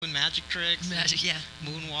magic tricks? Magic, yeah.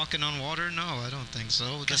 Moonwalking on water? No, I don't think so.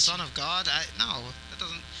 Gotcha. The Son of God? No, that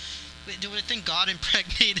doesn't. Wait, do we think God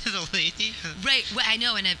impregnated a lady? Right. Well, I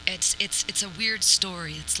know, and it's a weird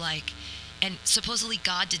story. It's like, and supposedly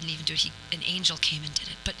God didn't even do it. An angel came and did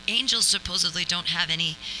it. But angels supposedly don't have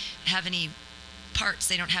any parts.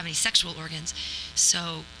 They don't have any sexual organs.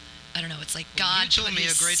 So I don't know. It's like God you told put me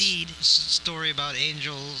his a great seed. story about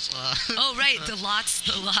angels. Oh right, the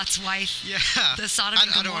Lot's wife. Yeah. The Sodom and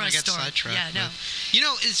I don't want Gomorrah to get story. sidetracked. Yeah,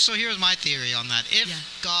 no. So here's my theory on that.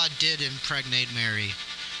 If God did impregnate Mary,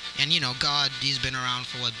 and God, he's been around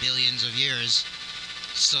for billions of years,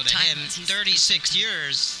 so to him, 36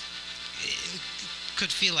 years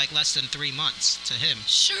could feel like less than 3 months to him.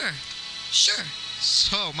 Sure.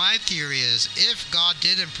 So my theory is, if God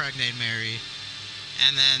did impregnate Mary,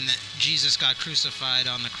 and then Jesus got crucified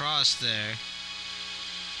on the cross there,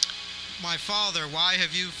 my Father, why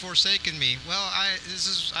have you forsaken me? Well, I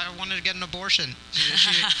wanted to get an abortion.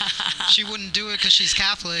 She wouldn't do it because she's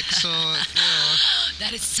Catholic, so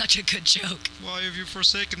That is such a good joke. Why have you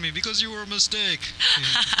forsaken me? Because you were a mistake.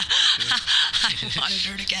 I wanted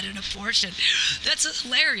her to get an abortion. That's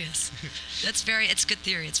hilarious. It's a good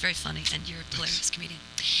theory. It's very funny, and you're a hilarious comedian.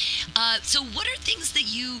 So what are things that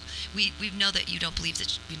we know that you don't believe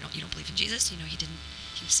you don't believe in Jesus? He didn't.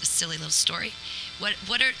 He was a silly little story.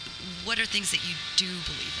 What are things that you do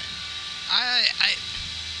believe in?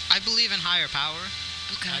 I believe in higher power.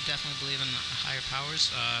 Okay. I definitely believe in higher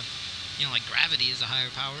powers. Like gravity is a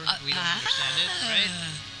higher power. We don't understand it, right?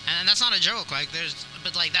 And that's not a joke. But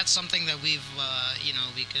that's something that we've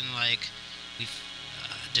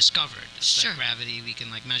discovered. Sure. Like gravity, we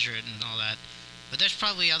can measure it and all that. But there's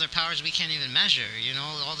probably other powers we can't even measure.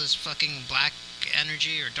 All this fucking black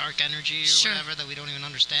energy or dark energy or whatever that we don't even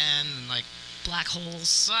understand, and black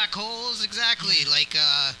holes. Black holes, exactly.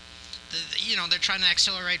 Yeah. They're trying to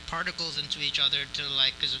accelerate particles into each other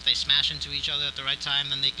because if they smash into each other at the right time,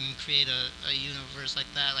 then they can create a universe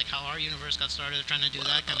like that. Like how our universe got started, they're trying to do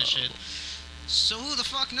that kind of shit. So who the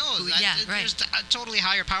fuck knows? There's totally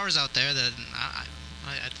higher powers out there that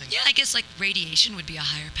I think. Yeah, I guess radiation would be a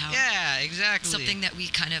higher power. Yeah, exactly. Something that we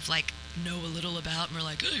kind of know a little about, and we're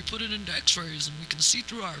like, hey, put it into X-rays, and we can see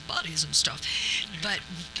through our bodies and stuff. But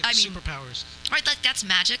I mean, superpowers. Right, that's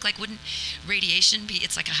magic. Wouldn't radiation be?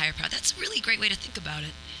 It's like a higher power. That's a really great way to think about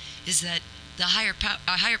it. Is that the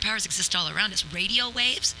higher powers exist all around us? Radio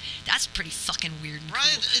waves. That's pretty fucking weird. And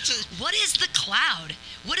right. Cool. What is the cloud?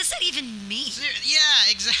 What does that even mean?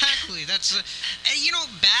 Yeah, exactly. That's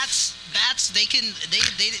bats.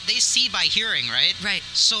 They see by hearing, right? Right.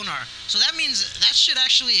 Sonar. So that means that shit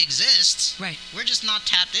actually exists. Right. We're just not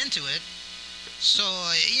tapped into it. So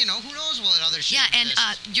who knows what other shit. Yeah,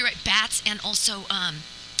 exists. and you're right. Bats and also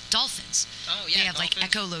dolphins. Oh yeah. They have dolphins.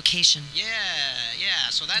 Echolocation. Yeah.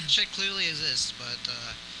 So that shit clearly exists, but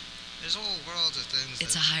there's whole worlds of things.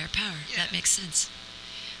 It's a higher power. Yeah. That makes sense.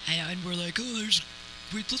 I know, and we're like,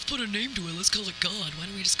 let's put a name to it. Let's call it God. Why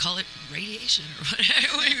don't we just call it radiation or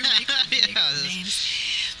whatever? We make names.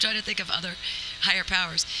 I'm trying to think of other higher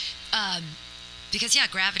powers. Because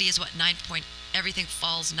gravity is what everything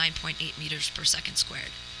falls 9.8 meters per second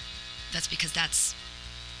squared. That's because that's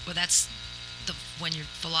when you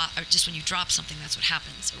drop something, that's what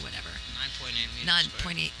happens or whatever.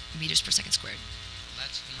 9.8 meters per second squared. Well,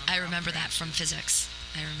 I remember that from physics.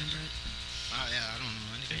 I remember it. Wow, yeah, I don't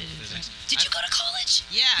know anything about physics. Did you go to college?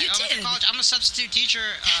 Yeah, I went to college. I'm a substitute teacher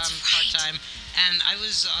part-time, and I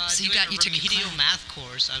was doing a remedial math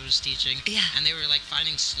course I was teaching, and they were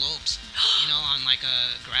finding slopes, on a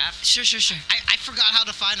graph. Sure. I forgot how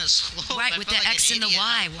to find a slope. Right, with the X and the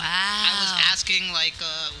Y. Wow. I was asking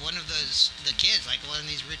one of the kids, one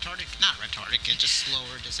of these not retarded kids, just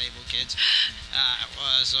slower disabled kids.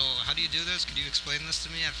 So how do you do this? Could you explain this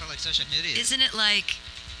to me? I felt like such an idiot. Isn't it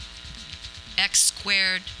X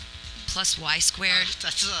squared plus Y squared?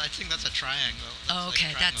 I think that's a triangle.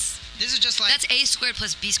 Okay, this is just that's A squared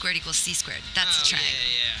plus B squared equals C squared. That's a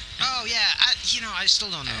triangle. Yeah. Oh yeah. I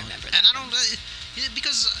still don't know. I remember that. And I don't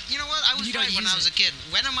because you know what? I was right when I was a kid.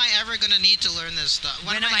 When am I ever gonna need to learn this stuff?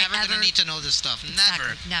 When am I ever gonna need to know this stuff?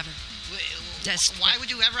 Exactly. Never. Why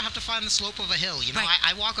would you ever have to find the slope of a hill? Right.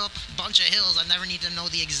 I walk up a bunch of hills. I never need to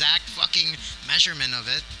know the exact fucking measurement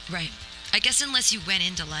of it. Right. I guess unless you went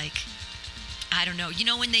into I don't know.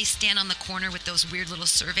 When they stand on the corner with those weird little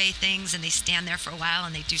survey things and they stand there for a while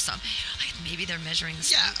and they do something, maybe they're measuring the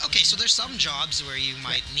slope. Yeah, okay, so there's some jobs where you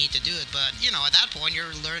might need to do it, but, at that point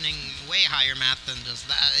you're learning way higher math than just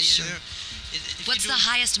that. Sure. What's the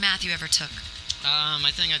highest math you ever took?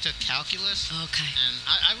 I think I took calculus. Okay. And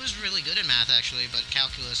I was really good at math, actually, but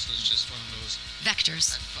calculus was just one of those...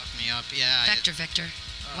 Vectors. That fucked me up, yeah. Vector.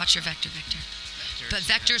 Watch your vector. Vectors, But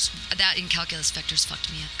vectors, that in calculus, vectors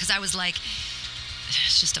fucked me up. Because I was like,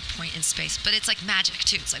 it's just a point in space. But it's like magic,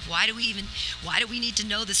 too. It's like, why do we need to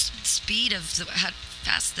know the speed of how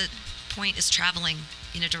fast the point is traveling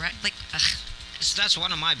in a direct, like, ugh. So that's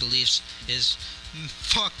one of my beliefs is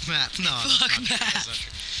fuck math. No, Fuck that's not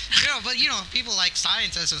true. That's not true. But people like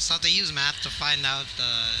scientists and stuff, they use math to find out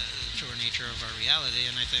the true nature of our reality,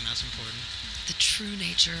 and I think that's important. The true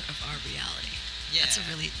nature of our reality. Yeah. That's a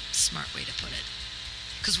really smart way to put it.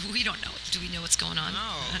 Because we don't know it. Do we know what's going on?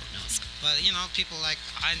 No. No. But, people like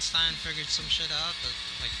Einstein figured some shit out,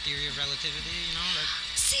 like theory of relativity, like...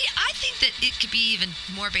 See, I think that it could be even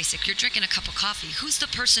more basic. You're drinking a cup of coffee. Who's the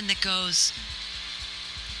person that goes,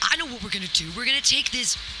 I know what we're going to do. We're going to take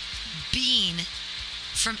this bean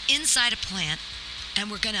from inside a plant,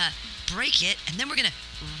 and we're going to break it, and then we're going to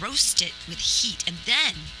roast it with heat, and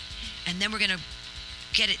then we're going to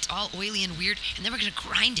get it all oily and weird, and then we're going to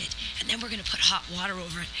grind it, and then we're going to put hot water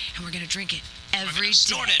over it, and we're going to drink it every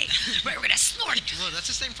day. Right, we're going to snort it. Well, that's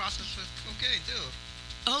the same process with cocaine, too.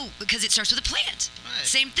 Oh, because it starts with a plant. Right.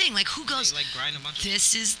 Same thing. Like, who goes, like grind a bunch of...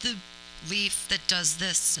 This is the leaf that does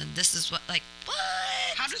this, and this is what, like, what?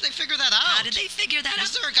 How did they figure that out?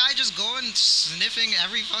 Was there a guy just going sniffing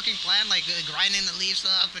every fucking plant, like grinding the leaves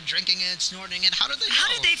up and drinking it, snorting it? How did they know?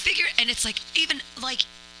 How did they figure it? And it's like, even like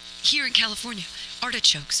here in California,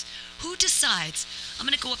 artichokes. Who decides, I'm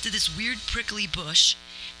going to go up to this weird prickly bush,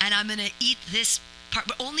 and I'm going to eat this part,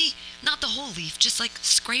 but only, not the whole leaf, just like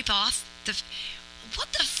scrape off the...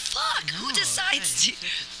 What the fuck? Who decides to...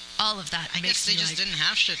 All of that I guess they just didn't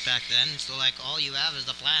have shit back then, so like all you have is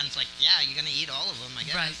the plants. Like, yeah, you're gonna eat all of them, I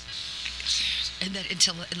guess. Right. And then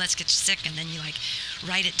unless it gets sick, and then you like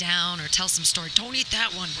write it down or tell some story. Don't eat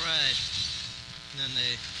that one. Right. And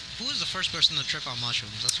then who was the first person to trip on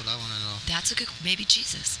mushrooms? That's what I want to know. That's a good... Maybe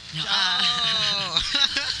Jesus. No. Oh.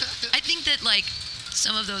 I think that like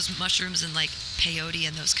some of those mushrooms and like peyote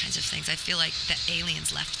and those kinds of things, I feel like the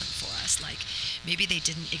aliens left them for us. Like maybe they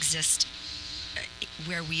didn't exist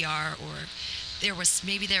where we are, or they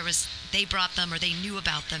brought them, or they knew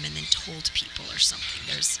about them and then told people or something.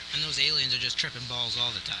 And those aliens are just tripping balls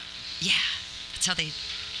all the time. Yeah, that's how they,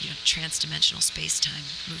 trans-dimensional space-time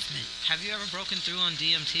movement. Have you ever broken through on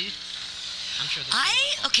DMT? I'm sure.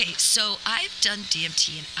 Okay, so I've done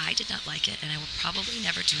DMT and I did not like it, and I will probably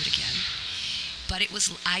never do it again. But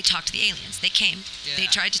I talked to the aliens. They came. Yeah. They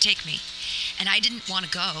tried to take me, and I didn't want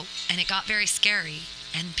to go, and it got very scary.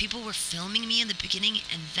 And people were filming me in the beginning,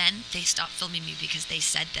 and then they stopped filming me because they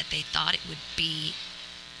said that they thought it would be...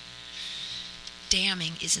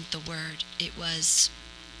 Damning isn't the word. It was...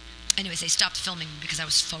 Anyways, they stopped filming me because I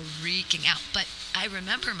was freaking out. But I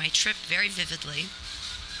remember my trip very vividly.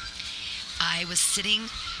 I was sitting...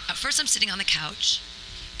 At first I'm sitting on the couch,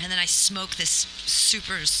 and then I smoke this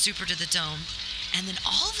super to the dome. And then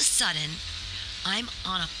all of a sudden, I'm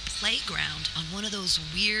on a playground on one of those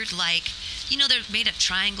weird, like... they're made of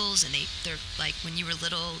triangles, and they're like, when you were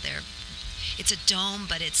little, it's a dome,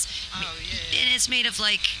 but it's... Oh, yeah. And it's made of,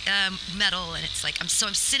 like, metal, and it's like... I'm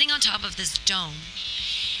sitting on top of this dome,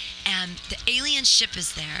 and the alien ship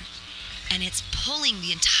is there, and it's pulling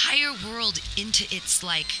the entire world into its,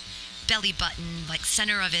 like, belly button, like,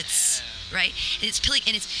 center of its... Right? And it's pulling,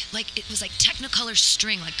 and it's like... It was like Technicolor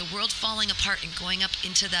string, like the world falling apart and going up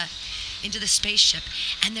into the spaceship.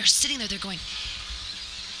 And they're sitting there, they're going...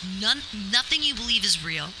 Nothing you believe is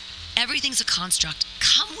real. Everything's a construct.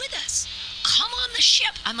 Come with us. Come on the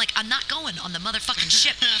ship. I'm like, I'm not going on the motherfucking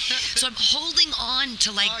ship. So I'm holding on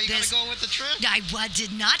to like you this. Gotta go with the trip? I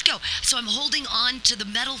did not go. So I'm holding on to the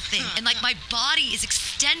metal thing, and like my body is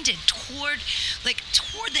extended toward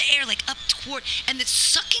the air, like up toward, and it's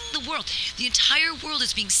sucking the world. The entire world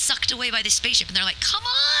is being sucked away by the spaceship, and they're like, come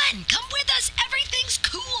on, come with us. Everything's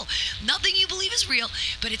cool. Nothing you believe is real,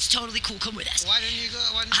 but it's totally cool. Come with us. Why didn't you go?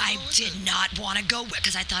 I did not want to go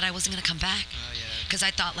because I thought I wasn't going to come back. Oh, yeah. Because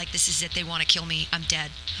I thought, like, this is it. They want to kill me. I'm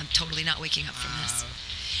dead. I'm totally not waking up from this.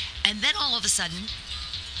 And then all of a sudden,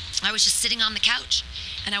 I was just sitting on the couch,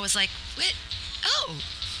 and I was like, wait, oh,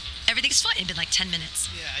 everything's fine. It'd been like 10 minutes.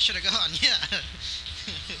 Yeah, I should have gone. Yeah.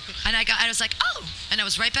 And I was like, oh, and I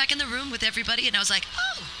was right back in the room with everybody, and I was like,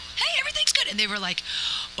 oh, hey, everything's good. And they were like,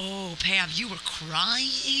 oh, Pam, you were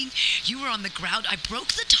crying. You were on the ground. I broke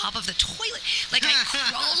the top of the toilet. Like, I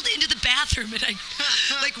crawled into the bathroom, and I,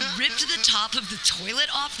 like, ripped the top of the toilet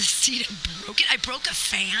off the seat and broke it. I broke a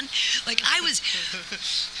fan. Like, I was,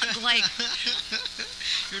 like...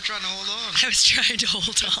 You're trying to hold on. I was trying to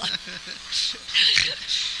hold on.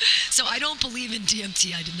 So I don't believe in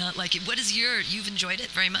DMT. I did not like it. What is you've enjoyed it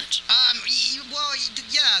very much? Well,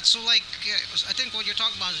 yeah. So like, I think what you're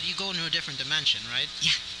talking about is you go into a different dimension, right?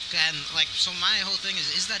 Yeah. And like, so my whole thing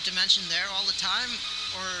is that dimension there all the time,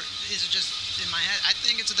 or is it just in my head? I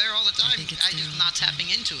think it's there all the time. I'm just not tapping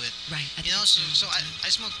into it. Right. You know. So I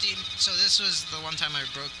smoked So this was the one time I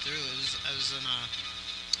broke through. I was in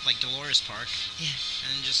like Dolores Park. Yeah.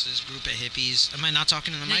 And just this group of hippies. Am I not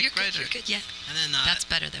talking in the mic? You're right? Good, you're good, yeah. And then that's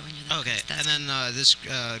better though when you're there. Okay. And then this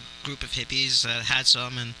group of hippies had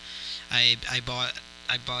some, and I bought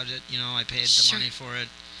it. You know, I paid the money for it,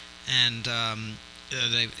 and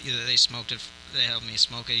they smoked it. They helped me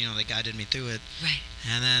smoke it. You know, they guided me through it. Right.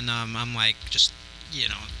 And then I'm like, just, you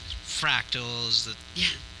know, fractals. The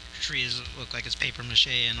trees look like it's paper mache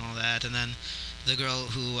and all that. And then the girl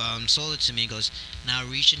who sold it to me goes, now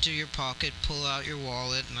reach into your pocket, pull out your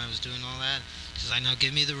wallet, and I was doing all that. She says, now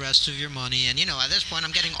give me the rest of your money. And, you know, at this point,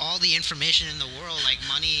 I'm getting all the information in the world. Like,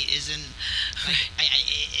 money isn't, like,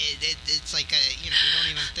 it's like, you know, you don't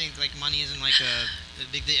even think, like, money isn't, like, a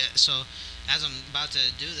big deal. So, as I'm about to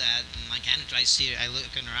do that, and, like, I see her, I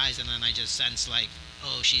look in her eyes, and then I just sense, like,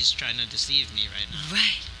 oh, she's trying to deceive me right now.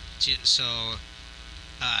 Right. So...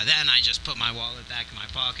 then I just put my wallet back in my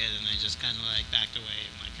pocket, and I just kind of like backed away,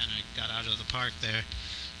 and I kind of got out of the park there.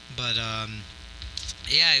 But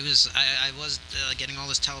yeah, it was I was getting all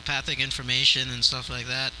this telepathic information and stuff like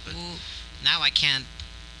that. But now I can't.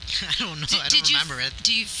 I don't know. I don't remember it.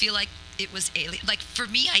 Do you feel like it was alien? Like for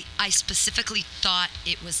me, I specifically thought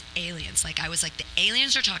it was aliens. Like I was like, the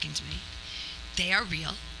aliens are talking to me. They are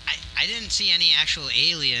real. I didn't see any actual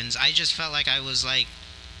aliens. I just felt like I was like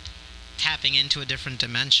tapping into a different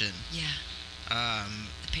dimension. Yeah.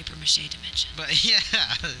 The paper mache dimension. But yeah,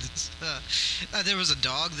 there was a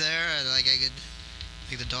dog there. Like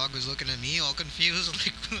the dog was looking at me, all confused.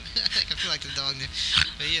 Like I feel like the dog knew.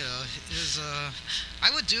 But you know, it was.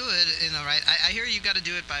 I would do it in the right. I hear you got to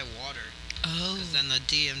do it by water. Oh. Because then the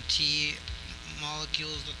DMT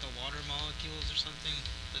molecules with the water molecules or something.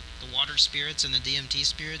 The water spirits and the DMT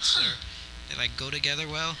spirits they like go together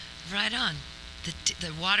well. Right on.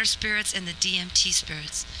 The water spirits and the DMT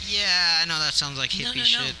spirits. Yeah, I know that sounds like hippie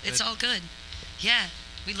shit. No, it's all good. Yeah,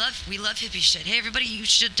 we love hippie shit. Hey, everybody, you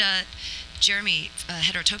should. Jeremy,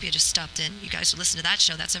 Heterotopia just stopped in. You guys should listen to that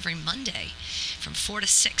show. That's every Monday from 4 to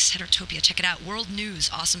 6. Heterotopia, check it out. World news,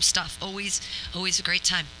 awesome stuff. Always a great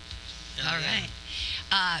time. All right.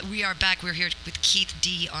 We are back. We're here with Keith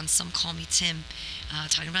D on Some Call Me Tim,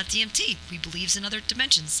 talking about DMT. We believes in other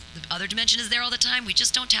dimensions. The other dimension is there all the time. We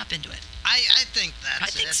just don't tap into it. I think that's I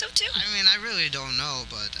think so too. I mean, I really don't know,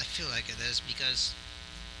 but I feel like it is because,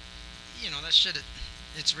 you know, that shit,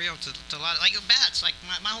 it's real to a lot. Like bats. Like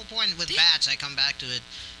my whole point with bats, I come back to it.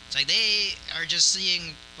 It's like they are just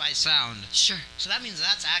seeing by sound. Sure. So that means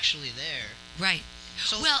that's actually there. Right.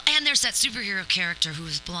 So, well, and there's that superhero character who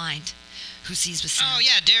is blind, who sees with sound. Oh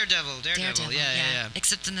yeah, Daredevil. Yeah.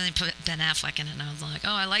 Except then they put Ben Affleck in it, and I was like,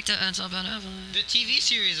 oh, I liked it until Ben Affleck. The TV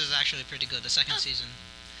series is actually pretty good. The second season.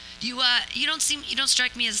 You don't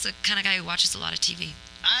strike me as the kind of guy who watches a lot of TV.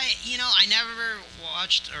 I never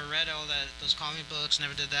watched or read all those comic books.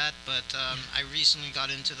 Never did that. But I recently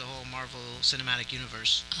got into the whole Marvel Cinematic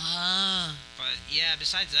Universe. Ah. But yeah,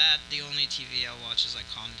 besides that, the only TV I watch is like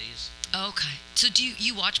comedies. Okay. So do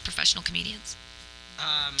you watch professional comedians?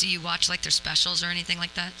 Do you watch like their specials or anything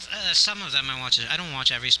like that? Some of them I watch. I don't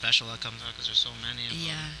watch every special that comes out because there's so many of them.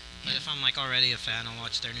 Yeah. But if I'm like already a fan, I'll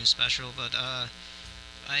watch their new special. But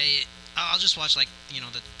I'll just watch like the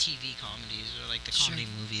TV comedies or like the comedy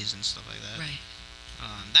movies and stuff like that. Right.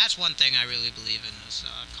 That's one thing I really believe in is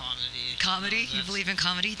comedy. Comedy? You believe in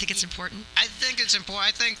comedy? You think it's important? I think it's important.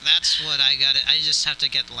 I think that's what I got. I just have to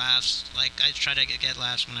get laughs. Like I try to get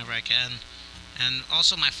laughs whenever I can. And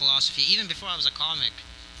also my philosophy, even before I was a comic,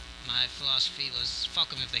 my philosophy was fuck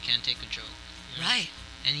them if they can't take a joke. You know? Right.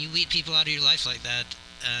 And you weed people out of your life like that.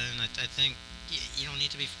 And I think you don't need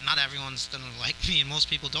to be. Not everyone's gonna like me, and most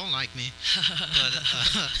people don't like me. But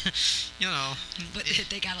But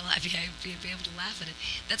they gotta laugh. Yeah, be able to laugh at it.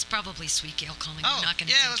 That's probably Sweet Gail calling. Oh, You're not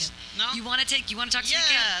gonna take it. No. You want to talk to Sweet Gail?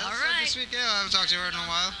 Yeah, all right. Sweet Gail. I haven't talked to her in a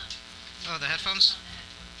while. Oh, the headphones.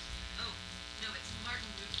 Oh, no, it's Martin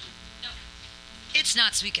Roofing. No, it's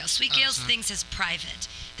not Sweet Gail. Sweet Gail's thing says private.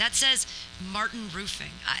 That says Martin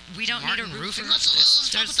Roofing. We don't need a roofer. Let's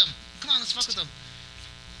fuck with them. Come on, let's fuck with them.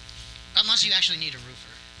 Unless you actually need a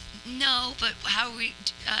roofer. No, but how we?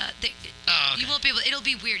 Okay. You won't be able. It'll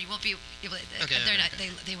be weird. You won't be able. They're not.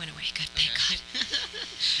 They went away. Good. Thank God.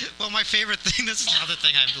 Well, my favorite thing. This is another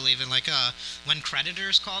thing I believe in. Like when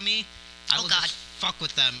creditors call me, I will just fuck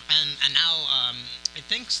with them, and now I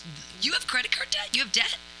think You have credit card debt? You have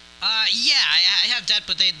debt? Yeah, I have debt,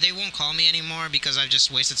 but they won't call me anymore because I've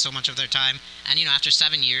just wasted so much of their time. And after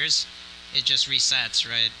 7 years, it just resets,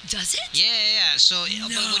 right? Does it? Yeah. So, No.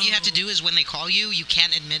 but what you have to do is when they call you, you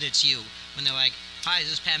can't admit it's you. When they're like, "Hi,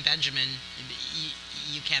 this is Pam Benjamin,"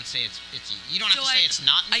 you can't say it's you. You don't have to say it's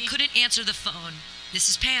not me. I couldn't answer the phone. This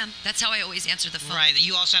is Pam. That's how I always answer the phone. Right.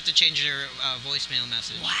 You also have to change your voicemail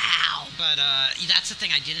message. Wow. But that's the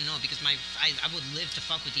thing I didn't know because I would live to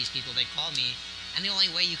fuck with these people. They call me, and the only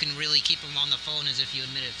way you can really keep them on the phone is if you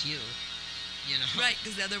admit it's you. Right,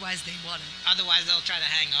 because otherwise they want it. Otherwise they'll try to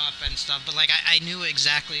hang up and stuff. But like I knew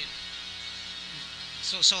exactly.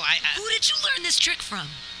 So I. Who did you learn this trick from?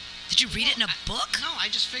 Did you read it in a book? No, I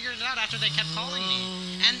just figured it out after they kept calling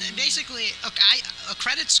me. And basically, a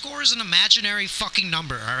credit score is an imaginary fucking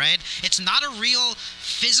number, all right? It's not a real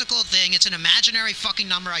physical thing. It's an imaginary fucking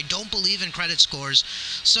number. I don't believe in credit scores.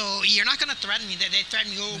 So you're not going to threaten me. They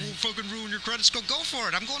threaten me, we'll fucking ruin your credit score. Go for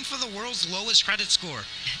it. I'm going for the world's lowest credit score.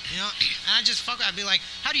 And I'd be like,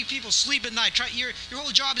 how do you people sleep at night? Your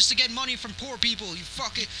whole job is to get money from poor people. You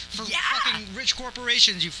fucking rich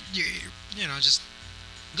corporations. You just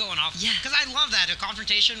going off. Yeah. Because I love that, a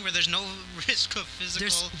confrontation where there's no risk of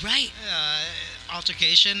physical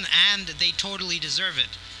altercation, and they totally deserve it.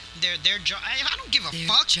 Their job. I don't give a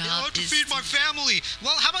fuck. I have to feed my family.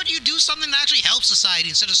 Well, how about you do something that actually helps society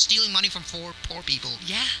instead of stealing money from poor people?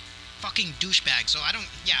 Yeah. Fucking douchebag. So I don't.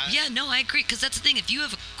 Yeah. Yeah, no, I agree. Because that's the thing. If you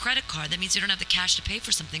have a credit card, that means you don't have the cash to pay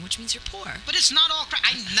for something, which means you're poor. But it's not all.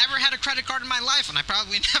 I never had a credit card in my life, and I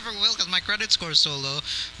probably never will because my credit score is so low.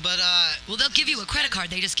 But well, they'll give you a credit card.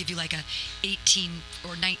 They just give you like a 18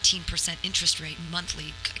 or 19% interest rate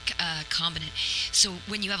monthly combinant. So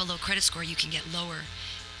when you have a low credit score, you can get lower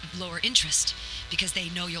interest because they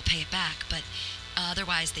know you'll pay it back. But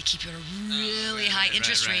otherwise, they keep you at a really high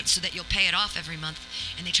interest rate so that you'll pay it off every month,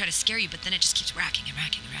 and they try to scare you, but then it just keeps racking and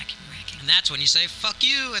racking and racking and racking. And that's when you say, fuck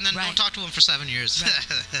you, and then don't talk to them for 7 years.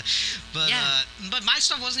 Right. But my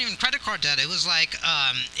stuff wasn't even credit card debt. It was like,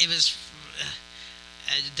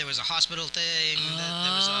 there was a hospital thing.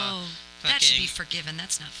 There was a that should be forgiven.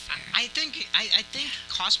 That's not fair. I think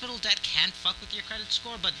hospital debt can fuck with your credit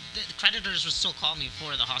score, but the creditors would still call me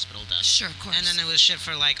for the hospital debt. Sure, of course. And then there was shit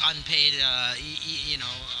for like unpaid,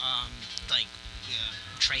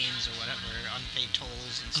 trains or whatever, unpaid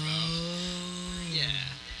tolls and stuff. Oh. Yeah.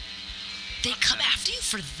 They come after you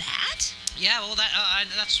for that? Yeah, well,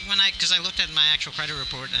 that's when because I looked at my actual credit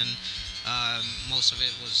report and most of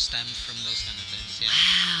it was stemmed from those kind of things. Yeah.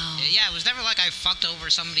 Wow. Yeah, it was never like I fucked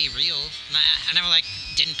over somebody real. I never like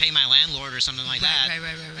didn't pay my landlord or something like that.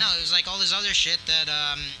 Right. No, it was like all this other shit that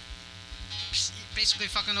basically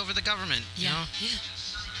fucking over the government. You know? Yeah.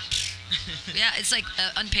 Yeah, it's like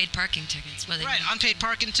unpaid parking tickets. Right, unpaid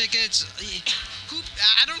parking tickets.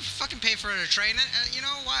 I don't fucking pay for a train.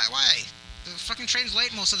 Why? The fucking train's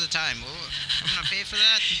late most of the time. I'm gonna pay for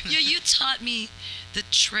that. Yeah, you taught me the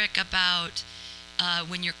trick about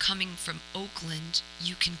when you're coming from Oakland,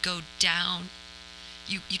 you can go down.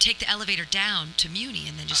 You take the elevator down to Muni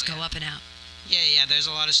and then just go up and out. Yeah. There's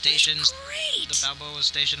a lot of stations. That's great. The Balboa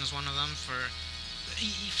station is one of them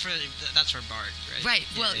that's for BART, right? Right.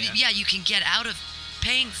 Well, yeah, you can get out of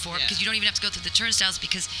paying for it because you don't even have to go through the turnstiles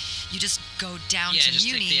because you just go down to just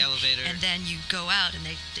Muni take the elevator. and then you go out and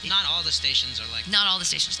not all the stations are like that. Not all the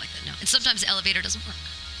stations like that, no. And sometimes the elevator doesn't work.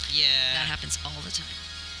 Yeah. That happens all the time.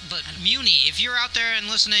 But Muni, if you're out there and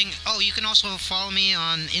listening, you can also follow me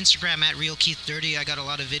on Instagram at RealKeith30. I got a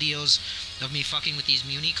lot of videos of me fucking with these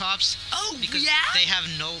Muni cops. Oh, because they have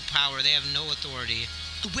no power. They have no authority.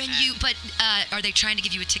 Are they trying to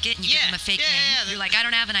give you a ticket and you give them a fake name? Yeah. You're like, I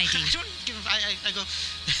don't have an ID. I go,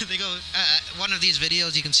 they go, one of these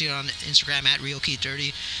videos, you can see it on Instagram at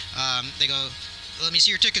RealKeith30. They go, let me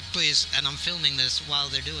see your ticket, please. And I'm filming this while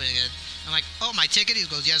they're doing it. I'm like, oh, my ticket? He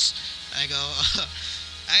goes, yes. I go,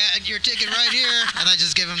 I got your ticket right here. And I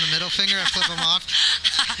just give him the middle finger. I flip him off.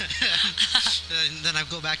 And then I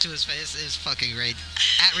go back to his face. It's fucking great.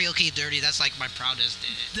 At RealKeith30, that's like my proudest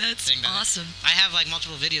thing. That's awesome. I have like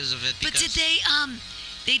multiple videos of it. But did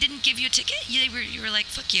they didn't give you a ticket? You were like,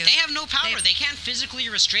 fuck you. They have no power. They can't physically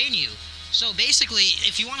restrain you. So basically,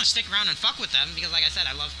 if you want to stick around and fuck with them, because like I said,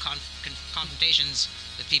 I love confrontations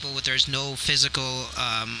with people with there's no physical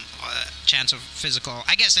chance of physical.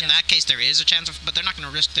 I guess in that case there is a chance of, but they're not going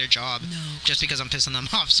to risk their job just because I'm pissing them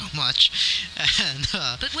off so much. And,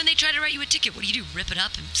 but when they try to write you a ticket, what do? Rip it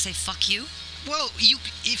up and say fuck you? Well,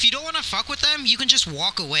 if you don't want to fuck with them, you can just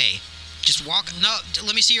walk away. Just walk. No,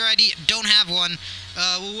 let me see your ID. Don't have one.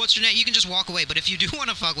 Well, what's your name? You can just walk away. But if you do want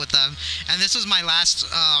to fuck with them, and this was my last.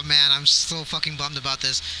 Oh man, I'm so fucking bummed about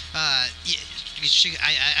this. I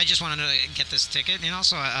just wanted to get this ticket,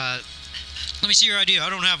 So let me see your ID. I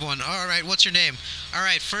don't have one. All right, what's your name? All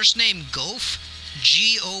right, first name Goph,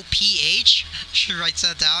 Goph. She writes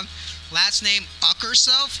that down. Last name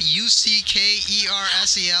Uckerself, Uckerself.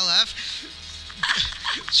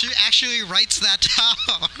 She actually writes that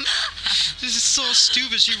down. This is so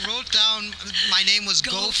stupid. She wrote down my name was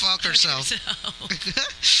Go Fuck Herself.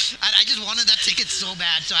 I just wanted that ticket so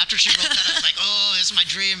bad. So after she wrote that, I was like, oh, this is my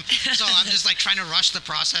dream. So I'm just like trying to rush the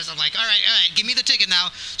process. I'm like, all right, give me the ticket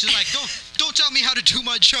now. She's like, don't tell me how to do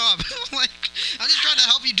my job. I'm like, I'm just trying to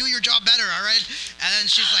help you do your job better, all right? And then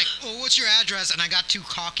she's like, oh, what's your address? And I got too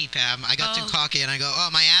cocky, Pam. I got too cocky, and I go, oh,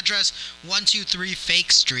 my address, 123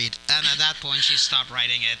 Fake Street. And at that point, she stopped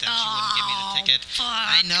writing it, and she wouldn't give me the ticket. Fuck.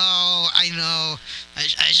 I know.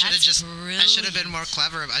 I should have been more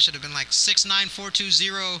clever. I should have been like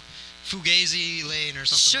 69420 Fugazi Lane or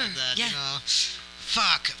something like that. Yeah.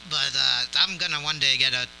 Fuck, but I'm gonna one day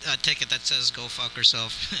get a ticket that says "Go fuck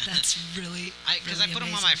herself." That's really because I put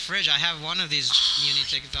them on my fridge. I have one of these uni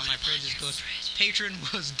tickets on my fridge. It goes, "Patron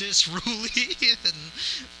was disruly," and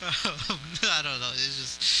I don't know. It's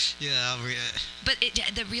just But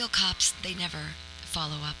the real cops, they never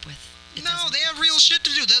follow up with. No, they have real shit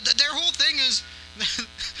to do. Their whole thing is,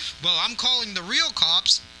 well, I'm calling the real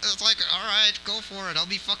cops. It's like, all right, go for it. I'll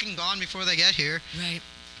be fucking gone before they get here. Right.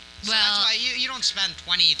 So that's why you don't spend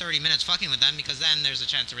 20, 30 minutes fucking with them, because then there's a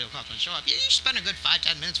chance the real cops won't show up. You spend a good 5,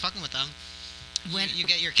 10 minutes fucking with them. You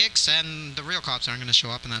get your kicks, and the real cops aren't going to show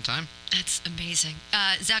up in that time. That's amazing.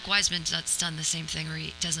 Zach Wiseman's done the same thing where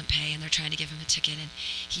he doesn't pay, and they're trying to give him a ticket, and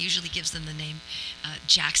he usually gives them the name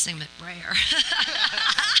Jackson McBrayer.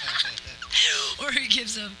 Or he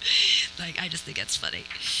gives them, I just think it's funny.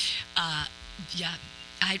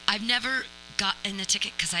 I've never gotten a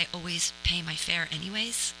ticket because I always pay my fare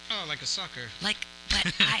anyways. Oh, like a sucker.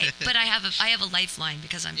 But I have a lifeline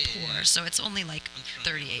because I'm poor, so it's only like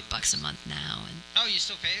 $38 a month now. And oh, you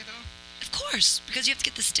still pay it though? Of course, because you have to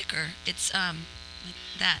get the sticker. It's like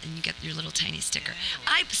that, and you get your little tiny sticker.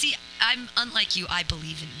 I'm unlike you. I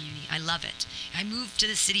believe in uni. I love it. I moved to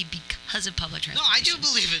the city because of public transportation. No, I do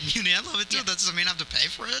believe in uni. I love it too. Yeah. That doesn't mean I have to pay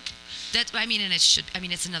for it.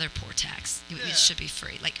 And it's another poor tax. It should be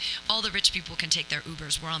free. Like, all the rich people can take their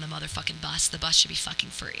Ubers. We're on the motherfucking bus. The bus should be fucking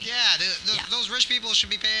free. Yeah, those rich people should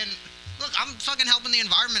be paying. Look, I'm fucking helping the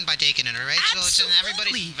environment by taking it, all right? Absolutely. So it's in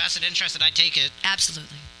everybody's vested interest that I take it.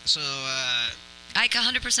 Absolutely. So, I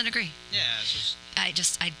 100% agree. Yeah, it's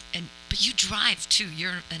just... But you drive too.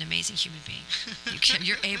 You're an amazing human being.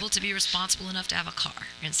 You're able to be responsible enough to have a car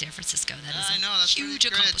in San Francisco. That is a huge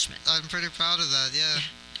accomplishment. I'm pretty proud of that. Yeah.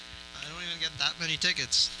 I don't even get that many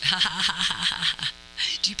tickets.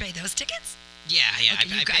 Do you pay those tickets? Yeah.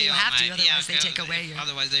 Okay, I pay you have to, otherwise they take away your...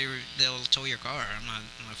 Otherwise they'll tow your car. I'm not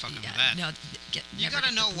fucking with that. No, you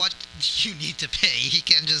gotta know what you need to pay. You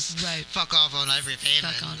can't just fuck off on every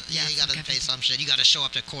payment. You gotta pay some shit. You gotta show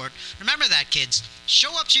up to court. Remember that, kids.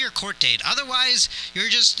 Show up to your court date. Otherwise, you're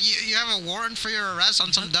just you have a warrant for your arrest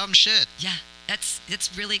on some dumb shit. Yeah, that's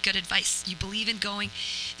really good advice. You believe in going.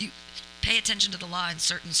 You pay attention to the law in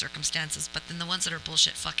certain circumstances, but then the ones that are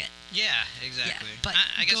bullshit, fuck it. Yeah, exactly. Yeah, but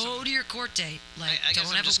I guess go to your court date. I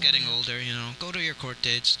guess I'm just getting older, Go to your court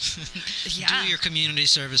dates. Yeah. Do your community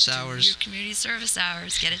service hours. Your community service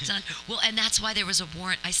hours. Get it done. Well, and that's why there was a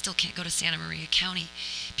warrant. I still can't go to Santa Maria County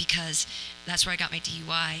because that's where I got my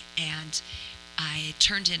DUI, and I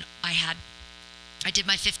turned in. I had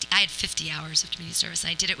 50 hours of community service,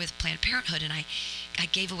 and I did it with Planned Parenthood, and I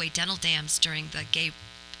gave away dental dams during the gay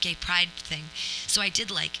pride thing. So I did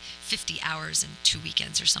like 50 hours in 2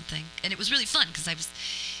 weekends or something. And it was really fun because I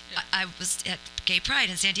was at gay pride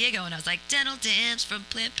in San Diego, and I was like, dental dams from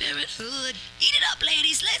Planned Parenthood. Eat it up,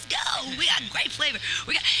 ladies. Let's go. We got great flavor.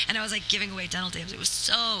 And I was like giving away dental dams. It was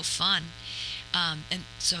so fun. And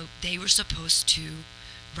so they were supposed to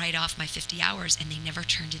write off my 50 hours, and they never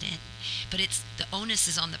turned it in. But the onus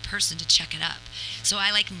is on the person to check it up. So I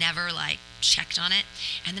never checked on it.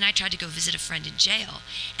 And then I tried to go visit a friend in jail,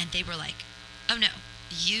 and they were like, oh no,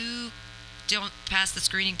 you don't pass the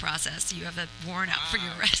screening process. You have a warrant out for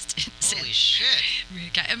your arrest. Holy shit.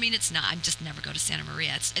 I mean, it's not. I'm just never go to Santa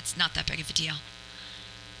Maria. It's not that big of a deal.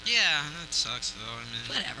 Yeah, that sucks though. I mean,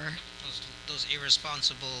 whatever. Those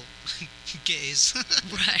irresponsible gays.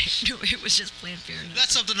 Right. No, it was just Planned Parenthood.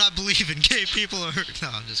 That's something I believe in. Gay people are... No,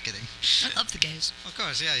 I'm just kidding. I love the gays. Of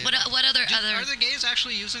course, yeah. What other... Are the gays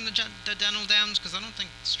actually using the dental dams? Because I don't think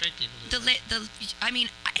straight people do. I mean,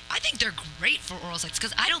 I think they're great for oral sex,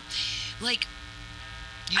 because like,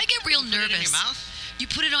 I get real nervous. Put it in your mouth? You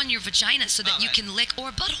put it on your vagina so that you right. can lick,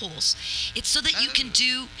 or buttholes. It's so that you can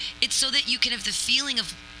it's so that you can have the feeling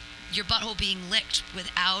of your butthole being licked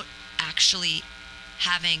without actually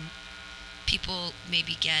having people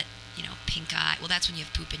maybe get, pink eye. Well, that's when you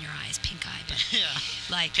have poop in your eyes, pink eye. But yeah.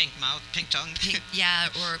 Like pink mouth, pink tongue. Yeah,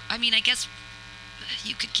 or, I mean, I guess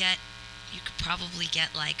you could probably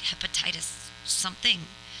get, like, hepatitis something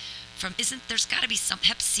from, there's got to be some,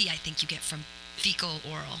 hep C, I think you get from fecal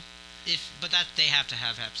oral. But that they have to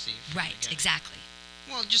have hep C. Right, exactly.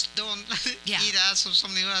 Well, just don't eat ass of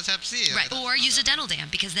somebody who has hep C. Right, or use a dental dam,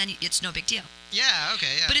 because then it's no big deal. Yeah,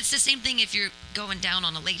 okay, yeah. But it's the same thing if you're going down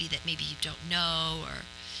on a lady that maybe you don't know,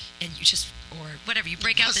 and you just, or whatever, you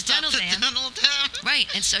break out the dental dam. Right,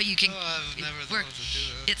 and so you can I've never work. Thought to do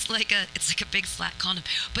that. It's like a big flat condom.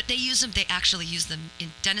 But they actually use them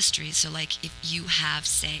in dentistry. So, like, if you have,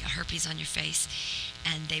 say, a herpes on your face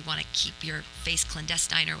and they want to keep your face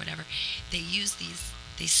clandestine or whatever, they use these,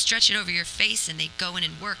 they stretch it over your face and they go in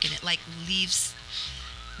and work, and it, like, leaves,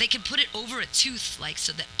 they can put it over a tooth, like,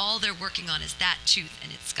 so that all they're working on is that tooth,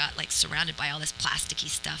 and it's got, like, surrounded by all this plasticky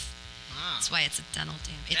stuff. That's why it's a dental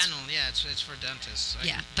dam. It's for dentists.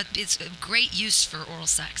 But it's a great use for oral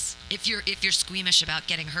sex. If you're squeamish about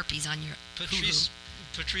getting herpes on your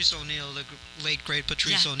Patrice O'Neill, the late great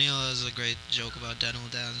Patrice O'Neill, has a great joke about dental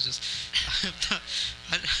dams. Just,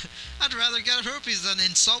 I'd rather get herpes than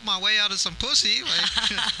insult my way out of some pussy. Like,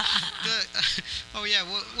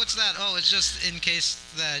 what's that? Oh, it's just in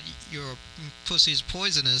case that your pussy's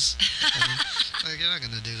poisonous. Like, you're not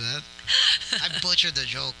gonna do that. I butchered the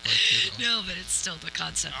joke, but No, but it's still the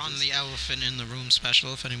concept. On the Elephant in the Room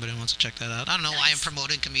special, if anybody wants to check that out. I don't know why I'm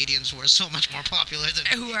promoting comedians who are so much more popular than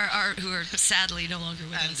who are sadly no longer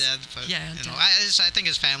with us. Dead, but I think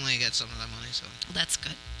his family gets some of that money. So that's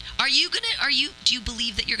good. Do you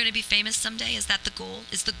believe that you're gonna be famous someday? Is that the goal?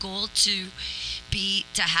 Is the goal to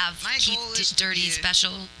have Keith Dirty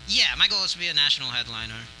special? Yeah, my goal is to be a national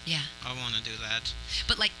headliner. Yeah, I want to do that.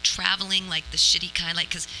 But, like, traveling, like the shitty kind, like,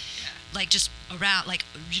 because like, just around, like,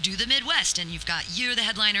 you do the Midwest and you're the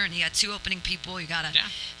headliner and you got two opening people. You got a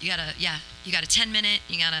 10-minute,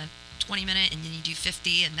 you got a 20-minute, and then you do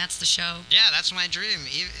 50, and that's the show. Yeah, that's my dream.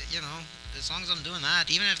 As long as I'm doing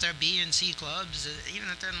that, even if they're B and C clubs, even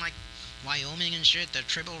if they're in, like, Wyoming and shit, they're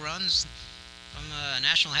triple runs. I'm a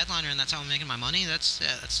national headliner, and that's how I'm making my money. That's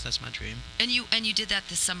my dream. And you did that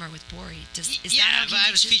this summer with Bori. Is that how I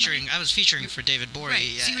was featuring for David Bori.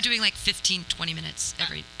 Right. So you were doing like 15, 20 minutes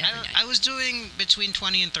every night. I was doing between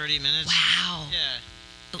 20 and 30 minutes. Wow.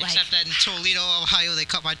 Yeah. Except that in Toledo, Ohio, they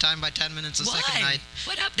cut my time by 10 minutes the second night.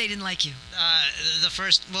 What up? They didn't like you.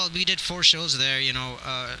 We did 4 shows there.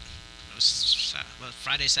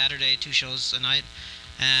 Friday, Saturday, 2 shows a night.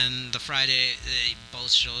 And the Friday,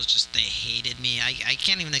 both shows they hated me. I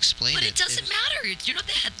can't even explain it. But it doesn't matter. You're not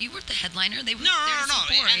you weren't the headliner. They were no. And,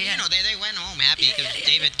 they went home happy because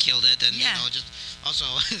David killed it, and just also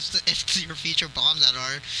if your feature bombs that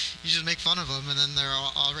hard, you just make fun of them, and then they're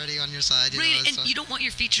already on your side. You don't want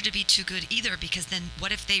your feature to be too good either, because then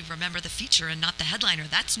what if they remember the feature and not the headliner?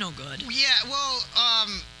 That's no good. Yeah. Well,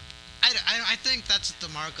 I think that's the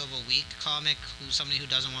mark of a weak comic, somebody who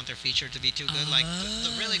doesn't want their feature to be too good. Like,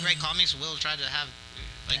 the really great comics will try to have,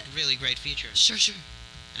 like, really great features. Sure.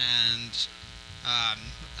 And,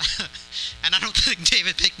 and I don't think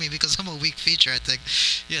David picked me because I'm a weak feature. I think,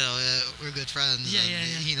 we're good friends. Yeah.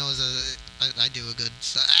 He knows I do a good...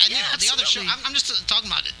 the other show... I'm just talking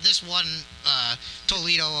about this one,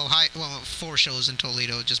 Toledo, Ohio... Well, 4 shows in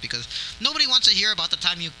Toledo, just because nobody wants to hear about the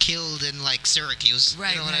time you killed in, like, Syracuse.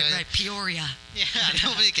 Right. Peoria. Yeah,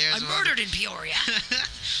 nobody cares. I murdered in Peoria.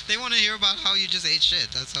 They want to hear about how you just ate shit.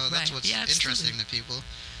 That's what's interesting to people.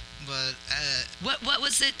 But what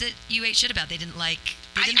was it that you ate shit about? They didn't like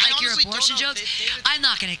your abortion jokes. I'm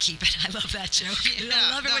not gonna keep it. I love that joke.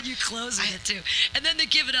 I love it when you close with it too. And then the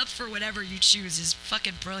give it up for whatever you choose is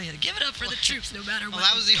fucking brilliant. Give it up for the troops, no matter what. Well,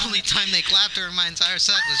 that was the only time they clapped during my entire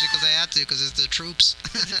set was because they had to, because it's the troops.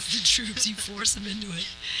 It's the troops. You force them into it.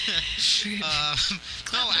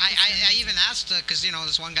 I even asked because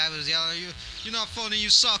this one guy was yelling, "You're not funny. You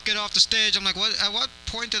suck. Get off the stage." I'm like, "What? At what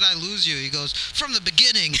point did I lose you?" He goes, "From the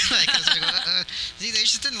beginning." Like, I was like, see, they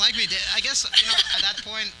just didn't like me. I guess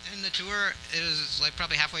point in the tour, it was like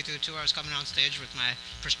probably halfway through the tour, I was coming on stage with my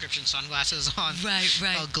prescription sunglasses on, Right.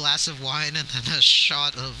 a glass of wine, and then a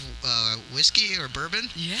shot of whiskey or bourbon.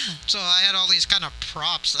 Yeah. So I had all these kind of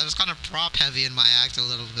props. I was kind of prop heavy in my act a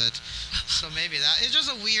little bit. So maybe that it's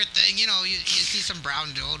just a weird thing, you know. You see some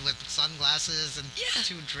brown dude with sunglasses and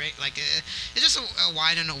two drink, like it's just a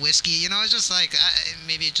wine and a whiskey, you know. It's just like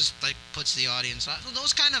maybe it just like puts the audience.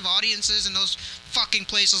 Those kind of audiences and those fucking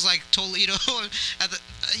places like Toledo, at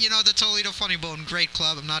the Toledo Funny Bone, great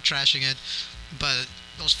club. I'm not trashing it, but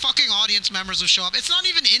those fucking audience members who show up. It's not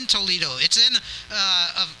even in Toledo. It's in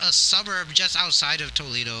a suburb just outside of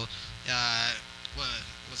Toledo.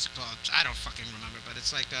 What's it called? I don't fucking remember, but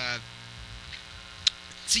it's like.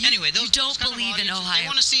 So anyway, you don't believe in Ohio. They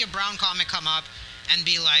want to see a brown comic come up and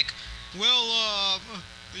be like, well,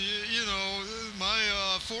 you know, my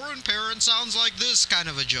foreign parent sounds like this, kind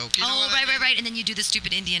of a joke. You know what I mean? Right. And then you do the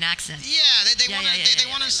stupid Indian accent. Yeah, they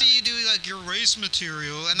want to see you do like your race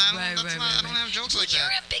material, and I don't have jokes like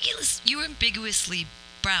that. You're ambiguously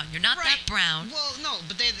brown. You're not that brown. Well, no,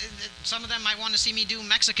 but some of them might want to see me do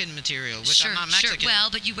Mexican material, which I'm not Mexican. Sure.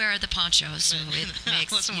 Well, but you wear the poncho, so it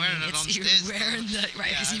makes. I wasn't wearing it on stage. You're wearing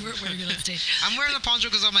because you weren't wearing it on stage. I'm wearing the poncho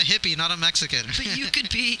because I'm a hippie, not a Mexican. But you could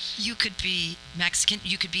be Mexican.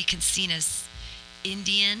 You could be seen as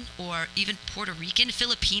Indian or even Puerto Rican,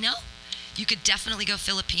 Filipino. You could definitely go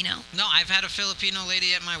Filipino. No, I've had a Filipino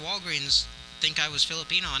lady at my Walgreens think I was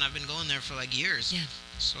Filipino, and I've been going there for like years. Yeah.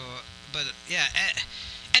 So, but yeah.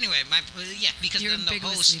 Anyway, because You're then the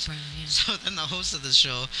host. Brown, yeah. So then the host of the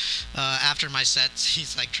show, after my set,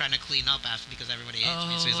 he's like trying to clean up because everybody hates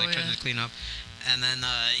me. So he's like trying to clean up, and then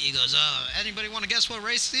he goes, anybody want to guess what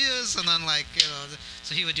race he is? And then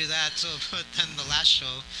so he would do that. So but then the last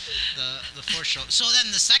show, the fourth show. So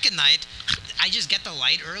then the second night, I just get the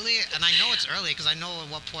light early, and I know it's early because I know at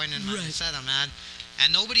what point in my set I'm at.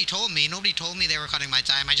 And nobody told me they were cutting my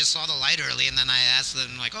time. I just saw the light early, and then I asked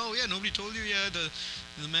them, like, oh, yeah, nobody told you? Yeah, the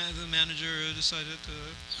manager decided to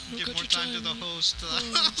give more time to the host.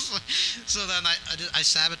 So then I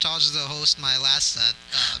sabotaged the host my last set.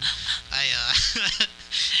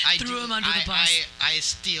 I threw him under the bus. I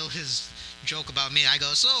steal his joke about me. I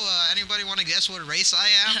go, so anybody want to guess what race I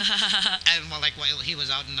am? And he was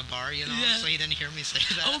out in the bar, you know, so he didn't hear me say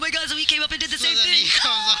that. Oh my God! So he came up and did the same thing. He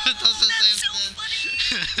comes up and does the same thing.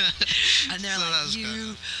 And they're like,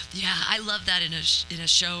 you. Yeah, I love that in a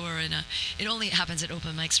show or it only happens at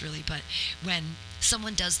open mics really, but when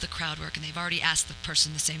someone does the crowd work and they've already asked the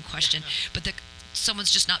person the same question, but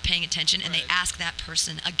someone's just not paying attention and they ask that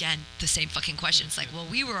person again the same fucking question. It's like, well,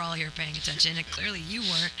 we were all here paying attention and clearly you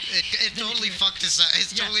weren't. It totally fucked his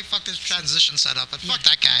totally fucked his transition setup, but fuck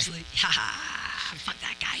that guy. Fuck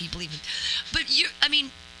that guy. He believed it. But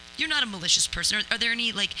you're not a malicious person. Are there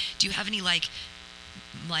any do you have any like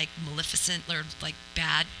maleficent or like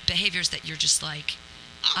bad behaviors that you're just like,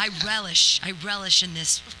 I relish in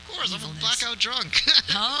this. Of course, evilness. I'm a blackout drunk.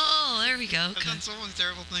 Oh, there we go. I've done so many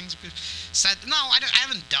terrible things. I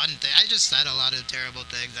haven't done things. I just said a lot of terrible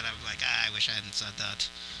things that I'm like, I wish I hadn't said that.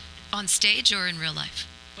 On stage or in real life?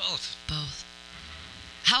 Both.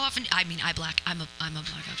 How often? I mean, I'm a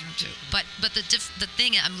blackout drunk too. But the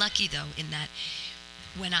thing, I'm lucky though in that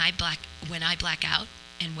when I black out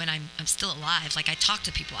and when I'm still alive, like I talk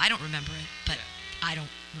to people. I don't remember it, but I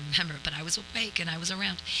don't remember it, but I was awake and I was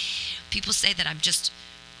around. People say that I'm just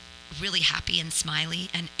really happy and smiley,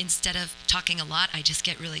 and instead of talking a lot, I just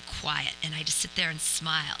get really quiet and I just sit there and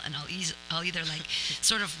smile, and I'll either like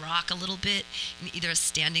sort of rock a little bit in either a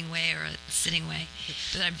standing way or a sitting way,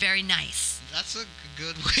 but I'm very nice. That's a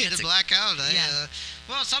good way to black out.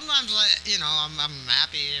 Well, sometimes I'm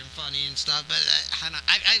happy and funny and stuff, but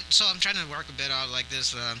so I'm trying to work a bit out like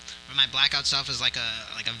this. My blackout self is like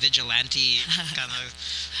a vigilante kind of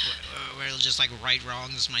where it'll just like right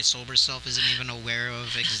wrongs my sober self isn't even aware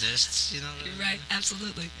of exists. You know. Right.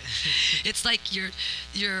 Absolutely. It's like your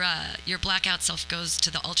blackout self goes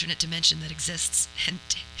to the alternate dimension that exists and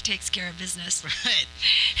takes care of business. Right.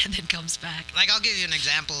 And then comes back. Like, I'll give you an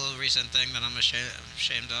example of a recent thing that I'm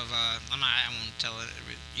ashamed of. I won't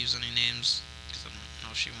use any names because I don't know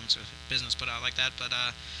if she wants her business put out like that. But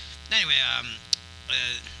anyway,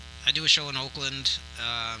 I do a show in Oakland,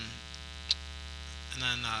 and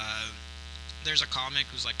then there's a comic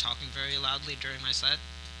who's like talking very loudly during my set.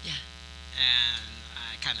 Yeah. And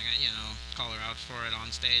I kind of call her out for it on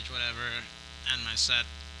stage, whatever. And my set.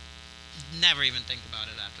 Never even think about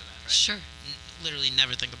it after that, right? Sure. Literally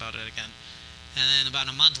never think about it again. And then about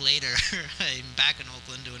a month later, I'm back in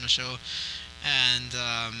Oakland doing a show, and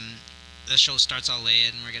the show starts all late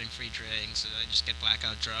and we're getting free drinks. I just get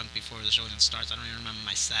blackout drunk before the show even starts. I don't even remember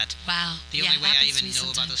my set. Wow. The only way I even know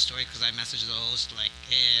about the story because I messaged the host like,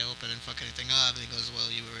 hey, I hope I didn't fuck anything up. And he goes, well,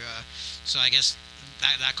 you were. So I guess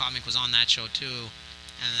that comic was on that show too.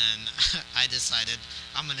 And then I decided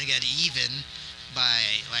I'm gonna get even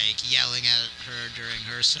by like yelling at her during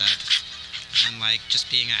her set and like just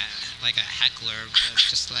being a heckler,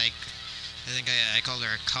 just like. I think I called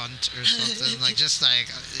her a cunt or something. Like, just like,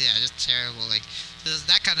 yeah, just terrible. Like,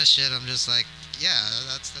 that kind of shit, I'm just like, yeah,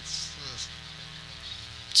 that's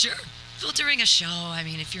Sure. Well, during a show, I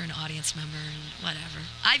mean, if you're an audience member, whatever.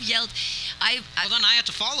 I've yelled. Well, then I had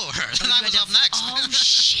to follow her. Then I was up next. Oh,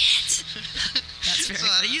 shit. That's very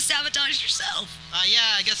funny. You sabotaged yourself.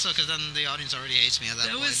 Yeah, I guess so, because then the audience already hates me at that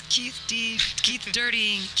point. That was Keith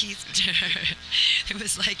dirtying Keith. It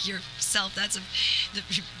was like yourself. That's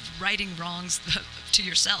righting wrongs to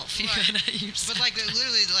yourself. Right. But, like,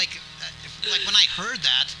 literally, like when I heard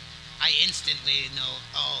that, I instantly know,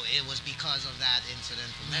 oh, it was because of that incident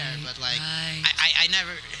from there. But, like, I never...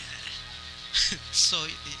 So,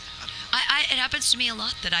 I don't know. It happens to me a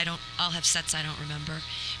lot that I'll have sets I don't remember.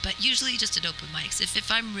 But usually just at open mics. If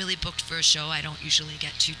I'm really booked for a show, I don't usually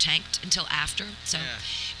get too tanked until after. So, yeah.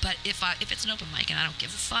 But if it's an open mic and I don't give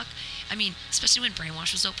a fuck, I mean, especially when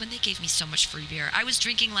Brainwash was open, they gave me so much free beer. I was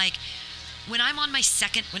drinking like... When I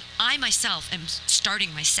myself am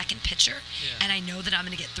starting my second pitcher, and I know that I'm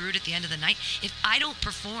going to get through it at the end of the night, if I don't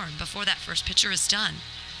perform before that first pitcher is done,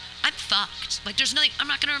 I'm fucked. Like, there's nothing, I'm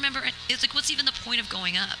not going to remember it. It's like, what's even the point of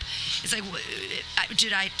going up? It's like,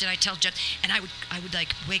 did I tell jokes? And I would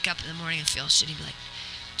like wake up in the morning and feel shitty and be like,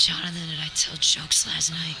 Jonathan, did I tell jokes last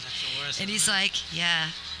night? That's the worst, and he's like, yeah.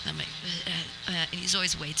 I'm like, and he's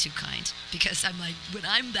always way too kind because I'm like, when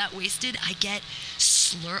I'm that wasted, I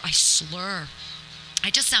slur. I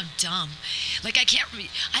just sound dumb. Like I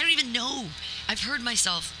don't even know. I've heard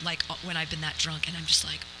myself like when I've been that drunk and I'm just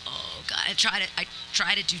like, oh God, I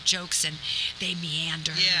try to do jokes and they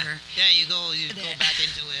meander. Yeah, you go back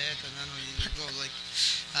into it and then you go like,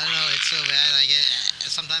 I don't know, it's so bad. Like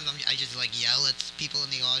sometimes I just like yell at people in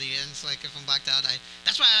the audience. Like if I'm blacked out,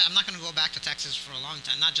 that's why I'm not going to go back to Texas for a long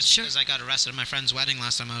time. Not just because I got arrested at my friend's wedding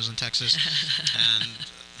last time I was in Texas and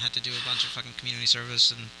had to do a bunch of fucking community service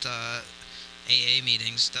and AA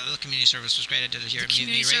meetings. The community service was great. I did it here at MutinyRadio. The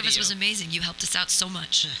community service was amazing. You helped us out so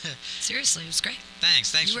much. Seriously, it was great.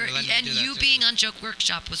 Thanks for letting me do that. And you being on Joke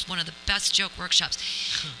Workshop was one of the best joke workshops.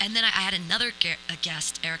 And then I had another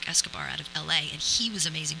guest, Eric Escobar, out of LA, and he was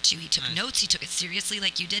amazing too. He took notes. He took it seriously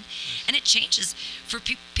like you did. And it changes. For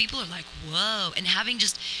people are like, whoa. And having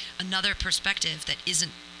just another perspective that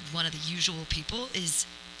isn't one of the usual people is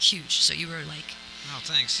huge. So you were like... Oh,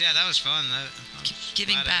 thanks. Yeah, that was fun.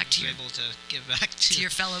 Giving back to able to give back to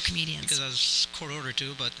your fellow comedians. Because I was court ordered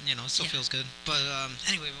to, but it still feels good. But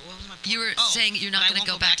anyway, what was my point? You were saying you're not going to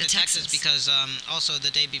go back to Texas because also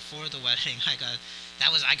the day before the wedding, I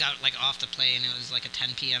got like off the plane. It was like a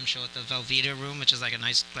 10 p.m. show at the Velveeta Room, which is like a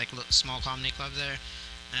nice like small comedy club there.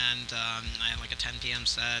 And I had like a 10 p.m.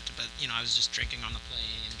 set, but I was just drinking on the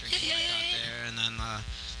plane, when I got there, and then.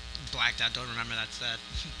 Blacked out, don't remember that set.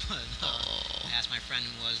 But I asked my friend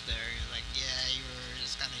who was there, he was like, yeah, you were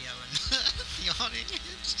just kind of yelling the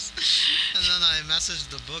audience. And then I messaged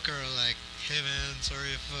the booker like, hey man,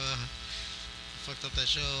 sorry if I fucked up that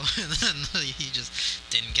show. And then he just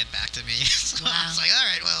didn't get back to me. So I was like,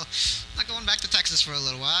 alright, well, I'm not going back to Texas for a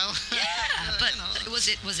little while. Yeah, but was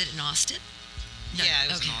it in Austin? No. Yeah,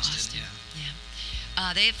 it was in Austin. Yeah.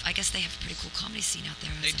 I guess they have a pretty cool comedy scene out there.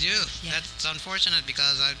 They do. Yeah. That's unfortunate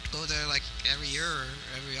because I go there like every year or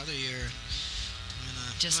every other year.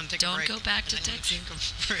 Just don't go back to Texas.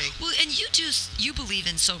 Well, and you believe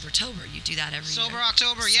in Sobertober. You do that every year. Sober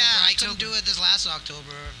October, yeah. I couldn't do it this last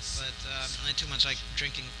October, but I had too much like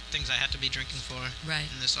drinking things I had to be drinking for. Right.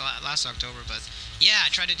 In this last October, but yeah, I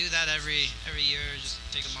try to do that every year. Just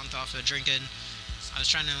take a month off of drinking. I was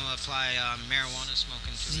trying to apply marijuana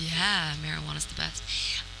smoking to it. Yeah, marijuana's the best.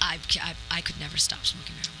 I could never stop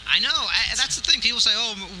smoking marijuana. I know. That's the thing. People say,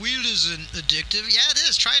 "Oh, weed isn't addictive." Yeah, it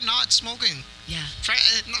is. Try not smoking. Yeah. Try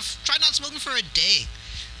not smoking for a day.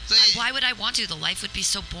 Why would I want to? The life would be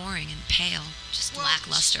so boring and pale, just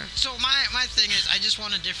lackluster. So my thing is, I just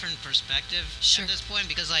want a different perspective at this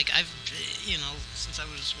point because, like, I've, since I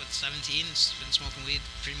was 17, been smoking weed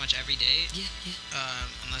pretty much every day. Yeah.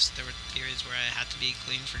 Unless there were periods where I had to be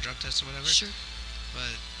clean for drug tests or whatever. Sure.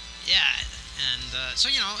 But yeah, and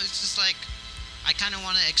so it's just like I kind of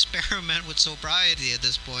want to experiment with sobriety at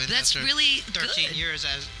this point. That's after really 13 good. years,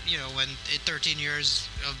 as you know, when 13 years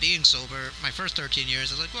of being sober, my first 13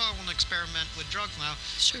 years, I was like, well, I want to experiment with drugs now.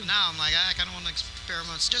 Sure. Now I'm like, I kind of want to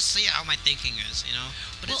experiment, just see how my thinking is, you know.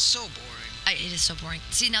 But it's so boring. It is so boring.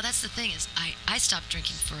 See, now that's the thing is, I stopped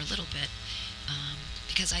drinking for a little bit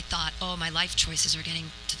because I thought, oh, my life choices are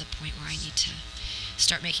getting to the point where I need to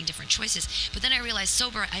start making different choices. But then I realized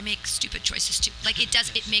sober, I make stupid choices too. Like it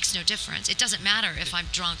makes no difference. It doesn't matter if I'm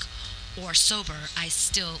drunk or sober. I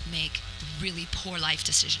still make really poor life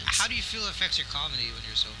decisions. How do you feel it affects your comedy when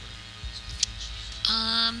you're sober?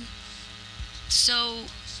 So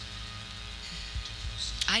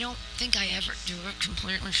I don't think I ever do it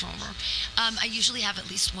completely sober. I usually have at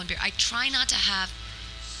least one beer. I try not to have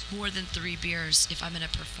more than 3 beers if I'm going to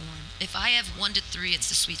perform. If I have 1 to 3, it's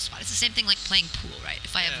the sweet spot. It's the same thing like playing pool, right?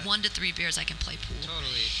 If I have 1 to 3 beers, I can play pool.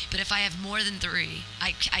 Totally. But if I have more than 3,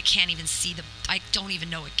 I can't even see I don't even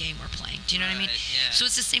know what game we're playing. Do you know what I mean? Yeah. So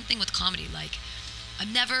it's the same thing with comedy. Like,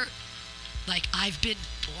 I'm never, like, I've been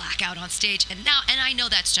blackout on stage, and I know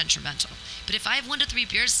that's detrimental. But if I have 1 to 3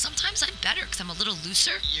 beers, sometimes I'm better because I'm a little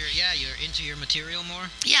looser. You're into your material more.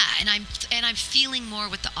 Yeah, and I'm feeling more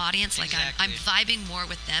with the audience. Like exactly. I'm vibing more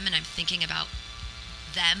with them, and I'm thinking about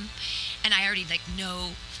them, and I already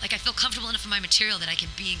know. Like I feel comfortable enough in my material that I can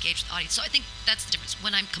be engaged with the audience. So I think that's the difference.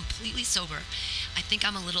 When I'm completely sober, I think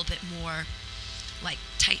I'm a little bit more like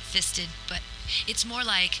tight-fisted, but it's more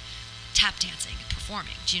like tap dancing and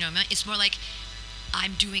performing. Do you know what I mean? It's more like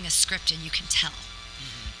I'm doing a script and you can tell.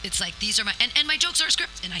 It's like these are and my jokes are a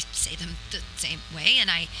script, and I say them the same way, and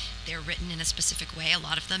they're written in a specific way, a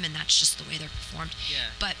lot of them, and that's just the way they're performed. Yeah.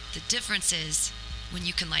 But the difference is when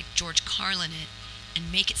you can like George Carlin it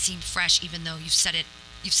and make it seem fresh, even though you've said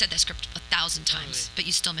that script 1,000 times, Totally. But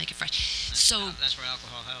you still make it fresh. That's where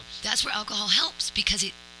alcohol helps. That's where alcohol helps because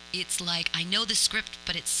it's like I know the script,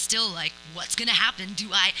 but it's still like, what's gonna happen?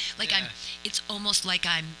 It's almost like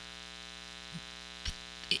I'm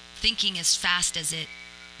thinking as fast as it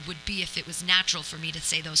would be if it was natural for me to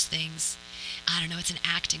say those things. I don't know. It's an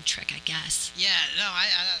acting trick, I guess. Yeah, no,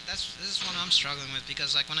 this is one I'm struggling with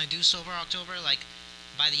because like when I do Sober October, like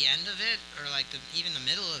by the end of it or like even the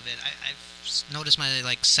middle of it, I've noticed my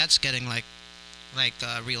like sets getting like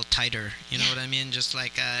real tighter. You know what I mean? Just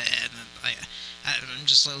like I'm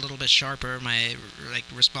just a little bit sharper. My like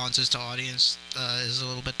responses to audience is a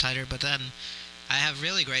little bit tighter, but then I have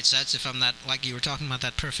really great sets if I'm that, like you were talking about,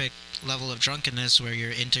 that perfect level of drunkenness where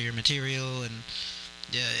you're into your material and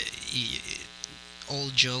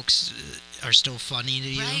old jokes are still funny to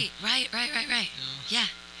you. Right. Yeah.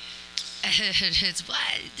 It's what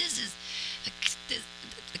this is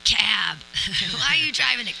a cab. Why are you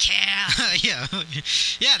driving a cab?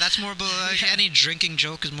 yeah. That's more. Any drinking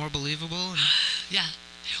joke is more believable. Yeah.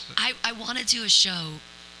 I want to do a show.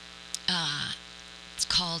 It's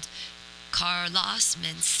called Carlos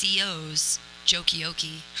Mencio's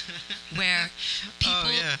Jokey, where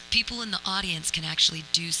people in the audience can actually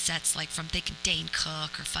do sets like from Dane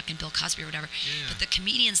Cook or fucking Bill Cosby or whatever. Yeah. But the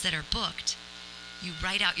comedians that are booked, you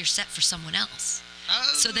write out your set for someone else.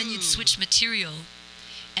 Oh. So then you'd switch material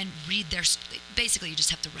and read basically you just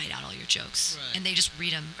have to write out all your jokes. Right. And they just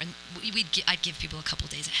read them. And I'd give people a couple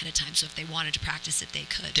days ahead of time, so if they wanted to practice it, they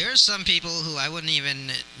could. There are some people who I wouldn't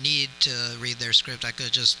even need to read their script. I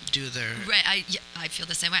could just do their... Right, I feel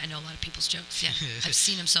the same way. I know a lot of people's jokes, yeah. I've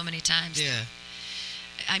seen them so many times. Yeah.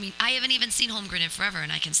 I mean, I haven't even seen Holmgren in forever,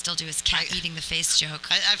 and I can still do his cat eating the face joke.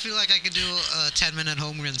 I feel like I could do a 10-minute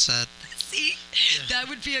Holmgren set. See? Yeah. That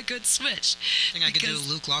would be a good switch. I think I could do a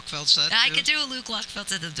Luke Lockfeld set, I could do a Luke Lockfeld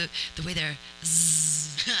set, the way they're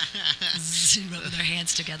rubbing their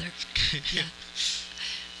hands together. Yeah.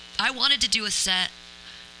 I wanted to do a set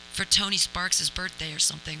for Tony Sparks' birthday or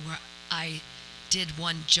something where I did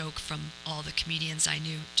one joke from all the comedians I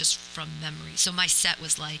knew just from memory. So my set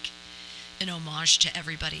was like an homage to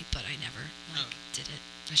everybody, but I never did it.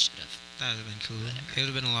 I should have. That would have been cool. Whatever. It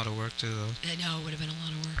would have been a lot of work too, though. I know, it would have been a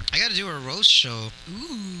lot of work. I got to do a roast show.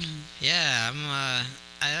 Ooh. Yeah,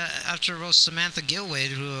 I have to roast Samantha Gilwade,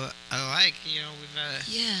 who I like. You know,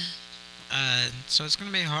 so it's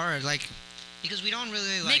gonna be hard, like, because we don't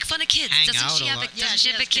really like make fun of kids. Doesn't she have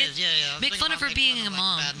kids? Yeah. Make fun of her being a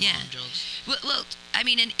mom. Yeah. Mom jokes. Well, I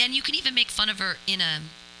mean, and you can even make fun of her in a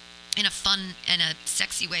fun and a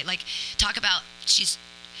sexy way. Like, talk about she's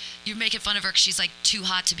you're making fun of her 'cause she's like too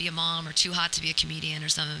hot to be a mom or too hot to be a comedian or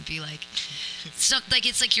something. It'd be like,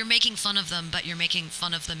 it's like you're making fun of them, but you're making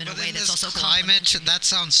fun of them in a way that's also complimentary. That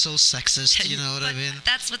sounds so sexist. You know what I mean?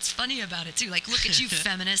 That's what's funny about it too. Like, look at you,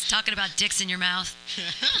 feminist, talking about dicks in your mouth,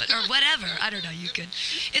 or whatever. I don't know. You could.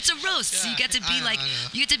 It's a roast, so you get to be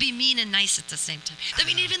you get to be mean and nice at the same time. I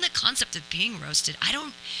mean, even the concept of being roasted.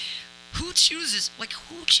 Who chooses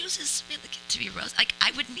to be roasted? Like,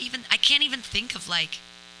 I can't even think of like.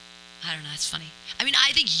 I don't know. It's funny. I mean,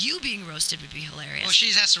 I think you being roasted would be hilarious. Well, she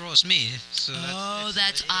has to roast me. So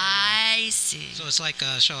I see. So it's like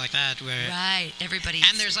a show like that where... Right. Everybody...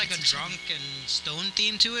 And there's like a drunk and stone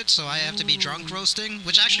theme to it, so I have to be drunk roasting,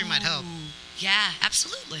 which actually might help. Yeah,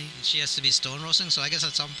 absolutely. And she has to be stone roasting, so I guess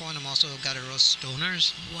at some point I'm also got to roast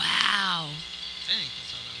stoners. Wow. I think that's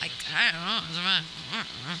how that works.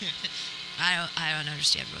 I don't know. I don't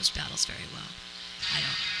understand roast battles very well. I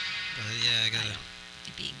don't. But yeah, I gotta...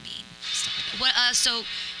 Being mean, stuff like that. So,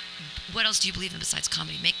 what else do you believe in besides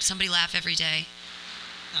comedy? Make somebody laugh every day.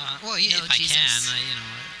 Well, yeah, if Jesus. I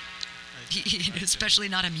can, Especially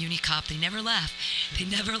not a muni cop. They never laugh. They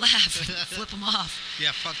never laugh. Flip them off.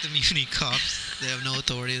 Yeah, fuck the muni cops. They have no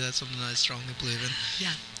authority. That's something I strongly believe in.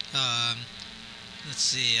 Yeah. Let's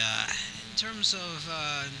see. In terms of,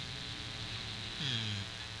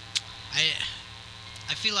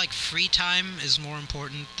 I feel like free time is more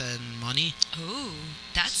important than money. Ooh,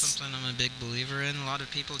 that's something I'm a big believer in. A lot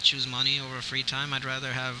of people choose money over free time. I'd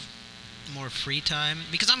rather have more free time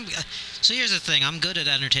because so here's the thing. I'm good at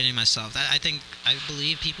entertaining myself. I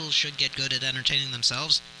believe people should get good at entertaining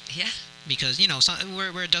themselves. Yeah. Because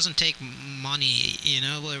where it doesn't take money,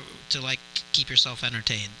 to like keep yourself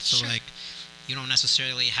entertained. So sure. like. You don't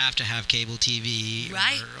necessarily have to have cable TV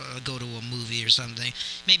right. or go to a movie or something.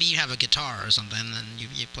 Maybe you have a guitar or something and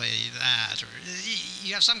you play that. Or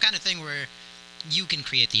you have some kind of thing where you can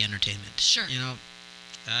create the entertainment. Sure.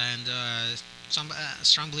 And some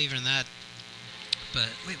strong believer in that. But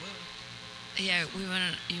wait, what? Yeah, we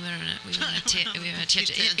want to tip.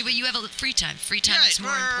 You have a free time. Free time is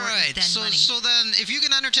more important than money. So then, if you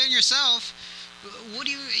can entertain yourself, what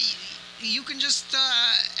do you? You can just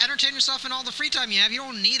entertain yourself in all the free time you have. You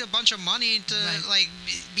don't need a bunch of money to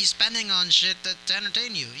be spending on shit to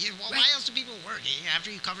entertain you. Why else do people work?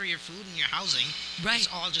 After you cover your food and your housing, it's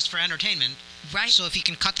all just for entertainment. Right. So if you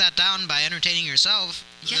can cut that down by entertaining yourself,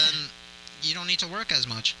 then you don't need to work as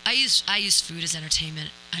much. I use food as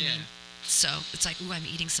entertainment. I mean, so it's like, ooh, I'm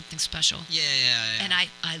eating something special. Yeah. And I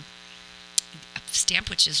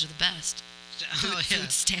sandwiches are the best.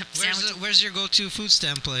 Food stamp sandwich. Where's your go-to food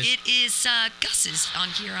stamp place? It is Gus's on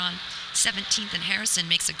 17th and Harrison.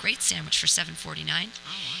 Makes a great sandwich for $7.49. Oh, wow.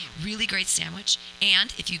 Really great sandwich.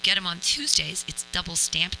 And if you get them on Tuesdays, it's double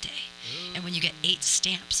stamp day. Ooh. And when you get 8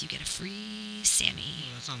 stamps, you get a free Sammy.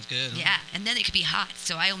 Oh, that sounds good. Yeah, and then it could be hot.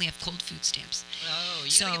 So I only have cold food stamps. Oh,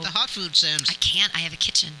 you gotta get the hot food stamps. I can't. I have a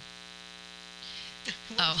kitchen.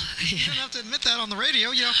 Well, you don't have to admit that on the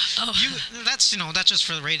radio, that's just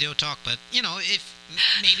for the radio talk. But if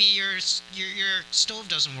maybe your stove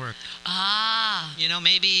doesn't work,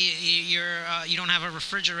 maybe you don't have a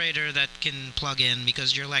refrigerator that can plug in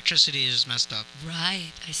because your electricity is messed up.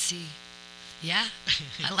 Right, I see. Yeah,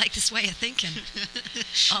 I like this way of thinking.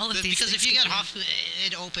 All of these because if you get hot food,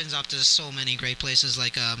 it opens up to so many great places.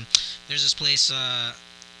 Like there's this place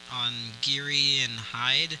on Geary and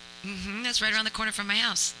Hyde. Mm-hmm. That's right around the corner from my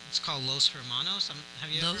house. It's called Los Hermanos.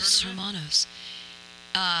 Have you ever heard of it? Los Hermanos.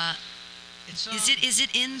 Is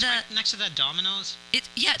it in the right next to that Domino's? It's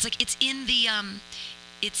in the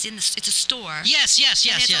it's a store. Yes.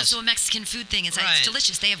 And it's also a Mexican food thing. It's it's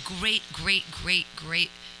delicious. They have great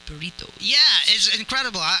burritos. Yeah, it's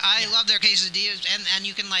incredible. I love their quesadillas, and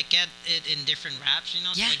you can get it in different wraps, So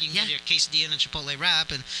you can get your quesadilla in a Chipotle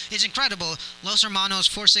wrap, and it's incredible. Los Hermanos,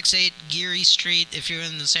 468 Geary Street. If you're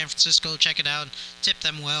in San Francisco, check it out. Tip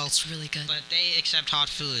them well. It's really good. But they accept hot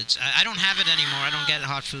foods. I don't have it anymore. I don't get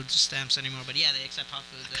hot food stamps anymore. But yeah, they accept hot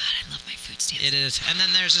food. Oh, God, I love my food stamps. It is. And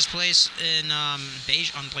then there's this place in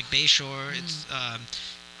Bayshore. It's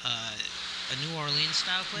a New Orleans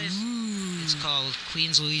style place. Ooh. It's called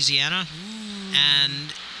Queens, Louisiana. Ooh.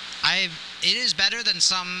 And it is better than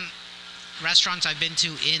some restaurants I've been to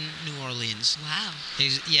in New Orleans. Wow.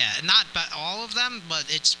 Not all of them, but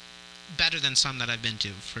it's better than some that I've been to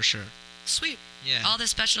for sure. Sweet. Yeah. All the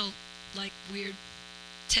special weird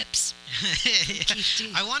tips.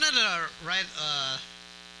 Yeah. I wanted to write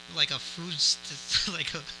a food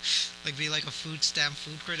be like a food stamp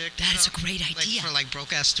food critic. That is a great idea. For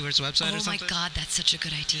Broadcast Stewart's website or something. Oh my God, that's such a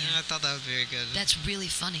good idea. Yeah, I thought that was very good. That's really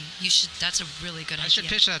funny. You should. That's a really good idea. I should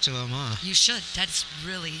pitch that to him, huh? You should. That's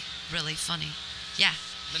really, really funny. Yeah.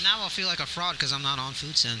 But now I'll feel like a fraud because I'm not on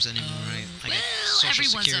food stamps anymore, right? I get Social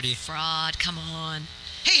everyone's Security. a fraud. Come on.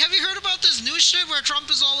 Hey, have you heard about this new shit where Trump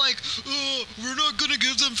is all like, we're not going to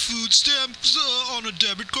give them food stamps on a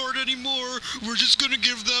debit card anymore. We're just going to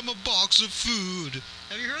give them a box of food.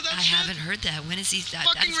 Have you heard that shit? I haven't heard that. When is he?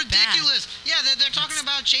 Fucking ridiculous. Bad. Yeah, they're talking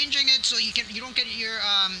about changing it so you don't get your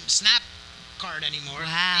Snap card anymore.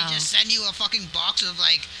 Wow. They just send you a fucking box of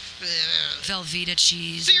like Velveeta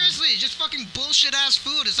cheese. Seriously, just fucking bullshit ass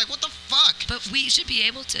food. It's like, what the fuck? But we should be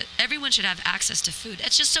able to. Everyone should have access to food.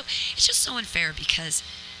 It's just so unfair because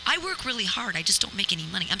I work really hard. I just don't make any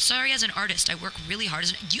money. I'm sorry, as an artist, I work really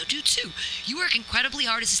hard. You do too. You work incredibly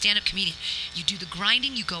hard as a stand-up comedian. You do the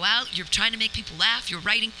grinding. You go out. You're trying to make people laugh. You're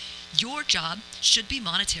writing. Your job should be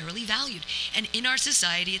monetarily valued. And in our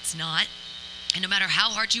society, it's not. And no matter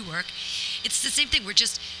how hard you work, it's the same thing.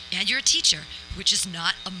 And you're a teacher, which is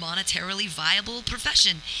not a monetarily viable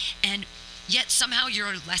profession. And yet somehow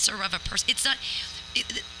you're lesser of a person. It's not,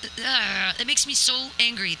 it makes me so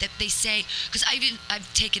angry that they say, because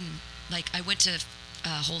I've taken, like, I went to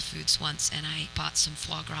Whole Foods once and I bought some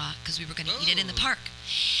foie gras because we were going to eat it in the park.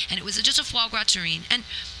 And it was just a foie gras terrine. And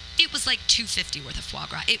it was like $2.50 worth of foie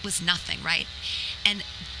gras. It was nothing, right? And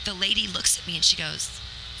the lady looks at me and she goes,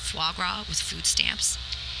 foie gras with food stamps.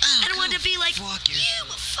 Oh, and I wanted to be like, fucking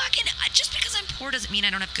just because I'm poor doesn't mean I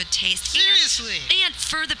don't have good taste. Seriously. And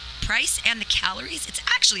for the price and the calories, it's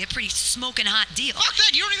actually a pretty smoking hot deal. Fuck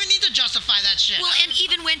that. You don't even need to justify that shit. Well, and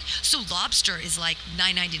even so lobster is like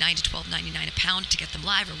 $9.99 to $12.99 a pound to get them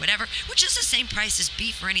live or whatever, which is the same price as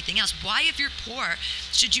beef or anything else. Why, if you're poor,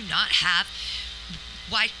 should you not have,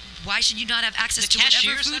 why should you not have access to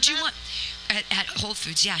whatever food you want? At Whole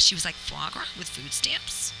Foods, yeah, she was like, foie gras with food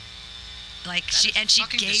stamps. Like she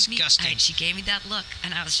gave me that look,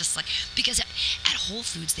 and I was just like, because at Whole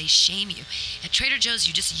Foods they shame you. At Trader Joe's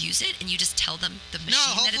you just use it and you just tell them the machine. No,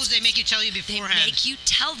 Whole Foods they make you tell you beforehand. They make you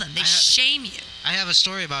tell them. They shame you. I have a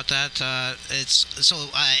story about that.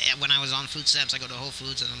 When I was on food stamps, I go to Whole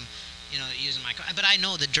Foods and I'm, using my card. But I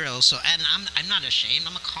know the drill, and I'm not ashamed.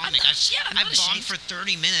 I'm a comic. I've bombed for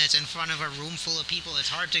 30 minutes in front of a room full of people. It's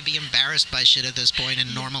hard to be embarrassed by shit at this point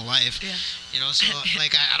in normal life. Yeah. So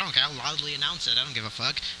like I don't care. I'll loudly announce it. I don't give a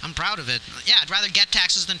fuck. I'm proud of it. Yeah, I'd rather get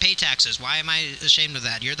taxes than pay taxes. Why am I ashamed of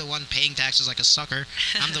that? You're the one paying taxes like a sucker.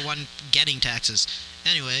 I'm the one getting taxes.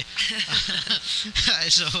 Anyway,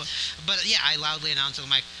 but yeah, I loudly announce it. I'm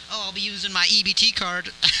like, I'll be using my EBT card,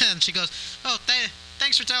 and she goes,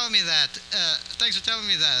 thanks for telling me that.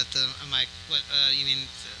 I'm like, what, you mean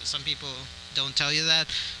some people don't tell you that?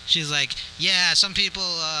 She's like, yeah, some people,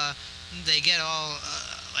 they get all,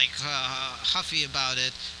 huffy about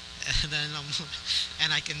it. And then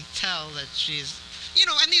and I can tell that she's,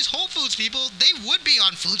 and these Whole Foods people, they would be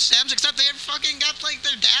on food stamps, except they had fucking got, like,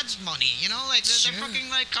 their dad's money, like, they're fucking,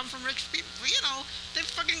 like, come from rich people, they're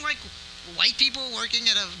fucking, like, white people working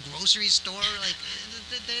at a grocery store, like,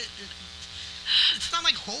 it's not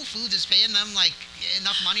like Whole Foods is paying them, like,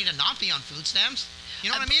 enough money to not be on food stamps.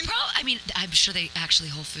 You know what I mean? I'm sure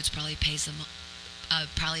Whole Foods probably pays them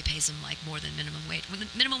like more than minimum wage. Well, the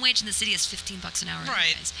minimum wage in the city is $15 an hour.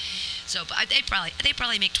 Right. Anyways. So, but they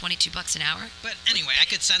probably make $22 an hour. But anyway, I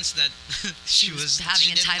could sense that she was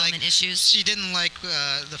having entitlement issues. She didn't like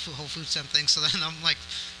the Whole Food stamp thing. So then I'm like,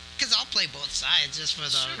 because I'll play both sides just for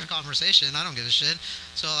the conversation. I don't give a shit.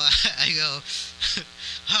 So I go,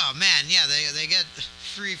 oh man, yeah, they get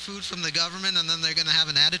free food from the government and then they're gonna have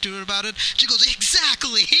an attitude about it. She goes,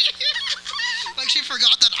 exactly. Like she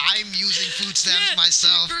forgot that I'm using food stamps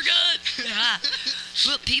myself. She forgot. Yeah.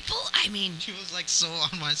 Well, people, she was like so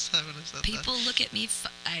on my side when I said people look at me.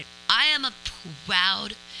 I am a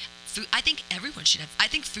proud. Food. I think everyone should have. I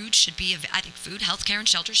think food, healthcare, and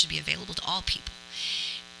shelter should be available to all people,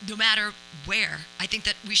 no matter where. I think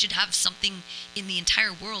that we should have something in the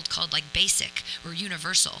entire world called like basic or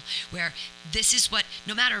universal, where this is what,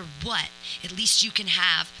 no matter what, at least you can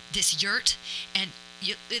have this yurt, and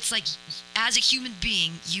it's like, as a human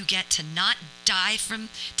being, you get to not die from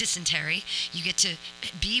dysentery, you get to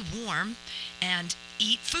be warm and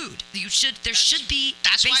eat food. There should be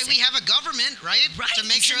That's basic. why we have a government, right? Right. To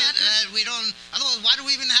make sure that we don't, otherwise why do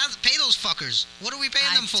we even pay those fuckers? What are we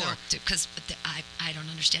paying them for? Because I don't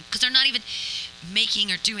understand. Because they're not even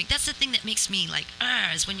making or doing. That's the thing that makes me like,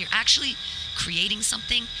 is when you're actually creating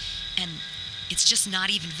something and it's just not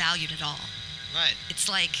even valued at all. Right. It's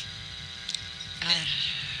like,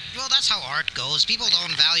 well, that's how art goes. People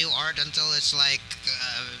don't value art until it's like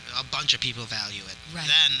a bunch of people value it. Right.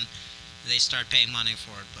 Then they start paying money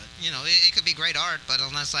for it. But it could be great art, but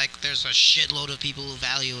unless there's a shitload of people who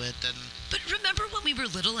value it, then. But remember when we were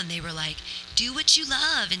little and they were like, do what you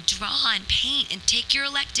love and draw and paint and take your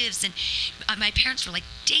electives, and my parents were like,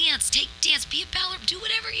 dance, take dance, be a ballerina, do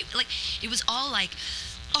whatever you like. It was all like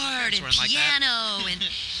art and piano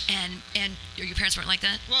and your parents weren't like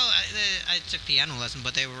that? Well, I took piano lesson,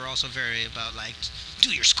 but they were also very about do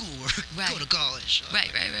your schoolwork, go to college. Right.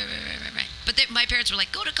 But my parents were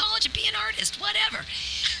like, go to college and be an artist, whatever.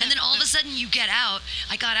 And then all of a sudden you get out.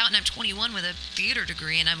 I got out and I'm 21 with a theater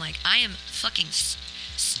degree, and I'm like, I am fucking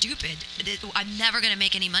stupid. I'm never going to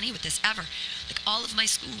make any money with this ever. All of my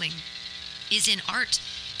schooling is in art.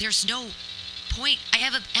 There's no point. I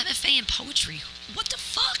have an MFA in poetry. What the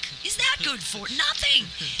fuck is that good for? Nothing.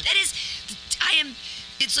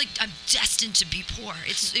 It's like I'm destined to be poor.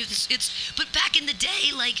 But back in the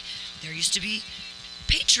day, there used to be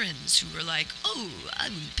patrons who were like, oh, I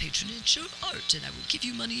will patronage your art and I will give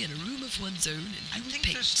you money in a room of one's own and you will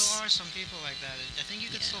paint. There still are some people like that. I think you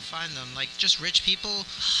could still find them. Just rich people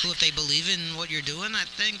who, if they believe in what you're doing, I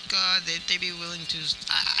think they'd be willing to.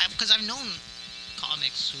 Because I've known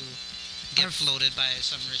comics who get floated by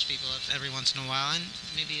some rich people every once in a while, and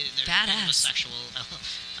maybe there's a sexual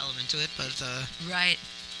element to it, but right,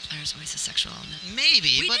 there's always a sexual element.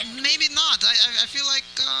 Maybe, but maybe not. I feel like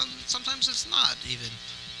sometimes it's not even.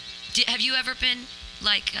 Have you ever been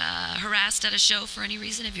harassed at a show for any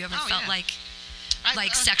reason? Have you ever felt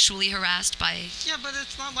sexually harassed by? Yeah, but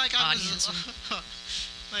it's not like I was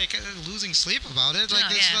losing sleep about it.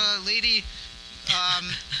 This lady.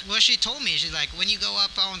 Well, she told me, she's like, when you go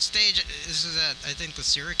up on stage, this is at, I think, the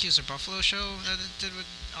Syracuse or Buffalo show that it did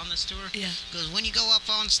on this tour. Yeah. Goes, when you go up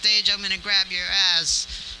on stage, I'm going to grab your ass.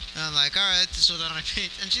 And I'm like, all right. So then I paid,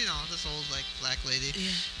 and she, this old, black lady. Yeah.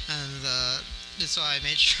 And so I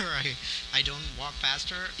made sure I don't walk past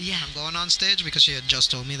her when I'm going on stage, because she had just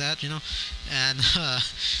told me that, And,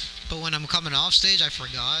 but when I'm coming off stage, I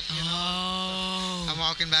forgot, I'm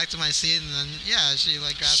walking back to my seat, and then, she,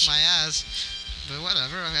 grabbed my ass. But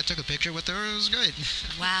whatever. I took a picture with her. It was great.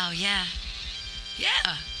 Wow. Yeah.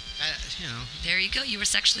 Yeah. There you go. You were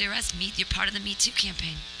sexually harassed. You're part of the Me Too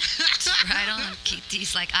campaign. Right on. Keep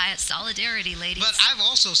these solidarity, ladies. But I've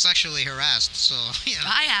also sexually harassed. So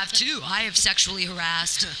I have too. I have sexually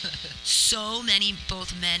harassed so many,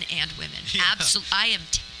 both men and women. Yeah. Absolutely. I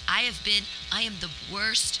am the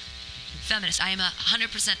worst feminist. I am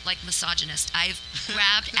 100% misogynist. I've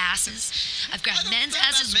grabbed asses. I've grabbed men's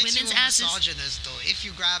asses, women's asses. Misogynist, though. If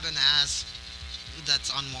you grab an ass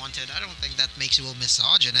that's unwanted, I don't think that makes you a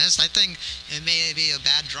misogynist. I think it may be a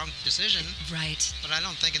bad drunk decision. Right. But I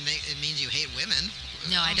don't think it means you hate women.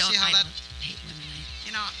 No, I don't. I don't hate women.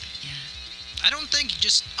 I don't think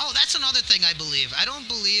that's another thing I believe. I don't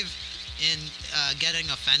believe in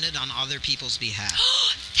getting offended on other people's behalf.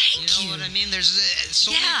 Thank you. You know what I mean? There's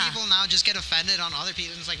so many people now just get offended on other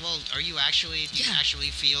people. And it's like, well, do you actually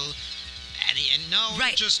feel any? And no,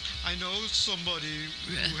 right. Just I know somebody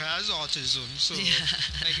who has autism, so you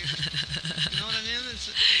know what I mean?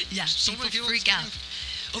 So many people freak out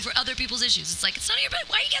over other people's issues. It's like, it's none of your business.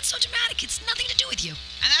 Why you get so dramatic? It's nothing to do with you.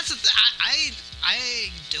 And that's the thing. I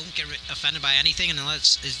don't get offended by anything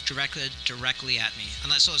unless it's directly at me.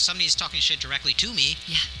 So if somebody's talking shit directly to me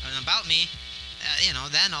and about me,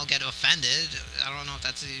 then I'll get offended. I don't know if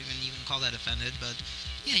that's even call that offended, but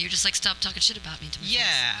yeah, you're just stop talking shit about me to me.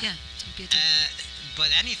 Yeah. Yeah. Don't be a but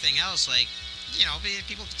anything else,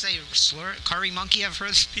 people say curry monkey. I've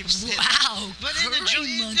heard people say that. But it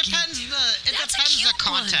depends the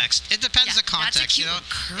context. It depends the context,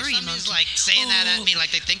 Curry if somebody's monkey. Saying that at me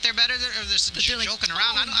they think they're better, or they're just joking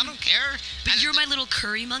around. I don't care. But you're my little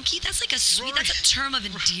curry monkey. That's a sweet. That's a term of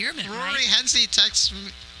endearment, Rory right? Hensey texts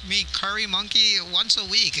me curry monkey once a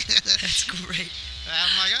week. That's great.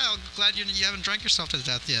 I'm like, I'm glad you haven't drank yourself to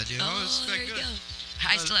death yet. It's there you go.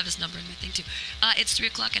 I still have his number in my thing too. It's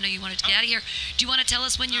 3:00. I know you wanted to get out of here. Do you want to tell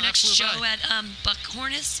us when your next show at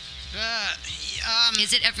Buckhorn is?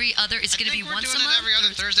 Is it every other? It's going to be once a month. Every other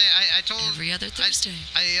Thursday. I told every other Thursday.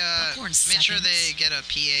 I made sure they get a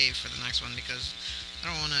PA for the next one, because I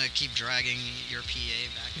don't want to keep dragging your PA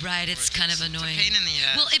back. Right, it's kind of annoying. It's a pain in the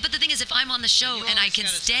ass. Well, but the thing is, if I'm on the show and I can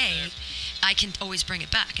stay, I can always bring it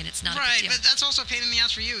back, and it's not a big deal. Right, but that's also a pain in the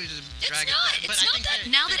ass for you to drag it back. It's not that.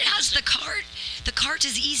 Now that it has the cart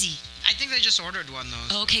is easy. I think they just ordered one,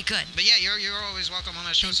 though. Okay, good. But yeah, you're always welcome on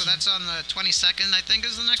that show. So that's on the 22nd, I think,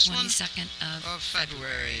 is the next one. 22nd of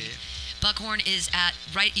February. Buckhorn is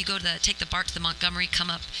you go to take the BART to the Montgomery, come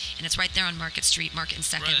up, and it's right there on Market Street, Market and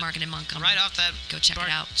 2nd, Market and Montgomery. Right off that Go check BART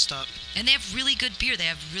it out. Stop. And they have really good beer. They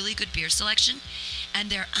have really good beer selection, and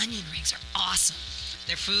their onion rings are awesome.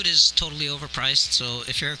 Their food is totally overpriced, so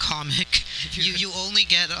if you're a comic, you only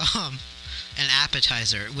get an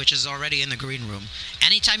appetizer, which is already in the green room.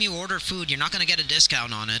 Anytime you order food, you're not going to get a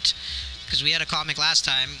discount on it. Because we had a comic last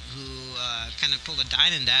time who kind of pulled a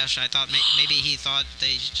dine and dash. I thought maybe he thought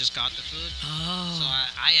they just got the food. Oh. So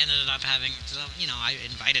I ended up having, I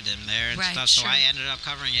invited him there and stuff, so I ended up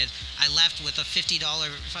covering it. I left with a $50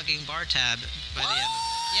 fucking bar tab by the end of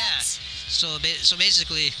it. Yeah. So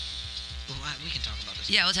basically, we can talk about this.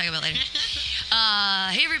 Yeah, we'll talk about it later.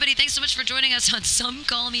 Hey, everybody. Thanks so much for joining us on Some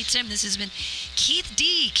Call Me Tim. This has been Keith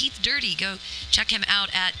D. Keith Dirty. Go check him out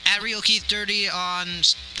at Real Keith Dirty on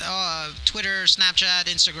Twitter, Snapchat,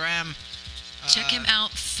 Instagram. Check him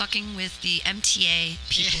out fucking with the MTA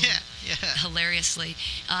people. Yeah. Hilariously.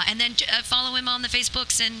 And then follow him on the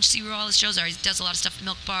Facebooks and see where all his shows are. He does a lot of stuff.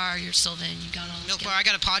 Milk Bar, you're Sylvan, you got all this. Milk Bar, I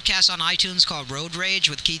got a podcast on iTunes called Road Rage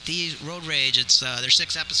with Keith D. Road Rage. There's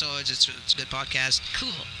 6 episodes. It's a good podcast.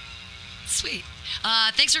 Cool. Sweet.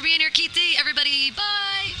 Thanks for being here, Keith D. Everybody,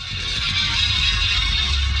 bye.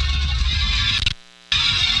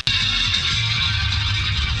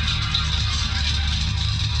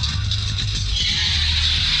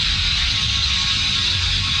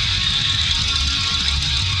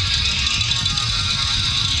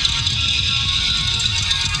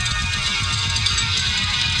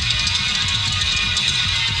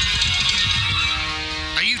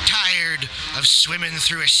 Of swimming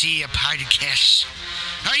through a sea of podcasts?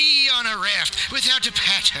 Are ye on a raft without a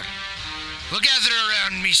paddle? Well, gather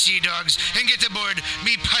around me, sea dogs, and get aboard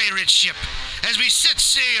me pirate ship as we set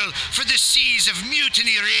sail for the seas of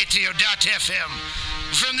MutinyRadio.fm.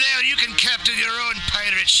 From there, you can captain your own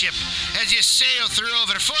pirate ship as you sail through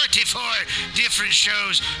over 44 different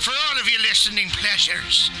shows for all of your listening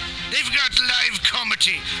pleasures. They've got live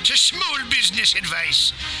comedy to small business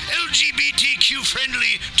advice, LGBTQ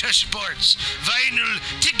friendly to sports, vinyl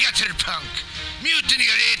to gutter punk.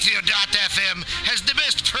 MutinyRadio.fm has the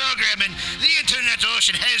best programming the internet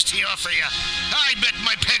ocean has to offer you. I bet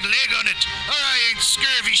my peg leg on it, or I ain't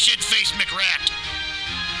scurvy shit-faced McRat.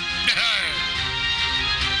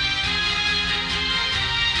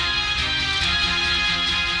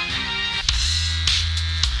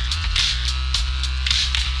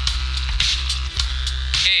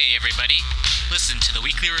 Hey everybody, listen to the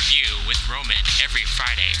Weekly Review with Roman every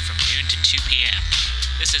Friday from noon to 2 p.m.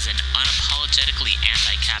 This is an unapologetically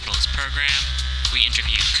anti-capitalist program. We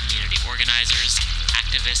interview community organizers,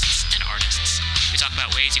 activists, and artists. We talk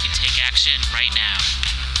about ways you can take action right now.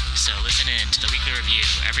 So listen in to the Weekly Review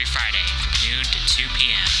every Friday from noon to 2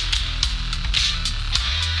 p.m.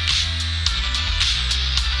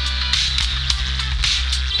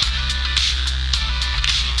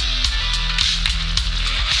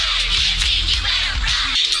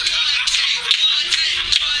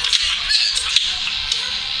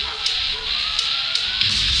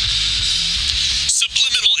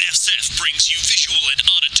 Brings you visual and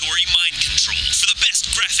auditory mind control. For the best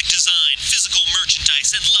graphic design, physical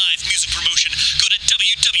merchandise, and live music promotion, go to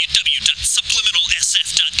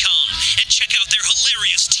www.subliminalsf.com and check out their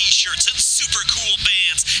hilarious t-shirts and super cool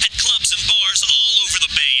bands at clubs and bars all over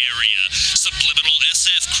the Bay Area. Subliminal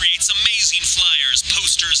SF creates amazing flyers,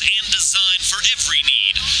 posters, and design for every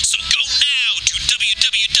need. So go now to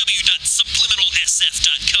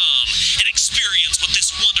www.subliminalsf.com and experience what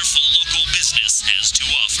this wonderful local business has to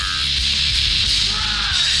offer.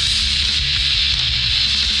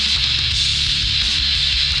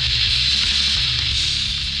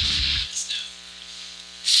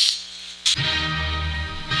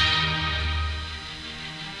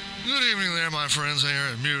 Good evening there, my friends here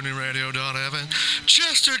at MutinyRadio.fm.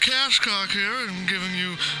 Chester Cashcock here, and giving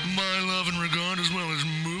you my love and regard as well as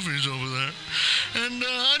movies over there. And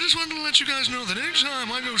I just wanted to let you guys know that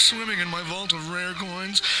anytime I go swimming in my vault of rare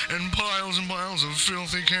coins and piles of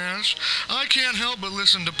filthy cash, I can't help but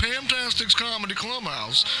listen to Pamtastic's Comedy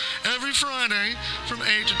Clubhouse every Friday from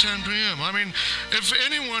 8 to 10 p.m. I mean, if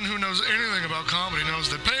anyone who knows anything about comedy knows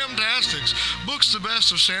that Pamtastic's books the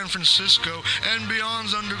best of San Francisco and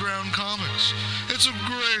beyond's underground comics. It's a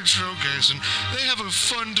great showcase, and they have a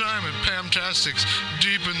fun time at Pamtastic's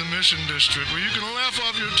deep in the Mission District, where you can laugh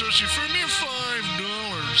off your tushy for a mere $5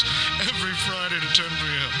 every Friday to 10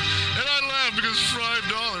 p.m. And I laugh because $5,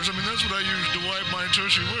 I mean, that's what I use to wipe my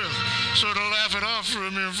tushy with. So to laugh it off for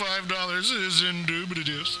a mere $5 is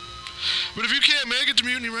indubitious. But if you can't make it to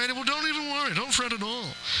Mutiny Radio, well, don't even worry. Don't fret at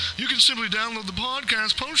all. You can simply download the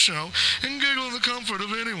podcast post-show and giggle in the comfort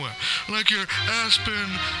of anywhere, like your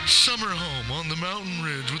Aspen summer home on the mountain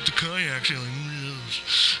ridge with the kayak feeling.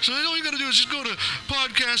 So all you got to do is just go to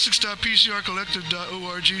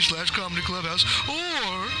podcastics.pcrcollective.org/comedyclubhouse,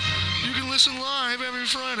 or you can listen live live every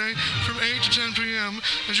Friday from 8 to 10 p.m.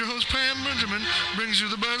 as your host Pam Benjamin brings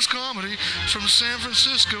you the best comedy from San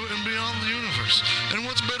Francisco and beyond the universe. And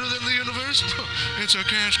what's better than the universe? It's a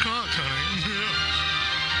cash cock, honey. Yeah.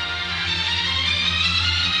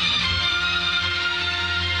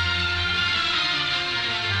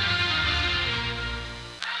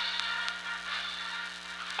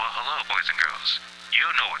 Boys and girls, you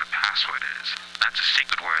know what a password is. That's a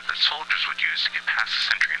secret word that soldiers would use to get past the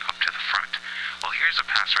sentry and up to the front. Well, here's a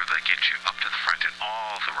password that gets you up to the front in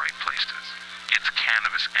all the right places. It's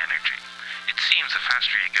cannabis energy. It seems the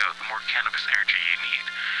faster you go, the more cannabis energy you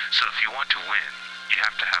need. So if you want to win, you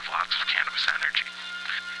have to have lots of cannabis energy.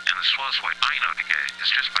 And the swellest way I know to get it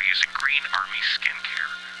is just by using Green Army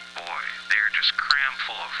Skincare. Boy, they're just crammed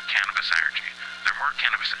full of cannabis energy. There are more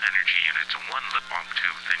cannabis energy units in one lip balm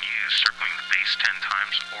tube than you use circling the base 10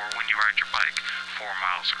 times or when you ride your bike 4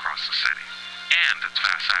 miles across the city. And it's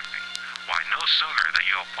fast acting. Why, no sooner that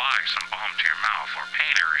you apply some balm to your mouth or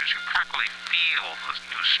pain areas, you practically feel the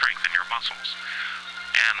new strength in your muscles.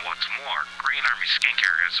 And what's more, Green Army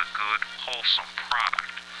Skincare is a good, wholesome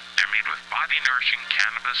product. They're made with body-nourishing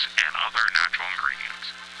cannabis and other natural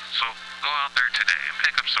ingredients. So go out there today and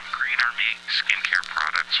pick up some Green Army skincare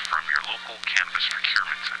products from your local cannabis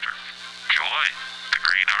procurement center. Join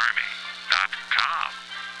thegreenarmy.com.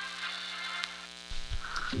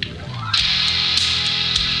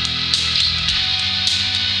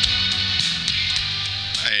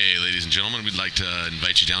 Hey, ladies and gentlemen, we'd like to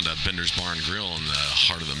invite you down to Bender's Bar and Grill in the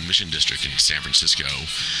heart of the Mission District in San Francisco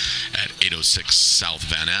at 806 South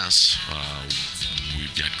Van Ness.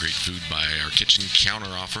 We've got great food by our kitchen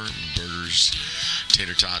counter offer: burgers,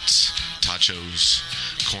 tater tots, tachos,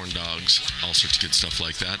 corn dogs, all sorts of good stuff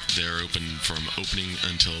like that. They're open from opening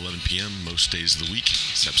until 11 p.m. most days of the week,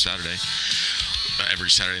 except Saturday. Every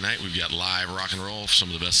Saturday night, we've got live rock and roll, some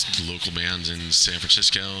of the best local bands in San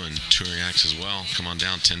Francisco and touring acts as well. Come on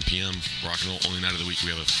down, 10 p.m., rock and roll, only night of the week.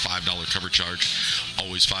 We have a $5 cover charge,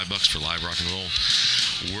 always $5 for live rock and roll.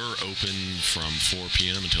 We're open from 4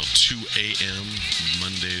 p.m. until 2 a.m.,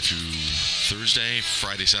 Monday through Thursday,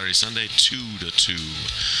 Friday, Saturday, Sunday, 2 to 2.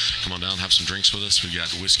 Come on down, have some drinks with us. We've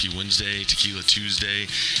got Whiskey Wednesday, Tequila Tuesday,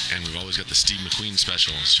 and we've always got the Steve McQueen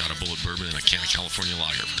special, a shot of Bullet Bourbon and a can of California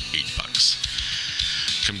Lager for $8.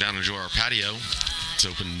 Come down and enjoy our patio. It's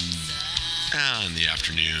open in the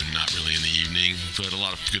afternoon, not really in the evening, but a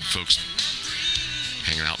lot of good folks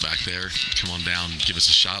hanging out back there. Come on down, give us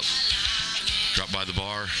a shout. Drop by the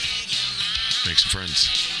bar, make some friends.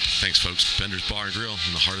 Thanks, folks. Bender's Bar and Grill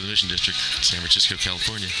in the heart of the Mission District, San Francisco,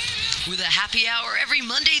 California. With a happy hour every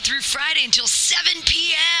Monday through Friday until 7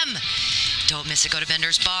 p.m. Don't miss it. Go to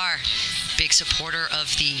Bender's Bar. Big supporter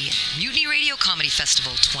of the Mutiny Radio Comedy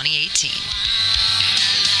Festival 2018.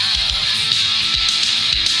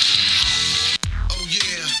 Oh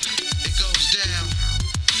yeah, it goes down.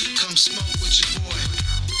 Come smoke with your boy,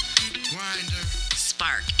 Grinder.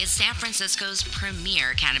 Spark is San Francisco's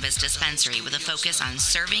premier cannabis dispensary with a focus on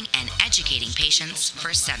serving and educating patients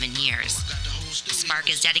for 7 years. Spark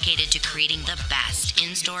is dedicated to creating the best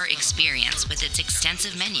in-store experience with its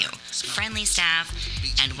extensive menu, friendly staff,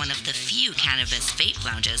 and one of the few cannabis vape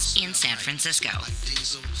lounges in San Francisco.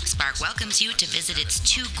 Spark welcomes you to visit its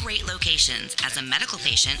 2 great locations as a medical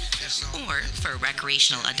patient or for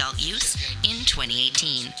recreational adult use in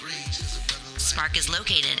 2018. Spark is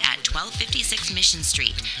located at 1256 Mission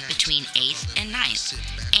Street between 8th and 9th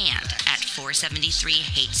and at 473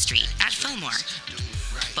 Haight Street at Fillmore.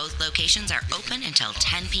 Both locations are open until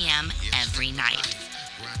 10 p.m. every night.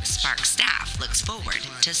 Spark staff looks forward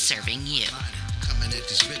to serving you. Coming at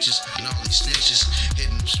these bitches and all these snitches,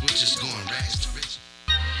 hitting switches, going rags to riches.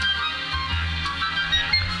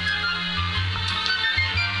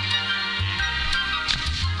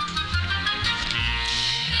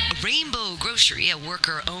 Rainbow Grocery, a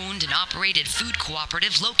worker-owned and operated food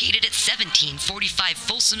cooperative located at 1745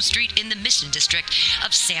 Folsom Street in the Mission District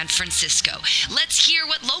of San Francisco. Let's hear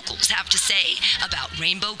what locals have to say about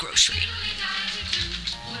Rainbow Grocery.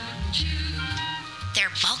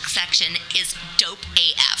 Their bulk section is dope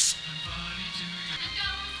AF.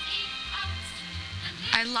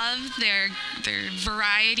 I love their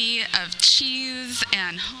variety of cheese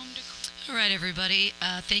and home decor. All right, everybody.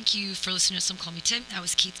 Thank you for listening to Some Call Me Tim. That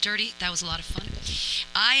was Keith Dirty. That was a lot of fun.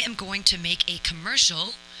 I am going to make a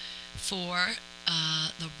commercial for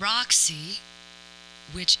the Roxy,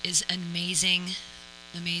 which is an amazing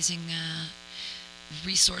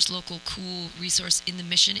resource, local, cool resource in the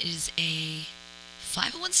Mission. It is a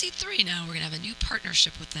 501c3 now. We're going to have a new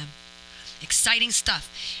partnership with them. Exciting stuff.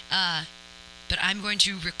 But I'm going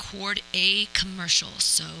to record a commercial.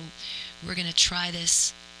 So we're going to try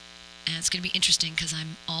this And it's going to be interesting because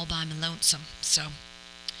I'm all by my lonesome. So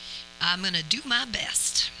I'm going to do my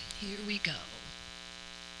best. Here we go.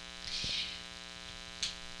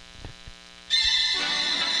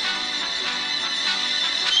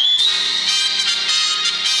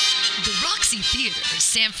 The Roxy Theater is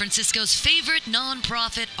San Francisco's favorite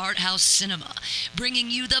non-profit art house cinema, bringing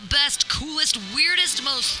you the best, coolest, weirdest,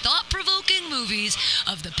 most thought-provoking movies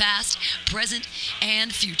of the past, present,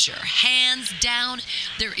 and future. Hands down,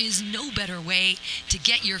 there is no better way to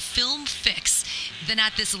get your film fix than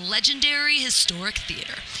at this legendary historic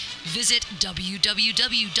theater. Visit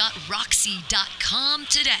www.roxy.com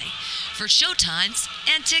today for showtimes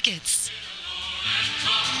and tickets.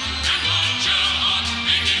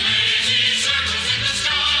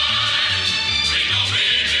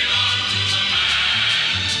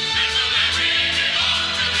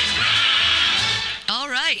 All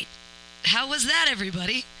right. How was that,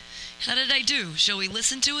 everybody? How did I do? Shall we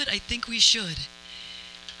listen to it? I think we should.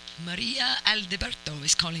 Maria Alberto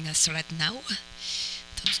is calling us right now.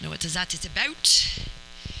 Don't know what that is about.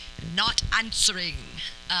 Not answering.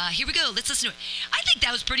 Here we go. Let's listen to it. I think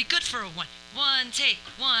that was pretty good for a one. One take,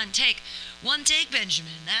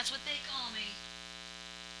 Benjamin. That's what they call me.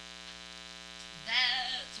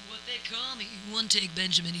 That's what they call me. One take,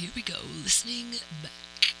 Benjamin. Here we go. Listening back.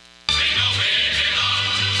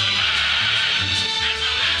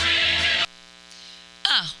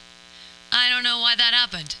 Oh, I don't know why that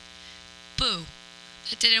happened. Boo.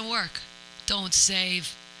 It didn't work. Don't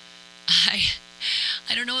save. I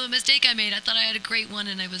don't know the mistake I made. I thought I had a great one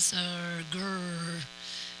and I was,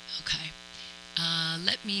 Okay.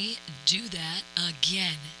 Let me do that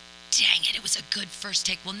again. Dang it, it was a good first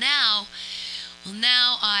take. Well, now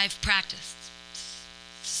I've practiced.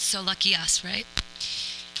 So lucky us, right?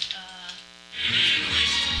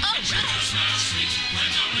 All right.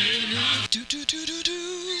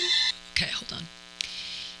 Okay, hold on.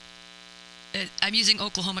 I'm using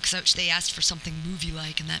Oklahoma because they asked for something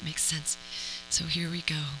movie-like, and that makes sense. So here we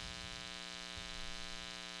go.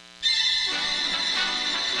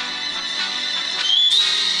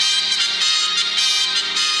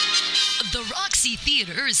 The Roxy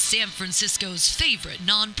Theater is San Francisco's favorite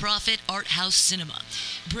non-profit art house cinema,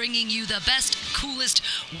 bringing you the best, coolest,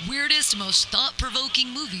 weirdest, most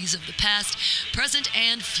thought-provoking movies of the past, present,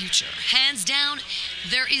 and future. Hands down,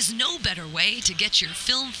 there is no better way to get your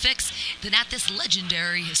film fix than at this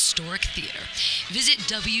legendary historic theater. Visit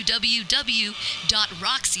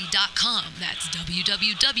www.roxy.com. That's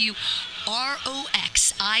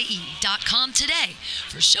www.roxie.com today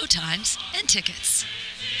for showtimes and tickets.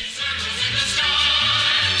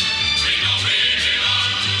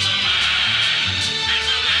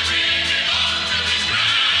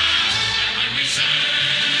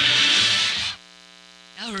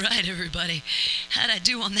 All right, everybody. How'd I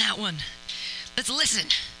do on that one? Let's listen.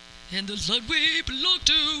 And the land we belong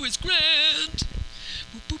to is grand.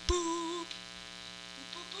 Boop, boop, boop. Boop,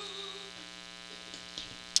 boop, boop.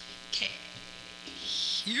 Okay.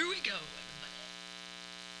 Here we go, everybody.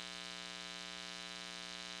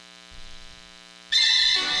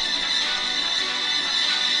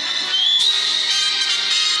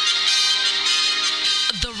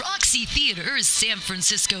 The Roxy Theater is San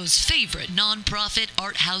Francisco's favorite non-profit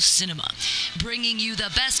art house cinema, bringing you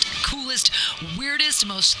the best, coolest, weirdest,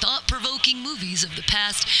 most thought-provoking movies of the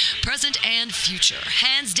past, present, and future.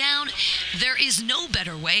 Hands down, there is no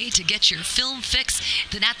better way to get your film fix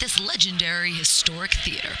than at this legendary historic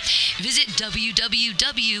theater. Visit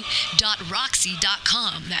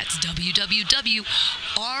www.roxy.com. That's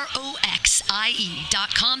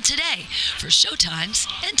www.roxie.com today for showtimes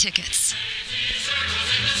and tickets.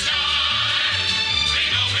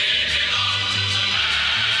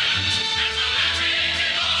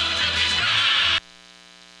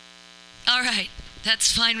 All right,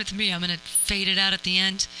 that's fine with me. I'm going to fade it out at the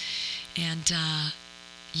end. And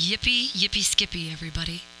yippee, yippee, skippy,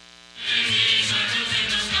 everybody.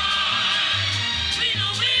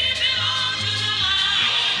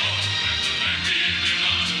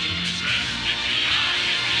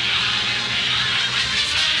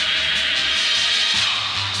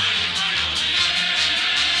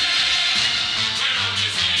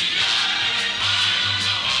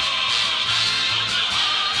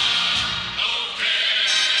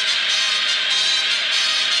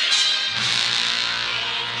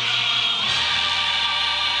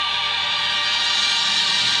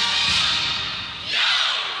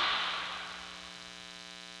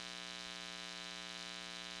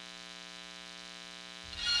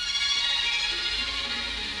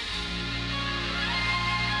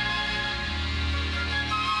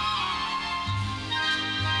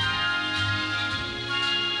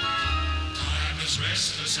 as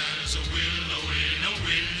restless as a willow in a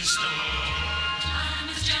windstorm. I'm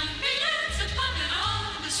as jumpy as a puppet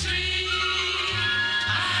on the string.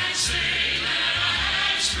 I say that I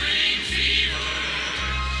have spring fever,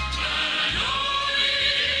 but I know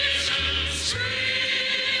it isn't spring.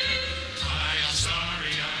 I am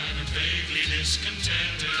sorry, I'm vaguely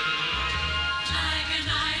discontented. Like a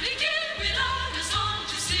nightingale without a song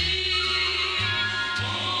to sing.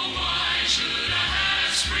 Oh, why should I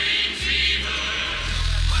have spring fever?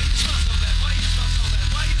 Why you smell so bad? Why you smell so bad?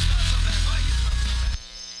 Why you smell so bad? Why you smell so bad?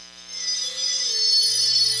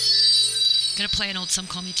 Gonna play an old Some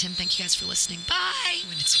Call Me Tim. Thank you guys for listening. Bye.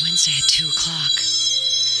 When it's Wednesday at 2 o'clock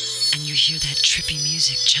and you hear that trippy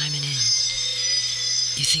music chiming in,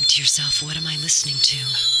 you think to yourself, what am I listening to?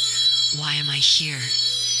 Why am I here?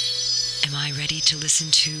 Am I ready to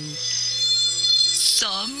listen to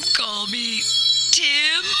Some Call Me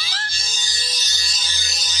Tim?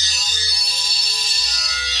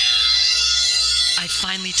 I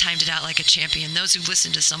finally timed it out like a champion. Those who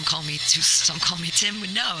listen to Some Call Me Tim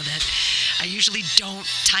would know that I usually don't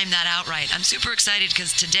time that out right. I'm super excited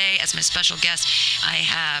because today, as my special guest, I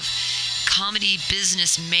have comedy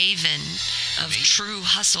business maven of True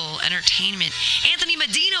Hustle Entertainment, Anthony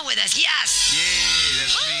Medina, with us. Yes! Yay,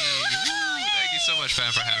 that's me. Woo, thank you so much,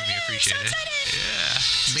 fam, for having me. Appreciate it. Yeah.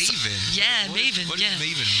 Maven. Yeah, Maven. What does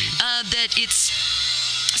Maven mean? That it's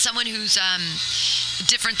someone who's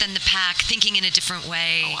different than the pack, thinking in a different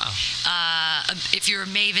way. Oh, wow. If you're a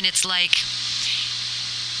Maven, it's like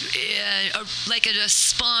a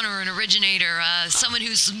spawn or an originator, someone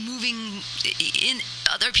who's moving in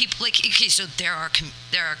other people. Like, okay, so there are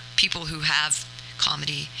people who have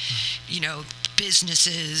comedy,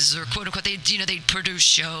 businesses or quote unquote. They produce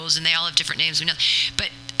shows and they all have different names. We know, but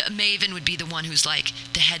a Maven would be the one who's like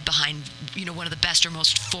the head behind, one of the best or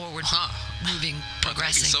most forward-moving,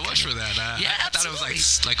 progressing. Thank you so much for that. I thought it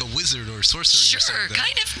was like a wizard or sorcery or something. Sure,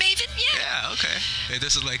 kind of Maven, yeah. Yeah, okay.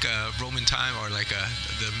 This is like a Roman time or like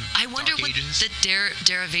the I wonder Dark what Ages? the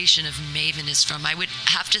derivation of Maven is from. I would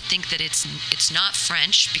have to think that it's not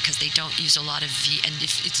French because they don't use a lot of V, and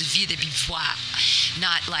if it's V, they'd be voix,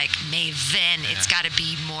 not like Maven. Yeah. It's got to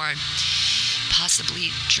be more possibly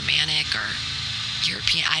Germanic or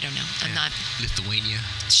European. I don't know. I'm not Lithuania.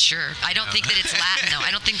 sure. I don't think that it's Latin, though.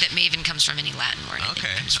 I don't think that Maven comes from any Latin word.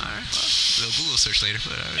 Okay. All right. Well, we'll Google search later.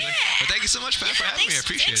 But thank you so much, Pat, for having me. I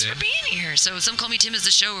appreciate thanks it. for being here. So Some Call Me Tim is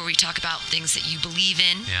the show where we talk about things that you believe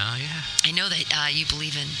in. Yeah. I know that you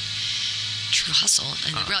believe in True Hustle.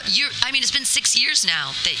 And it's been 6 years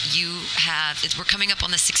now that you have. We're coming up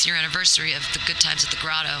on the 6-year anniversary of the Good Times at the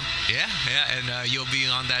Grotto. Yeah, and you'll be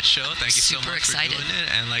on that show. Thank you so much excited. for doing it.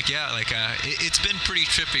 And it's been pretty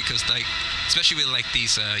trippy because especially with like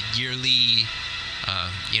these yearly,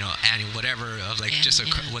 annual whatever of like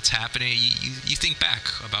what's happening. You think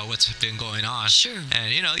back about what's been going on. Sure.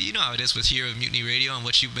 And you know how it is with here at Mutiny Radio and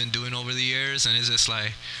what you've been doing over the years, and it's just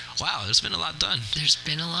like, wow, there's been a lot done. There's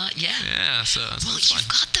been a lot, yeah. Yeah, so it's fun. You've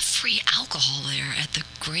got the free alcohol there at the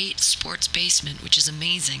great sports basement, which is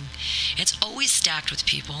amazing. It's always stacked with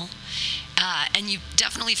people. And you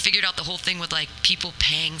definitely figured out the whole thing with like people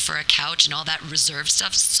paying for a couch and all that reserve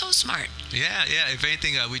stuff. So smart. Yeah. If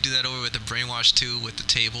anything, we do that over with the Brainwash too, with the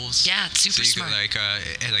tables. Yeah, it's super so you smart.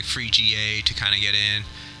 Could, like free GA to kind of get in.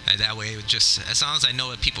 That way, just as long as I know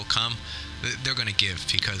that people come, they're going to give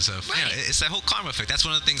because of it's that whole karma effect. That's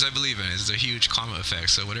one of the things I believe in. Is a huge karma effect.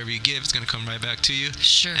 So whatever you give, it's going to come right back to you.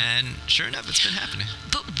 Sure. And sure enough, it's been happening.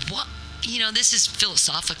 But what? This is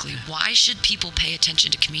philosophically. Why should people pay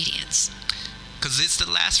attention to comedians? Because it's the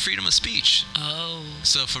last freedom of speech. Oh.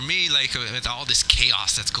 So for me, like with all this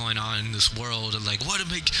chaos that's going on in this world, and like what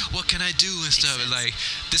can I do and stuff, like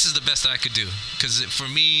this is the best that I could do. Because for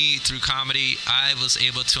me, through comedy, I was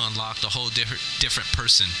able to unlock the whole different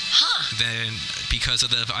person. Than because of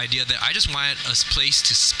the idea that I just wanted a place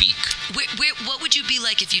to speak. What would you be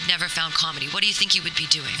like if you'd never found comedy? What do you think you would be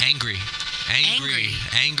doing? Angry,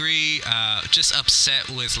 just upset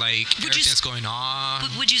with like everything that's going on.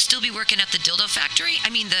 Would you still be working at the dildo factory? I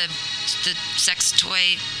mean, the sex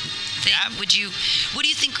toy thing. Yeah. What do you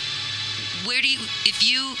think?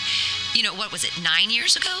 What was it? 9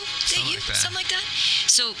 years ago? Something like that.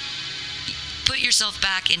 So put yourself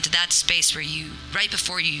back into that space where right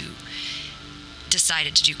before you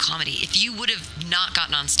decided to do comedy. If you would have not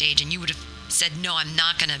gotten on stage and you would have said, no, I'm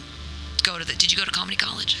not going to go to did you go to comedy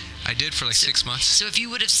college? I did for 6 months. So if you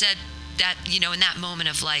would have said that, in that moment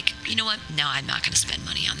of like, you know what? No, I'm not going to spend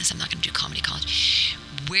money on this. I'm not going to do comedy college.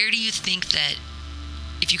 Where do you think that,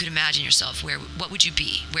 if you could imagine yourself, what would you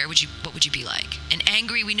be? What would you be like? And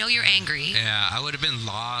angry, we know you're angry. Yeah, I would have been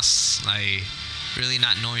lost, like really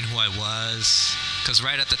not knowing who I was. Because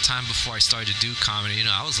right at the time before I started to do comedy, you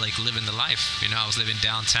know, I was like living the life. You know, I was living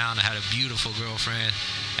downtown. I had a beautiful girlfriend,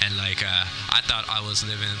 and like I thought I was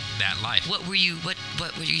living that life. What were you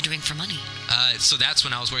doing for money? So that's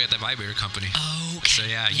when I was working at the vibrator company. Oh, okay. So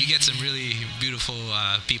yeah, you get some really beautiful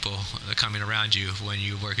people coming around you when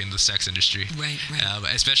you work in the sex industry. Right.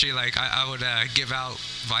 Especially like I would give out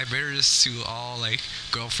vibrators to all like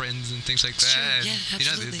girlfriends and things like that. Sure, and, yeah,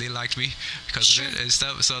 absolutely. You know, they liked me because of it and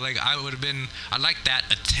stuff. So like I like that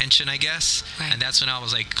attention, I guess. Right. And that's when I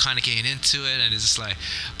was like kind of getting into it, and it's just like,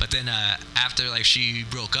 but then after like she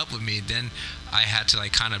broke up with me, then I had to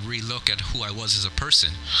like kind of relook at who I was as a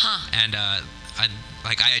person. Huh. And I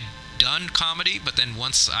had done comedy, but then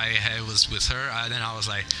once I was with her, then I was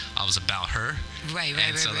like, I was about her. Right.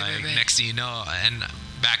 And so like next thing you know, and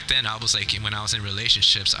back then I was like, when I was in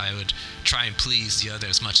relationships, I would try and please the other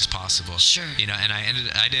as much as possible. Sure. You know, and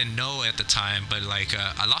I didn't know at the time, but like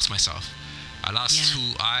I lost myself. I lost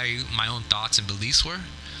who my own thoughts and beliefs were.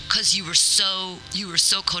 Because you were so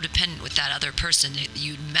codependent with that other person,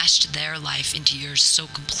 you meshed their life into yours so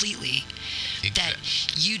completely that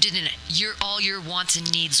you didn't. All your wants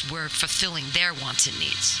and needs were fulfilling their wants and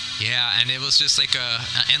needs. Yeah, and it was just like an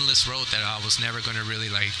endless road that I was never going to really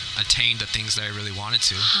like attain the things that I really wanted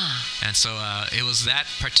to. Huh. And so it was that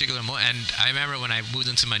particular moment. And I remember when I moved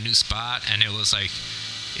into my new spot, and it was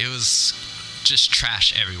just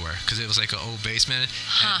trash everywhere because it was like an old basement.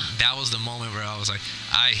 And that was the moment where I was like,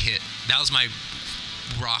 that was my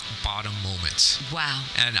rock bottom moment. Wow.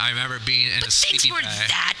 And I remember being in a sleeping bag. Things weren't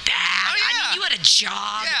that bad. Oh, yeah. I mean, you had a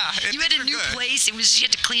job. Yeah. You had a new place. You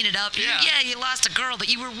had to clean it up. Yeah. You lost a girl, but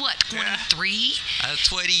you were what, 23?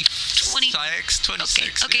 26.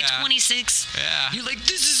 Okay, yeah. 26. Yeah. You're like,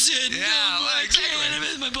 this is it. Yeah, No, well, I exactly. can't. I'm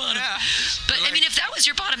at my bottom. Yeah. But I mean, if that was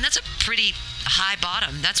your bottom, that's a pretty high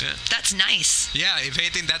bottom. That's nice. Yeah, if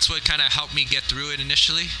anything, that's what kind of helped me get through it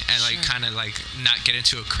initially, and like kind of like not get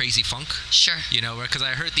into a crazy funk. Sure. You know, because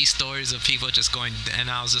I heard these stories of people just going, and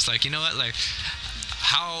I was just like, you know what, like,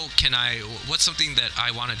 how can what's something that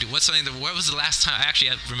I want to do? What was the last time, I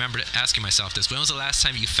remember asking myself this, when was the last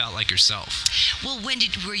time you felt like yourself? Well,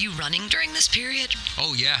 were you running during this period?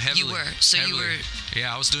 Oh yeah, heavily. You were, so heavily. You were.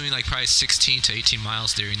 Yeah, I was doing like probably 16 to 18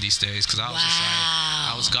 miles during these days, because I was just like,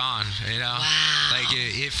 I was gone, you know? Wow. Like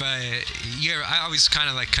I always kind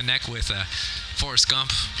of like connect with Forrest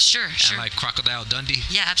Gump. Sure. And like Crocodile Dundee.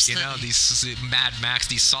 Yeah, absolutely. You know, these Mad Max,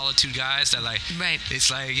 these solitude guys that like, right. It's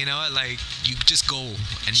like, you know what, like you just go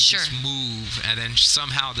and you just move, and then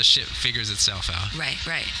somehow the shit figures itself out. Right.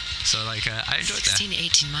 So like I enjoyed 16 to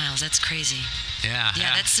 18 miles, that's crazy. Yeah,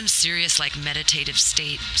 that's some serious like meditative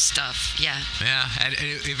state stuff. Yeah, and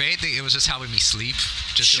if anything, it was just helping me sleep.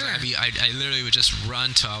 Just sure. I literally would just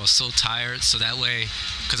run till I was so tired, so that way,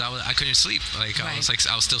 because I couldn't sleep. Like I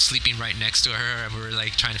was still sleeping right next to her, and we were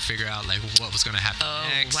like trying to figure out like what was gonna happen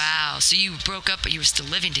next. Oh wow! So you broke up, but you were still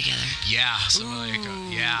living together. Yeah. So like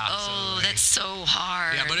Oh, that's so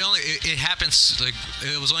hard. Yeah, but it happens like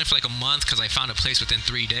it was only for like a month, because I found a place within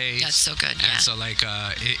 3 days. That's so good. And so like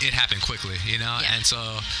it happened quickly, you know. Yeah. And so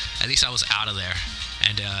at least I was out of there.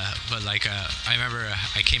 And but like I remember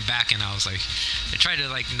I came back, and I was like, I tried to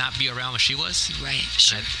like not be around when she was. Right.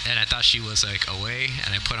 Sure. And I thought she was like away,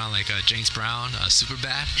 and I put on like a James Brown super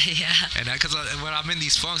bad. Yeah. And because when I'm in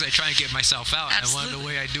these funks, I try and get myself out. Absolutely. And one of the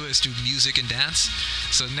way I do it is through music and dance.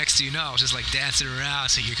 So next thing you know, I was just like dancing around,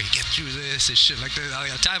 saying you're gonna get through this and shit like that. I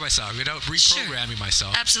tell myself, you know, reprogramming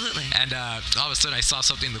myself. Absolutely. And all of a sudden, I saw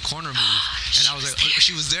something in the corner move, and I was like,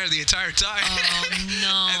 she was there the entire time. Oh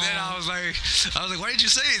no. And then I was like, why didn't you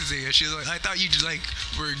say anything? And she was like, I thought you just like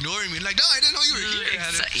were ignoring me. Like, no, I didn't know you were here.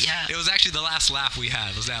 Yeah. It was actually the last laugh we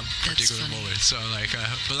had, was that particular moment. So like,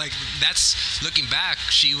 but like that's looking back,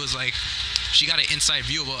 she was like, she got an inside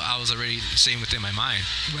view of what I was already saying within my mind.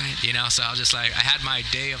 Right. You know, so I was just like, I had my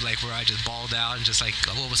day of like where I just bawled out and just like,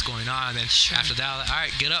 what was going on? And then after that, I was like, all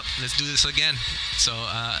right, get up, let's do this again. So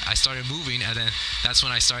I started moving, and then that's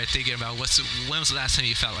when I started thinking about when was the last time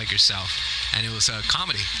you felt like yourself? And it was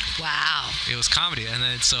comedy. Wow. It was comedy. And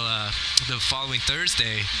then so the following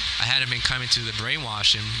Thursday, I hadn't been coming to the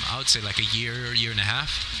brainwash in, I would say like a year and a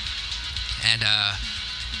half. And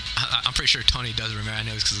I'm pretty sure Tony does remember. I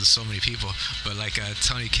know it's because there's so many people. But like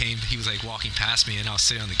Tony came, he was like walking past me, and I was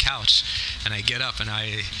sitting on the couch, and I get up and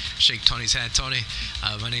I shake Tony's hand. Tony,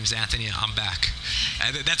 my name's Anthony. I'm back.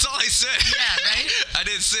 And that's all I said. Yeah, right. I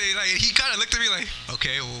didn't say like. He kind of looked at me like,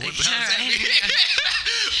 okay, well, what the hell does that mean?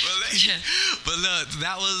 But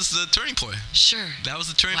that was the turning point. Sure. That was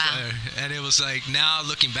the turning point, and it was like now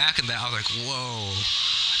looking back at that, I was like,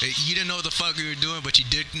 whoa. You didn't know what the fuck you were doing, but you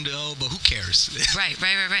didn't know. But who cares? Right.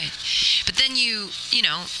 But then you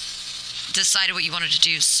decided what you wanted to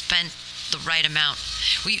do, spent the right amount.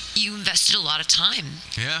 You invested a lot of time.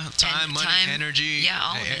 Yeah, time, money, energy,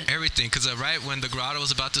 all of it. Everything. Because right when the grotto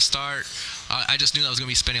was about to start, I just knew I was going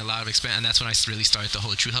to be spending a lot of expense, and that's when I really started the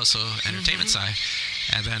whole True Hustle entertainment side.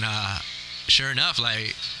 And then, sure enough,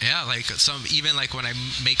 like even like when I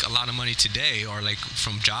make a lot of money today, or like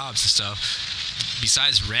from jobs and stuff,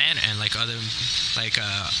 besides rent and like other, like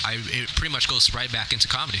it pretty much goes right back into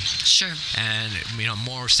comedy. Sure. And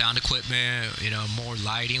more sound equipment, more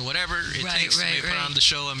lighting, whatever it takes to put on the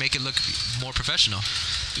show and make it look more professional.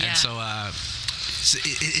 Yeah. And so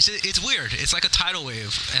it's weird. It's like a tidal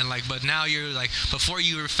wave, and like, but now you're like, before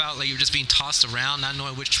you felt like you're just being tossed around, not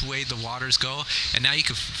knowing which way the waters go, and now you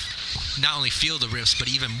could not only feel the riffs, but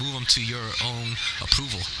even move them to your own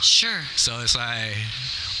approval. Sure. So it's like,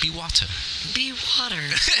 be water. Be water.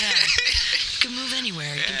 Yeah. You can move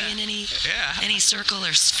anywhere. You can be in any circle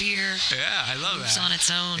or sphere. Yeah, I love Moves that. on its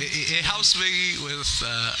own. It helps me with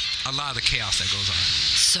a lot of the chaos that goes on.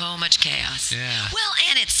 So much chaos. Yeah. Well,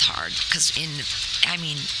 and it's hard because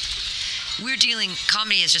we're dealing.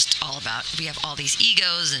 Comedy is just all about. We have all these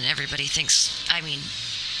egos, and everybody thinks.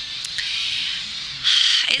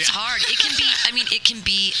 It's hard. It can be. It can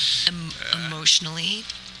be emotionally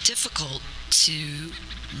difficult to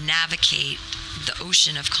navigate the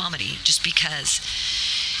ocean of comedy, just because.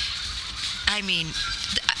 I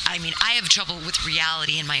have trouble with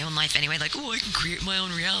reality in my own life anyway. Like, I can create my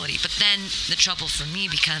own reality. But then the trouble for me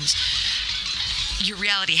becomes your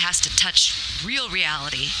reality has to touch real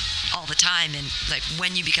reality all the time, and like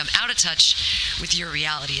when you become out of touch with your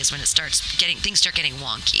reality is when things start getting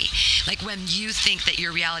wonky. Like when you think that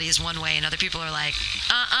your reality is one way and other people are like,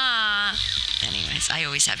 Anyways, I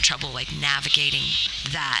always have trouble like navigating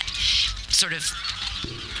that sort of,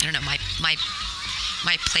 I don't know,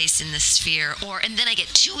 my place in the sphere, and then I get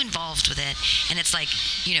too involved with it, and it's like,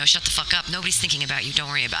 shut the fuck up. Nobody's thinking about you. Don't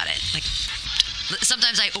worry about it. Like,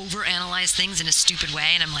 sometimes I overanalyze things in a stupid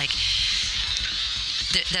way, and I'm like,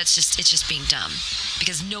 it's just being dumb,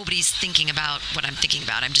 because nobody's thinking about what I'm thinking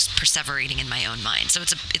about. I'm just perseverating in my own mind. So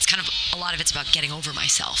it's kind of, a lot of it's about getting over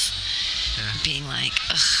myself, being like,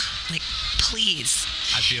 ugh, like, please.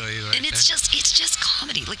 I feel you right and it's just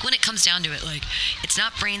comedy. Like, when it comes down to it, like, it's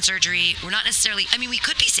not brain surgery. We're not necessarily, we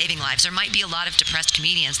could be saving lives. There might be a lot of depressed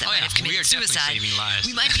comedians that might have committed suicide. Saving lives.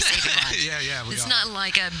 We might be saving lives. Yeah, it's not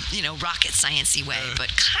like a rocket sciencey way,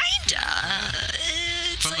 but kinda.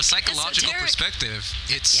 From a psychological perspective,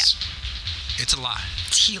 it's a lot.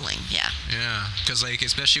 It's healing, yeah. Yeah, because like,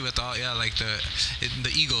 especially with all, like the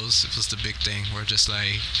egos was the big thing. We're just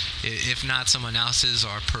like, if not someone else's,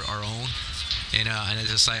 our own, and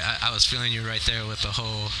it's just like, I was feeling you right there with the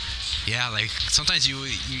whole, like sometimes you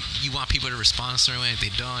want people to respond a certain way, and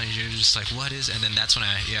they don't, and you're just like, what is, and then that's when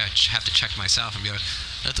I have to check myself and be like,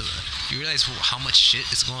 you realize how much shit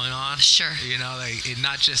is going on? Sure. Like,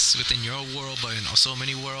 not just within your world, but in so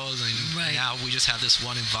many worlds, and now we just have this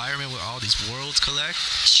one environment where all these worlds collect.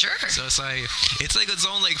 Sure. So it's like its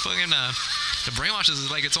own, like, fucking the brainwash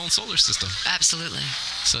is like its own solar system. Absolutely.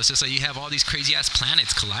 So it's just like you have all these crazy ass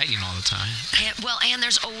planets colliding all the time. And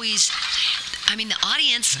there's always, the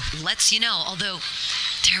audience lets you know. Although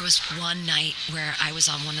there was one night where I was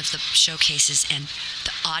on one of the showcases, and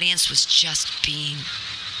the audience was just being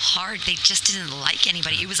hard. They just didn't like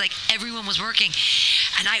anybody. It was like everyone was working,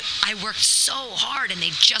 and I worked so hard, and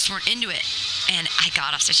they just weren't into it. And I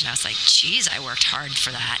got off stage, and I was like, geez, I worked hard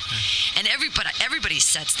for that. And everybody's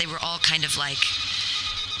sets, they were all kind of like,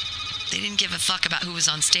 they didn't give a fuck about who was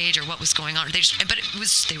on stage or what was going on. They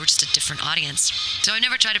were just a different audience. So I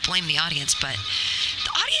never try to blame the audience, but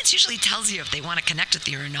the audience usually tells you if they want to connect with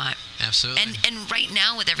you or not. Absolutely. And right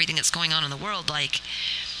now, with everything that's going on in the world, like,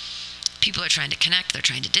 people are trying to connect, they're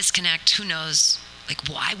trying to disconnect. Who knows? Like,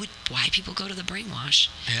 why people go to the brainwash?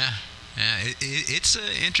 Yeah. It's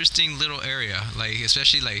an interesting little area, like,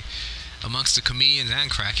 especially like amongst the comedians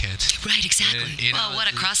and crackheads. Right, exactly. Well,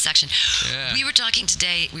 what a cross section. Yeah. We were talking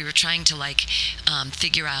today. We were trying to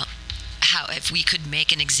figure out how, if we could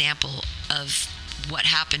make an example of what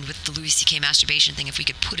happened with the Louis C.K. masturbation thing, if we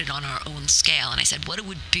could put it on our own scale. And I said, what it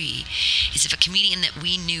would be is if a comedian that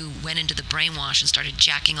we knew went into the brainwash and started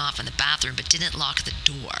jacking off in the bathroom but didn't lock the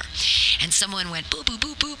door, and someone went boop, boop,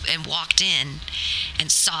 boop, boop, and walked in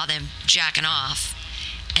and saw them jacking off,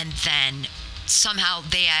 and then somehow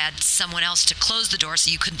they had someone else to close the door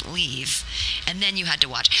so you couldn't leave, and then you had to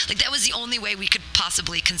watch. Like, that was the only way we could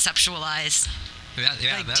possibly conceptualize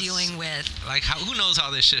that's dealing with, like, who knows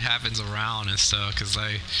how this shit happens around and stuff, because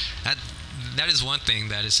like that is one thing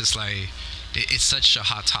that is just like, it's such a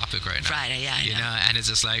hot topic right now. Right, yeah, I you know, and it's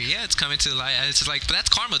just like, yeah, it's coming to light, and it's just like, but that's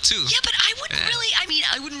karma too. Yeah, but I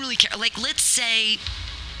wouldn't really care. Like, let's say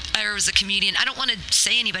there was a comedian, I don't want to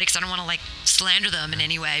say anybody because I don't want to like slander them in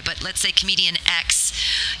any way, but let's say comedian X,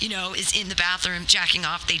 you know, is in the bathroom jacking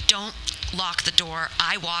off. They don't lock the door.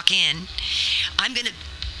 I walk in. I'm going to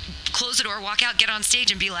close the door, walk out, get on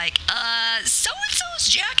stage and be like, so-and-so's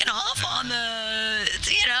jacking off on the,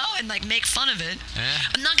 you know, and like make fun of it.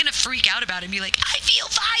 I'm not going to freak out about it and be like, I feel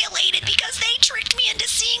violated because they tricked me into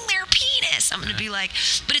seeing their penis. I'm going to be like,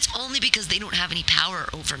 but it's only because they don't have any power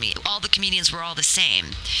over me. All the comedians were all the same.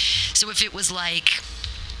 So if it was like,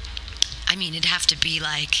 I mean, it'd have to be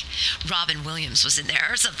like Robin Williams was in there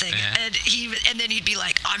or something, and then he'd be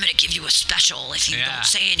like, "I'm gonna give you a special if you don't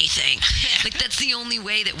say anything." Like that's the only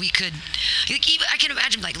way that we could. Like, even I can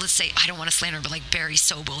imagine, like, let's say I don't want to slander him, but like Barry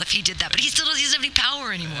Sobel, if he did that, but he doesn't have any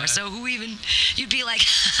power anymore. So who even? You'd be like,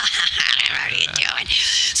 "What are you doing?"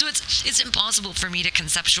 So it's impossible for me to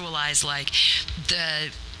conceptualize like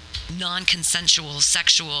the non-consensual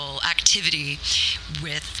sexual activity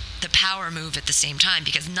with the power move at the same time,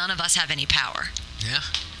 because none of us have any power. Yeah.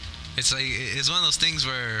 It's like, it's one of those things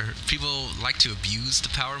where people like to abuse the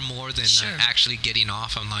power more than actually getting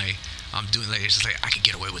off. I'm doing, like, it's just like, I could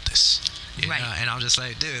get away with this. You know? And I'm just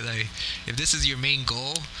like, dude, like, if this is your main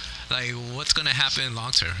goal, like, what's going to happen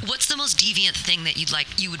long term? What's the most deviant thing that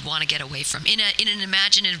you would want to get away from in an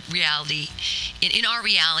imaginative reality, in our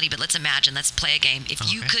reality? But let's imagine, let's play a game.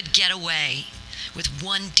 If you could get away with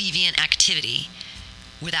one deviant activity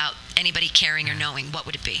without anybody caring or knowing, what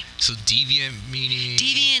would it be? So deviant meaning?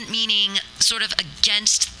 Deviant meaning sort of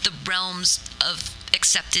against the realms of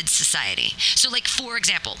accepted society. So like, for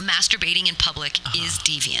example, masturbating in public is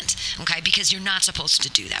deviant, okay? Because you're not supposed to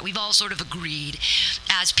do that. We've all sort of agreed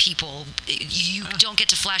as people, you don't get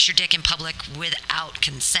to flash your dick in public without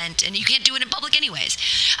consent, and you can't do it in public anyways.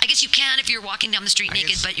 I guess you can if you're walking down the street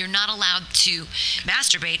naked, but you're not allowed to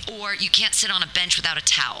masturbate, or you can't sit on a bench without a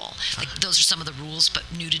towel. Like, those are some of the rules, but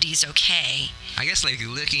nudity's okay. I guess like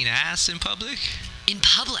licking ass in public? In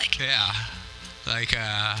public? Yeah. Like,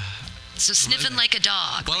 so sniffing like a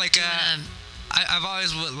dog. Well, like I've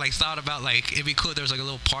always like thought about, like, it'd be cool if there was like a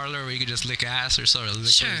little parlor where you could just lick ass or sort of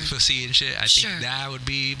lick pussy and shit. I think that would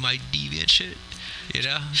be my deviant shit, you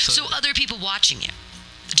know? So other people watching you.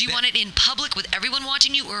 Do you want it in public with everyone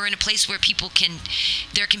watching you, or in a place where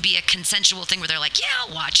there can be a consensual thing where they're like, yeah,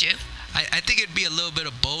 I'll watch you? I think it'd be a little bit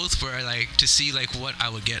of both, where like to see like what I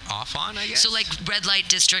would get off on, I guess. So like red light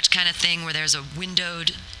district kind of thing, where there's a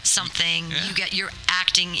windowed something. Yeah. You're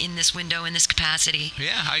acting in this window in this capacity.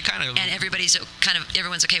 Yeah, I kind of. And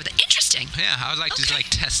everyone's okay with it. Interesting. Yeah, I would like to like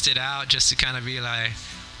test it out just to kind of be like,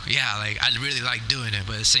 yeah, like I really like doing it,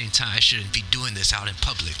 but at the same time, I shouldn't be doing this out in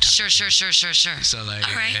public. Sure. So like,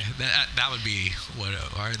 all right. that would be or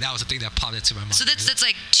that was the thing that popped into my mind. So that's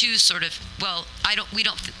like two sort of. Well, we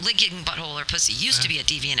don't licking butthole or pussy used to be a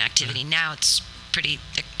deviant activity. Now it's pretty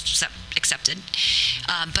accepted,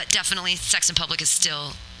 but definitely sex in public is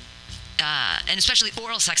still. And especially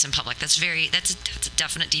oral sex in public, that's a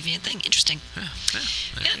definite deviant thing. Interesting.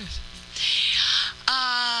 Yeah.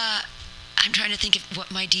 I'm trying to think of what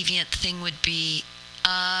my deviant thing would be.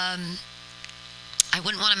 I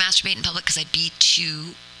wouldn't want to masturbate in public because I'd be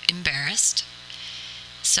too embarrassed.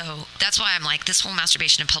 So that's why I'm like, this whole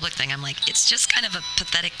masturbation in public thing, I'm like, it's just kind of a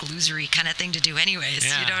pathetic, losery kind of thing to do anyways.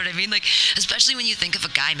 Yeah. You know what I mean? Like, especially when you think of a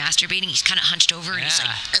guy masturbating, he's kind of hunched over and he's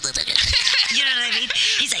like, you know what I mean?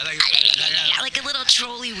 He's like a little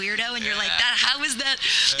trolly weirdo, and you're like, how is that?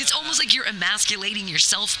 It's almost like you're emasculating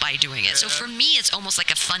yourself by doing it. So for me, it's almost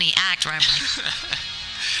like a funny act where I'm like,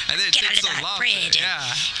 and then get out of the fridge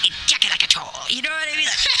and check it like a troll. You know what I mean?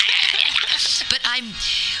 Like, but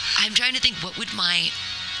I'm trying to think, what would my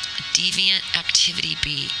deviant activity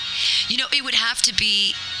be? You know, it would have to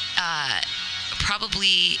be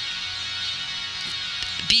probably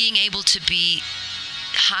being able to be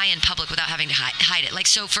high in public without having to hide it. Like,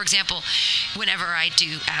 so for example, whenever I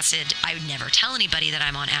do acid, I would never tell anybody that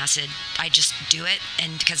I'm on acid. I just do it,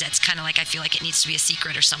 and because that's kind of like, I feel like it needs to be a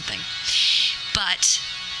secret or something. But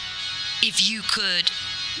if you could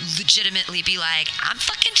legitimately be like, I'm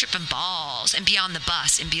fucking tripping balls, and be on the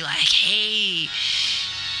bus and be like, hey,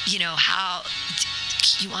 you know, how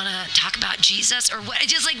you want to talk about Jesus or what?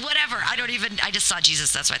 Just like whatever. I just saw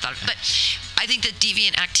Jesus. That's what I thought. But I think that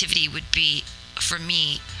deviant activity would be, for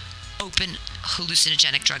me, open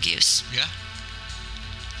hallucinogenic drug use. Yeah.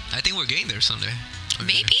 I think we're getting there someday.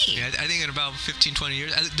 Maybe. Yeah, I think in about 15, 20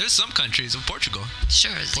 years. There's some countries, in Portugal.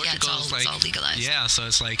 Sure. Portugal it's all legalized. Yeah, so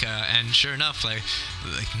it's like, and sure enough, like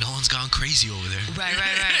no one's gone crazy over there. Right.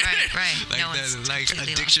 Like No, it's like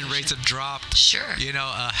completely addiction lost. rates have dropped. Sure. You know,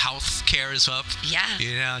 health care is up. Yeah.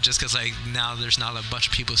 You know, just because like now there's not a bunch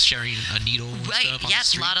of people sharing a needle and Right. stuff on the Yes.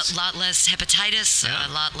 streets. Lot less hepatitis. Yeah. A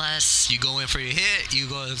lot less. You go in for your hit. You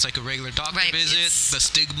go. It's like a regular doctor Right, visit. it's- The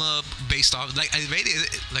stigma based off, like I made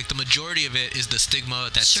it, like the majority of it is the stigma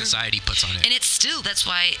that Sure. society puts on it. And it's still, that's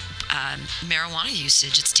why marijuana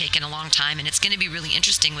usage, it's taken a long time, and it's going to be really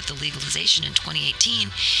interesting with the legalization in 2018,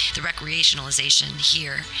 the recreationalization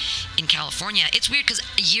here in California. It's weird because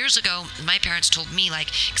years ago, my parents told me, like,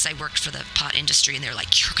 because I worked for the pot industry, and they're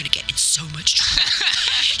like, you're going to get in so much trouble.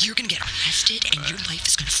 You're going to get arrested, and your life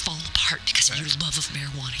is going to fall apart because of your love of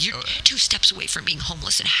marijuana. You're 2 steps away from being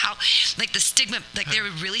homeless. And how, like, the stigma, like, they were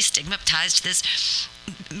really stigmatized this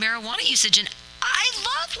marijuana usage. And I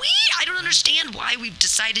love weed. I don't understand why we've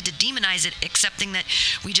decided to demonize it, accepting that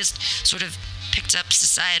we just sort of picked up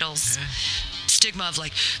societal stigma of,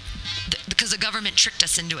 like, because the government tricked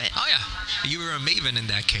us into it. Oh yeah, you were a maven in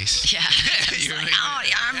that case. Yeah. You're Like, amazing. oh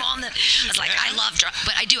yeah, I'm on the. I was like, I love drugs,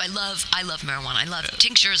 but I do. I love marijuana. I love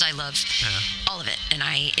tinctures. I love all of it, and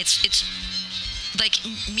it's like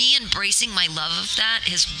me embracing my love of that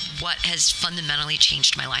is what has fundamentally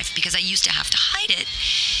changed my life, because I used to have to hide it.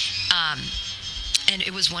 And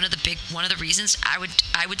it was one of the reasons I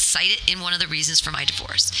would cite it in one of the reasons for my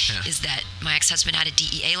divorce is that my ex-husband had a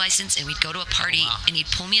DEA license, and we'd go to a party and he'd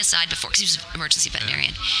pull me aside before, because he was an emergency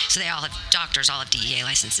veterinarian, so doctors all have DEA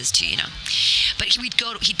licenses too, you know. But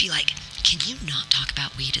he'd be like, can you not talk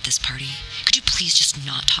about weed at this party? Could you please just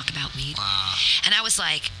not talk about weed? Wow. And I was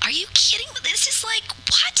like, are you kidding? This is like,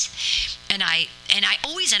 what? And I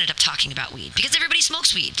always ended up talking about weed because everybody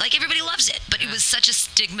smokes weed. Like, everybody loves it. But it was such a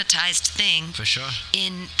stigmatized thing For sure.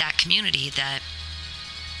 in that community that,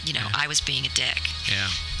 you know, I was being a dick. Yeah.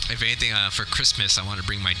 If anything, for Christmas, I want to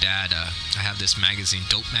bring my dad. I have this magazine,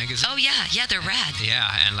 Dope Magazine. Oh, yeah, they're rad. Yeah,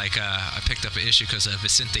 and like I picked up an issue because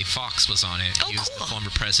Vicente Fox was on it. He was the former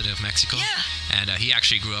president of Mexico. Yeah. And he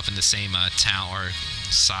actually grew up in the same town or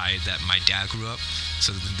side that my dad grew up.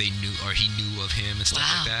 So they knew, or he knew of him and stuff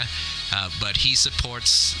like that. But he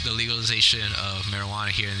supports the legalization of marijuana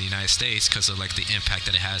here in the United States because of like the impact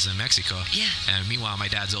that it has in Mexico. Yeah. And meanwhile, my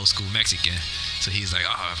dad's old school Mexican, so he's like,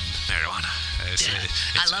 oh, marijuana.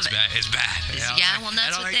 I love it. It's bad. Well,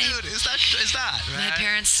 that's what they. Dude, it's not. My Right?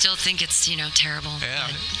 parents still think it's, you know, terrible. Yeah.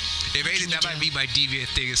 but If anything, that might be my deviant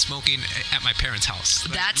thing, is smoking at my parents' house.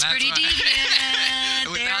 That's pretty what- deviant.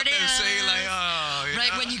 There Without it them is. saying like, oh, you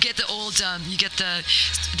Right, know? when you get the old, you get the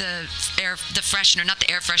freshener, not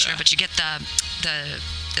the air freshener, but you get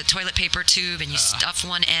the toilet paper tube, and you stuff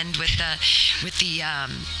one end with the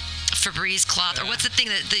Febreze cloth, or what's the thing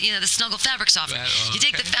that the Snuggle fabric softener. You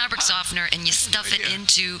take the fabric softener and you stuff it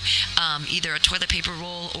into either a toilet paper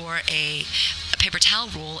roll or a paper towel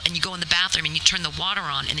roll, and you go in the bathroom and you turn the water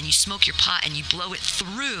on, and then you smoke your pot and you blow it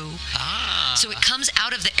through. So it comes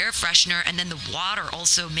out of the air freshener, and then the water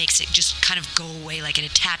also makes it just kind of go away, like it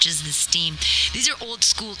attaches the steam. These are old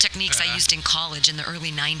school techniques I used in college in the early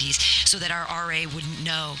 90s, so that our RA wouldn't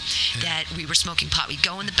know that we were smoking pot. We'd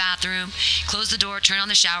go in the bathroom, close the door, turn on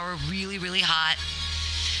the shower, really, really hot,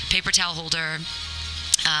 paper towel holder,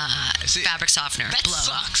 fabric softener, That blow.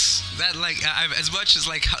 sucks. That like as much as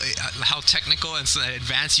like how technical and so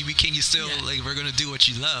advanced you became, you still like, we're gonna do what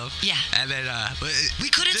you love. Yeah. And then but We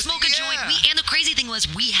couldn't smoke a joint. And the crazy thing was,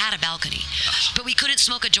 we had a balcony, but we couldn't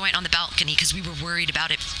smoke a joint on the balcony because we were worried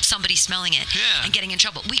about somebody smelling it and getting in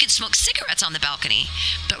trouble. We could smoke cigarettes on the balcony,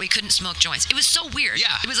 but we couldn't smoke joints. It was so weird.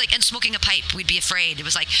 Yeah. It was like, and smoking a pipe, we'd be afraid. It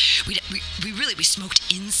was like, we smoked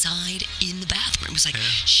inside in the bathroom. It was like,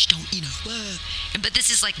 shh, don't, you know. But this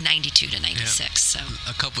is like 92 to 96. So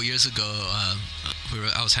a couple years ago,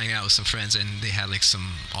 I was hanging out with some friends, and they had like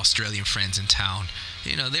some Australian friends in town.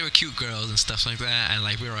 You know, they were cute girls and stuff like that, and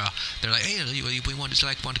like they're like, hey, we want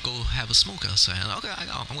to go have a smoke outside. I'm like, okay,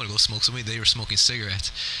 I'm gonna go smoke something. They were smoking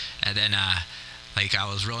cigarettes, and then like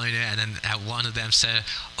I was rolling it, and then one of them said,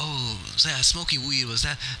 "Oh, smoking weed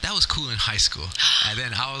that was cool in high school." And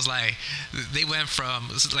then I was like, they went from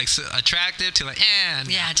like attractive to like,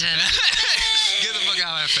 yeah, to get the fuck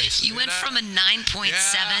out of my face. you went from a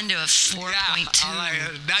 9.7 to a 4.2. I'm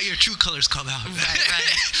like, now your true colors come out.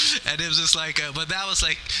 Right. And it was just like, but that was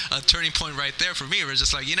like a turning point right there for me. It was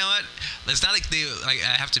just like, you know what? It's not like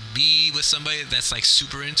I have to be with somebody that's like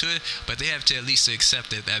super into it, but they have to at least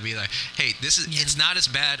accept it. That'd be like, hey, this is it's not as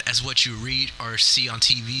bad as what you read or see on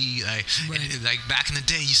TV. Like back in the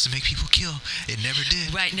day, used to make people kill. It never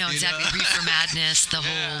did. Right? No, exactly. Reefer Madness, the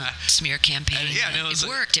whole smear campaign.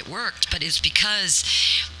 It worked, but it's because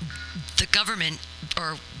the government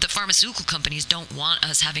or the pharmaceutical companies don't want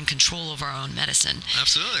us having control over our own medicine.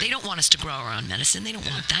 Absolutely. They don't want us to grow our own medicine. They don't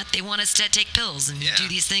want that. They want us to take pills and do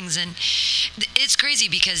these things. And it's crazy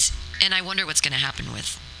because, and I wonder what's going to happen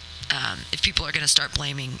with, if people are going to start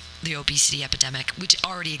blaming the obesity epidemic, which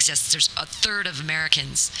already exists. There's a third of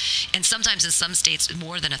Americans, and sometimes in some states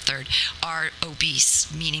more than a third, are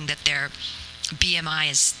obese, meaning that their BMI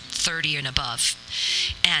is 30 and above,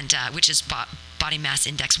 and which is body mass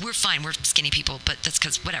index. We're fine. We're skinny people, but that's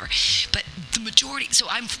because whatever. But the majority. So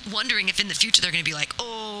I'm wondering if in the future they're going to be like,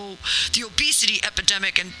 oh, the obesity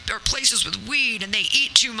epidemic and or places with weed and they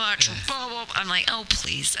eat too much. Blah, blah, blah. I'm like, oh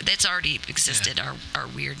please, that's already existed. Our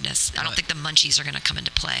weirdness. I don't think the munchies are going to come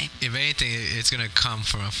into play. If anything, it's going to come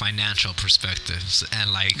from a financial perspective,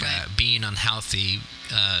 and like being unhealthy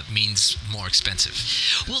means more expensive.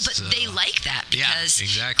 Well, but they like that because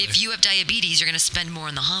if you have diabetes, you're going to spend more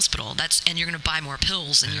in the hospital. And you're going to buy more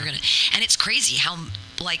pills, and and it's crazy how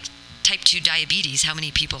like type 2 diabetes, how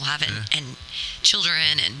many people have it, and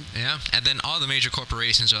children, and then all the major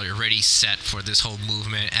corporations are already set for this whole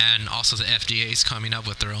movement, and also the FDA is coming up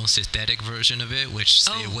with their own synthetic version of it, which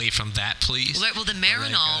stay away from that, please. Well, the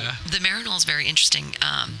Marinol is very interesting.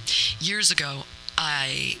 Years ago,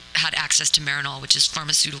 I had access to Marinol, which is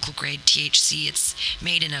pharmaceutical grade THC. It's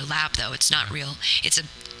made in a lab, though. It's not real. It's a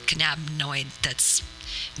cannabinoid that's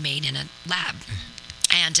made in a lab.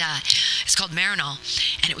 And it's called Marinol,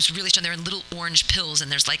 and it was really strong. They're in little orange pills,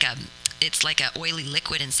 and it's like a oily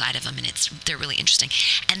liquid inside of them, and they're really interesting.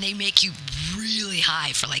 And they make you really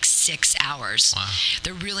high for like 6 hours. Wow.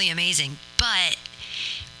 They're really amazing. But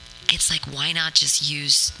it's like, why not just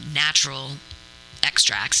use natural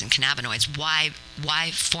extracts and cannabinoids? Why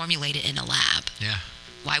formulate it in a lab? Yeah.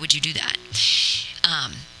 Why would you do that?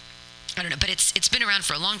 I don't know, but it's been around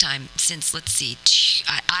for a long time since, let's see,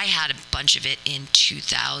 I had a bunch of it in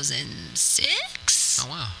 2006. Oh,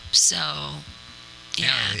 wow. So,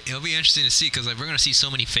 yeah. It'll be interesting to see, because like we're going to see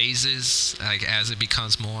so many phases like as it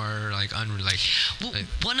becomes more like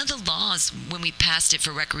one of the laws when we passed it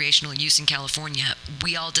for recreational use in California,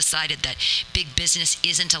 we all decided that big business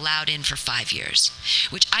isn't allowed in for 5 years,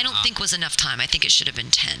 which I don't think was enough time. I think it should have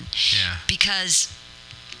been 10. Yeah. Because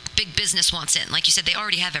big business wants in. Like you said, they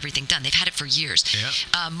already have everything done. They've had it for years. Yep.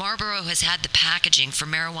 Marlboro has had the packaging for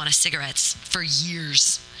marijuana cigarettes for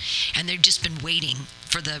years, and they've just been waiting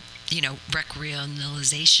for the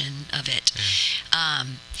recreationalization of it. Yeah.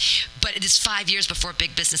 But it is 5 years before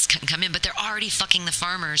big business can come in. But they're already fucking the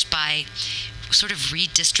farmers by sort of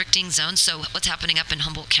redistricting zones. So what's happening up in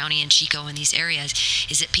Humboldt County and Chico and these areas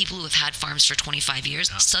is that people who have had farms for 25 years,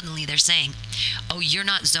 suddenly they're saying, oh, you're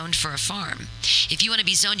not zoned for a farm. If you want to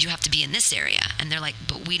be zoned, you have to be in this area. And they're like,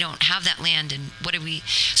 but we don't have that land, and what do we...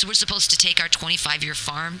 So we're supposed to take our 25-year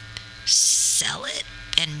farm, sell it,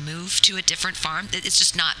 and move to a different farm? It's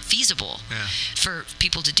just not feasible for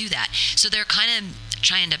people to do that. So they're kind of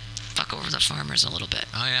trying to fuck over the farmers a little bit.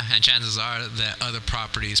 Oh yeah, and chances are that other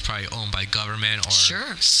property is probably owned by government or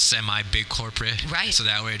semi-big corporate. Right. So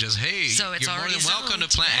that way, just so it's you're more than welcome to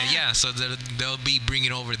plant. Yeah. So they'll be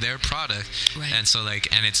bringing over their product. Right. And so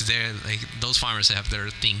and it's there. Like those farmers have their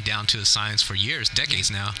thing down to a science for years, decades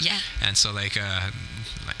now. Yeah. And so they've got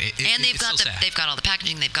all the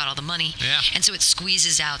packaging, they've got all the money. Yeah. And so it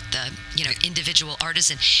squeezes out the individual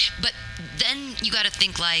artisan. But then you got to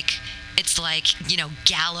think like. It's like,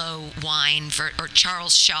 Gallo wine or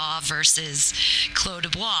Charles Shaw versus Clos de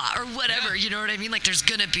Bois or whatever, you know what I mean? Like, there's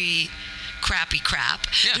going to be crappy crap.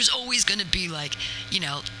 Yeah. There's always going to be, like,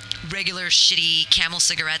 regular shitty Camel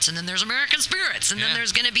cigarettes, and then there's American spirits, and then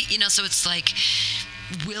there's going to be, so it's like,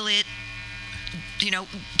 will it,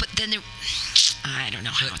 but then I don't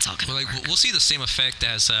know how it's all going to work. We'll see the same effect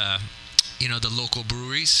as... the local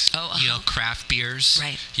breweries, craft beers.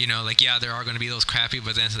 Right. There are going to be those crappy,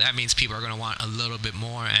 but then that means people are going to want a little bit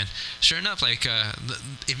more. And sure enough,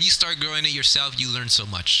 if you start growing it yourself, you learn so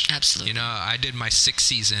much. Absolutely. I did my 6th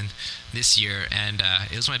season this year, and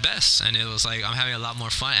it was my best. And it was like, I'm having a lot more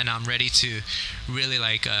fun, and I'm ready to really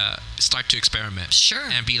start to experiment. Sure.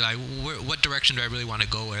 And be like, what direction do I really want to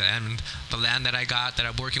go with? And the land that I got, that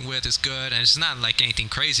I'm working with, is good. And it's not like anything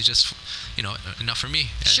crazy, just, enough for me.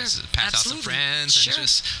 Sure. Pass out some friends, and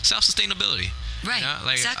just self-sustainability. Right.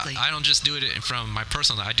 Exactly. I don't just do it from my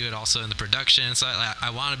personal life. I do it also in the production. So I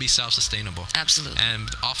want to be self-sustainable. Absolutely. And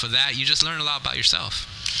off of that, you just learn a lot about yourself.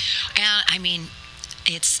 And I mean,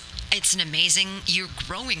 it's it's an amazing, you're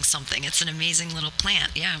growing something. It's an amazing little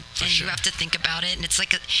plant, yeah. For and sure. you have to think about it, and it's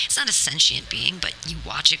like it's not a sentient being, but you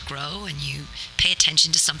watch it grow, and you pay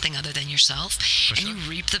attention to something other than yourself, For and sure. you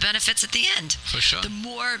reap the benefits at the end. For sure. The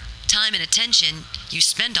more time and attention you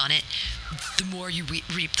spend on it, the more you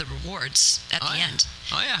reap the rewards at the end.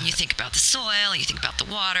 Oh, yeah. You think about the soil, you think about the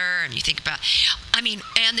water, and you think about,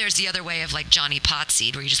 and there's the other way of like Johnny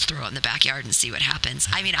Potseed, where you just throw it in the backyard and see what happens.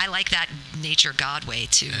 I mean, I like that nature God way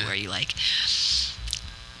too, where you like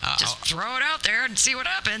just throw it out there and see what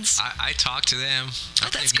happens. I talk to them. I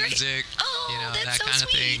play that's great. music. That's that so kind of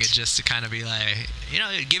thing. sweet. It's just to kind of be like,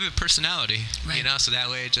 give it personality. Right. So that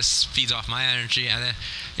way it just feeds off my energy. And then,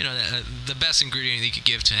 the best ingredient you could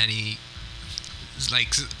give to any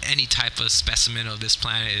type of specimen of this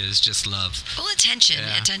planet is just love. Well, attention.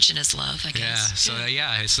 Yeah. Attention is love, I guess.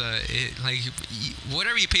 It's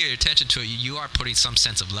whatever you pay your attention to, you are putting some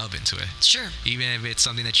sense of love into it. Sure. Even if it's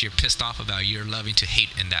something that you're pissed off about, you're loving to hate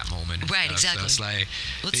in that moment. Right, exactly. So it's like,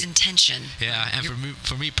 it's intention. Yeah, and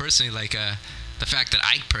for me personally, like the fact that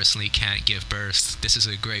I personally can't give birth, this is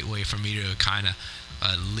a great way for me to kind of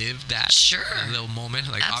live that little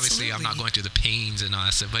moment. Like, obviously, I'm not going through the pains and all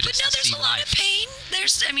that stuff, but just no, to there's see a lot life. of pain.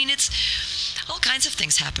 It's all kinds of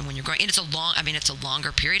things happen when you're growing, and it's a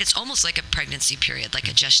longer period. It's almost like a pregnancy period, like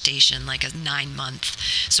a gestation, like a 9-month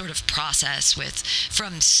sort of process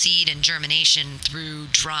from seed and germination through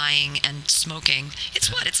drying and smoking. It's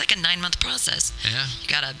like a 9-month process. Yeah. You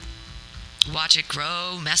gotta watch it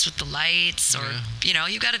grow, mess with the lights, or you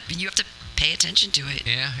have to pay attention to it.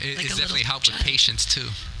 Yeah, like it's a definitely little helped with child. patience too.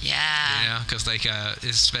 Yeah. Because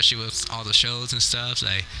especially with all the shows and stuff,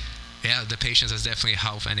 the patience has definitely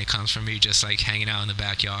helped, and it comes from me just like hanging out in the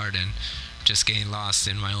backyard and just getting lost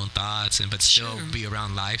in my own thoughts, but still be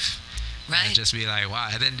around life. Right. And just be like, wow.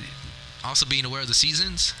 And then also being aware of the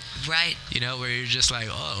seasons. Right. Where you're just like,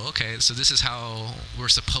 oh, okay, so this is how we're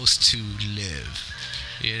supposed to live.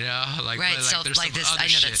 Right. There's like some this, other I know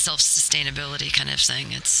shit. that self-sustainability kind of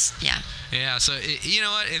thing. It's Yeah, so you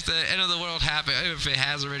know what? If the end of the world happened, if it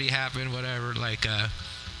has already happened, whatever, I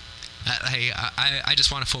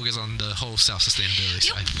just want to focus on the whole self-sustainability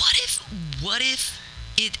side. What if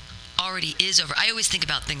it already is over? I always think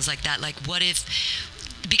about things like that. Like, what if,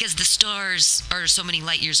 because the stars are so many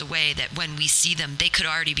light years away that when we see them, they could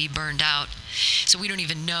already be burned out. So we don't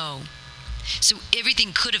even know. So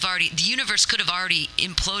the universe could have already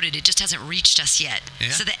imploded. It just hasn't reached us yet. Yeah.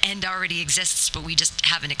 So the end already exists, but we just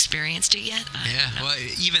haven't experienced it yet. I don't know. Well,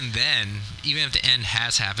 even if the end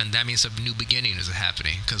has happened, that means a new beginning is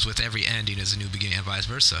happening. Because with every ending is a new beginning, and vice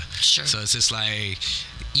versa. Sure. So it's just like,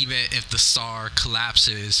 even if the star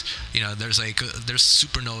collapses, there's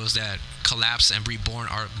supernovas that collapse and reborn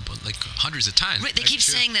are like hundreds of times. Right, they keep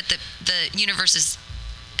saying that the universe is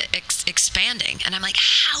expanding, and I'm like,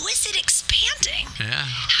 how is it expanding? Yeah.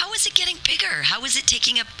 How is it getting bigger? How is it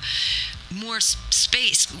taking up more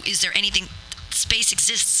space? Is there anything? Space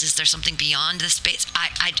exists. Is there something beyond the space?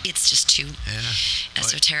 It's just too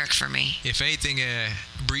esoteric for me. If anything,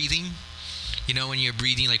 breathing, when you're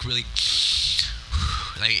breathing like really,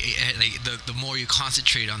 like the more you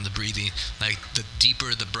concentrate on the breathing, like the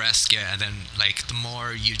deeper the breaths get, and then like the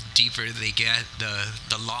more deeper they get,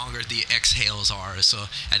 the longer the exhales are. So,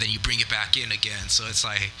 and then you bring it back in again. So it's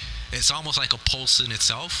like, it's almost like a pulse in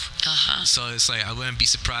itself. So it's like, I wouldn't be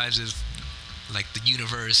surprised if like the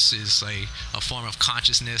universe is like a form of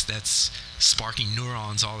consciousness that's sparking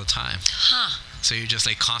neurons all the time. So you're just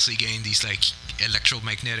like constantly getting these like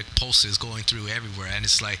electromagnetic pulses going through everywhere, and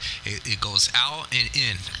it's like it goes out and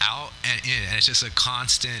in, and it's just a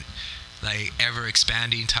constant, like, ever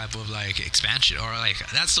expanding type of like expansion, or like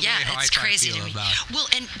that's the way how I try to feel about it. Well,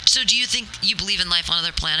 and so do you think you believe in life on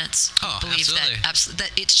other planets? Oh, believe absolutely.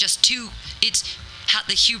 that it's just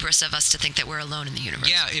the hubris of us to think that we're alone in the universe.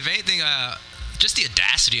 Yeah, if anything, just the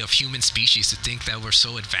audacity of human species to think that we're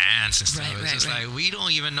so advanced and stuff. It's just like, we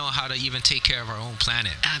don't even know how to even take care of our own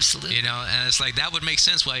planet. Absolutely. And it's like, that would make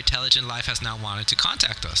sense why intelligent life has not wanted to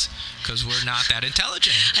contact us, because we're not that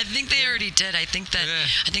intelligent. I think they already did. I think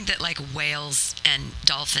that like whales and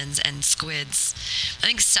dolphins and squids, I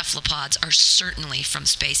think cephalopods are certainly from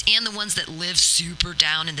space, and the ones that live super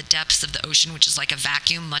down in the depths of the ocean, which is like a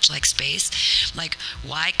vacuum, much like space. Like,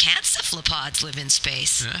 why can't cephalopods live in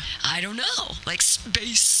space? I don't know. Like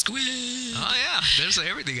space squid. Oh yeah, there's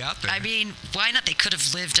everything out there. I mean, why not? They could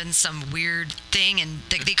have lived in some weird thing, and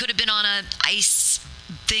they could have been on a ice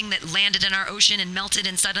thing that landed in our ocean and melted,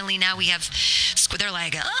 and suddenly now we have squid. They're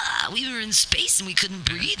like, we were in space and we couldn't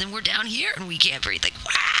breathe, and we're down here and we can't breathe. Like,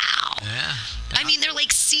 wow. Yeah. I mean, they're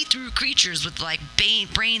like see-through creatures with like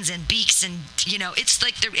brains and beaks, and it's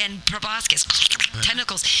like and proboscis.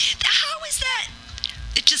 tentacles. How is that?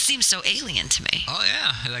 It just seems so alien to me. Oh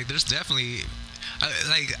yeah, like there's definitely.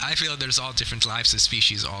 I feel there's all different types of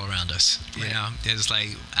species all around us. You know, it's like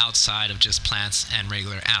outside of just plants and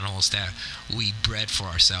regular animals that we bred for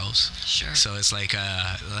ourselves. Sure. So it's like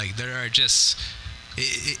there are just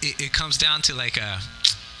it comes down to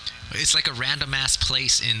it's like a random ass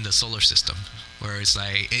place in the solar system where it's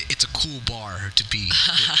like it's a cool bar to be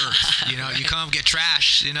with Earth. You know, you come get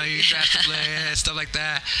trash. You know, you get trash to play, stuff like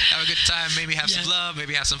that. Have a good time. Maybe have some love.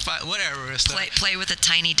 Maybe have some fun. Whatever. Play with a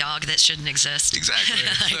tiny dog that shouldn't exist. Exactly.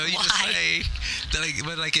 Like, so you why? just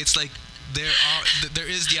but it's like there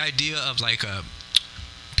is the idea of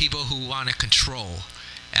people who want to control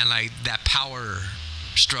and like that power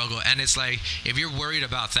struggle, and it's like if you're worried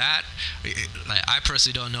about that, like I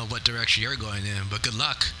personally don't know what direction you're going in, but good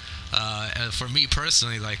luck. For me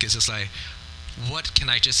personally, like it's just like, what can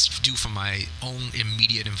I just do for my own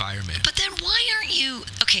immediate environment? But then why aren't you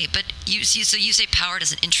okay? But you say power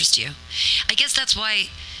doesn't interest you. I guess that's why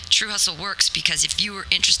True Hustle works, because if you were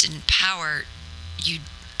interested in power,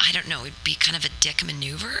 I don't know, it'd be kind of a dick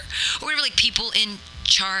maneuver, or whatever. Like people in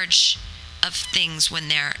charge of things when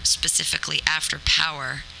they're specifically after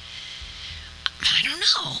power. I don't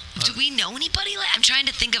know. Do we know anybody? I'm trying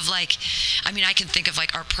to think of I can think of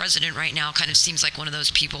our president right now kind of seems like one of those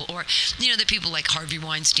people, or, the people like Harvey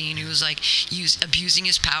Weinstein, who was abusing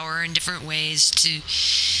his power in different ways to,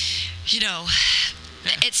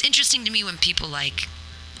 it's interesting to me when people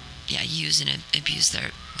use and abuse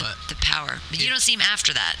the power. But you don't seem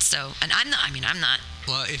after that. So, and I'm not.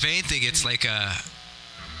 Well, if anything, it's like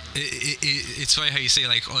it's funny how you say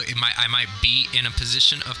I might be in a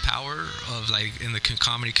position of power of in the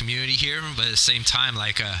comedy community here, but at the same time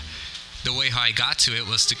the way how I got to it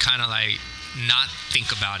was to kind of not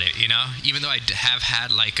think about it, even though I have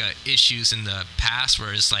had issues in the past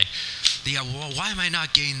where it's well, why am I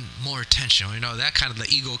not getting more attention, that kind of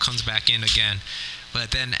the ego comes back in again.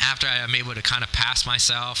 But then after I'm able to kind of pass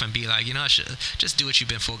myself and be I should just do what you've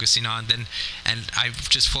been focusing on, and I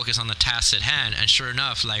just focus on the task at hand, and sure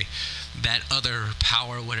enough, that other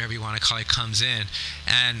power, whatever you want to call it, comes in.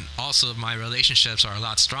 And also my relationships are a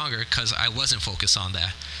lot stronger because I wasn't focused on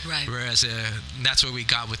that. Right. Whereas that's where we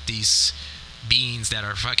got with these beings that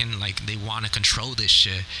are fucking they want to control this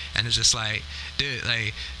shit, and it's just dude,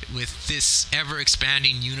 with this ever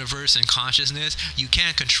expanding universe and consciousness, you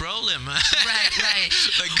can't control him. Right.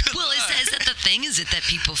 Well, luck. Is that the thing? Is it that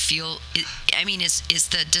people feel? Is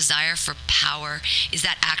the desire for power, is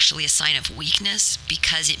that actually a sign of weakness,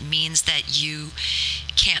 because it means that you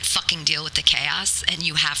can't fucking deal with the chaos and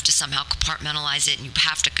you have to somehow compartmentalize it and you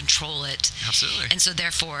have to control it? Absolutely. And so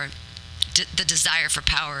therefore, the desire for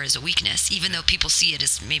power is a weakness, even though people see it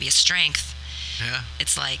as maybe a strength. Yeah.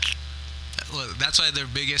 It's well, that's why their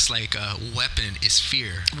biggest weapon is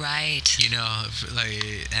fear. Right.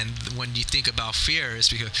 And when you think about fear, it's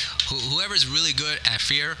because whoever's really good at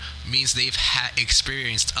fear means they've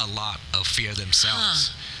experienced a lot of fear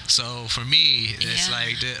themselves. So for me, it's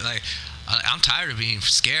I'm tired of being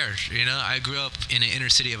scared. I grew up in an inner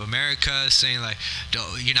city of America saying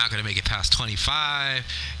you're not going to make it past 25.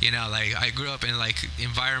 I grew up in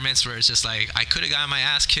environments where it's just I could have gotten my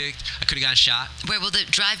ass kicked. I could have gotten shot. Right, well, the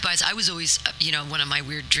drive-bys, I was always, one of my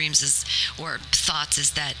weird dreams or thoughts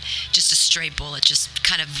is that just a stray bullet just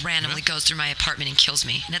kind of randomly goes through my apartment and kills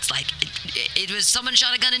me. And it's it was someone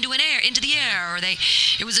shot a gun into the air, or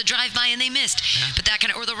it was a drive-by and they missed. Yeah. But that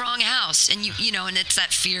kind of, or the wrong house. And and it's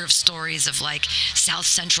that fear of stories of South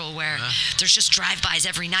Central where there's just drive-bys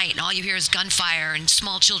every night and all you hear is gunfire and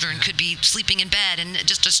small children could be sleeping in bed and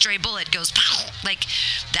just a stray bullet goes pow,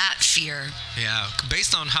 that fear. Yeah,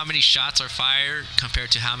 based on how many shots are fired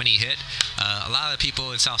compared to how many hit, a lot of the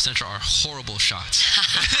people in South Central are horrible shots.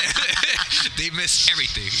 They miss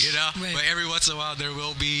everything, Right. But every once in a while there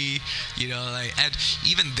will be, and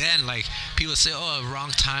even then, people say, oh,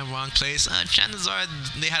 wrong time, wrong place. Chances are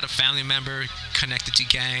they had a family member connected to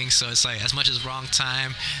gangs, so it's as much as wrong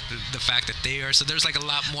time, the fact that they are, so there's a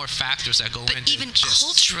lot more factors that go into it. But even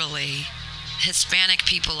culturally, Hispanic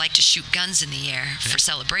people like to shoot guns in the air for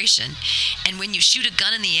celebration, and when you shoot a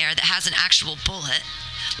gun in the air that has an actual bullet,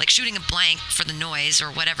 like shooting a blank for the noise or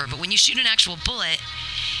whatever, but when you shoot an actual bullet,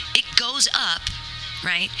 it goes up,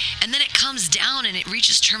 right? And then it comes down and it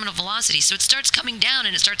reaches terminal velocity. So it starts coming down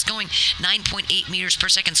and it starts going 9.8 meters per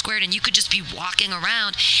second squared, and you could just be walking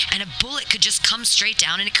around and a bullet could just come straight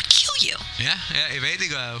down and it could kill you. Yeah. If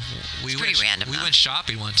anything, we went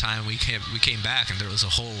shopping one time. We came back and there was a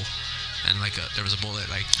hole, and there was a bullet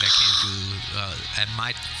that came through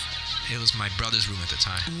it was my brother's room at the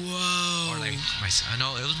time. Whoa. Or like I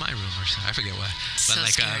know it was my room or something. I forget what. So But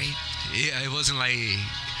like, scary. yeah, it wasn't like,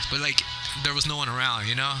 but like there was no one around,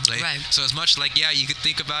 you know. Like, Right. So as much like, yeah, you could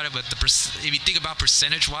think about it, but if you think about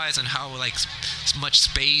percentage wise and how like much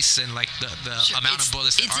space and like the Sure. amount of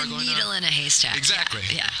bullets that It's are a going needle on. in a haystack. Exactly.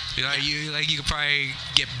 Yeah. You know, you could probably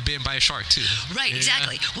get bitten by a shark too. Right, Yeah.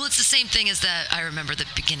 exactly. Well, it's the same thing as I remember the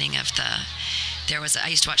beginning of I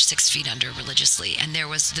used to watch 6 Feet Under religiously, and there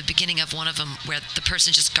was the beginning of one of them where the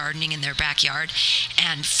person's just gardening in their backyard,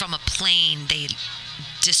 and from a plane they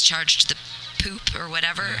discharged the poop or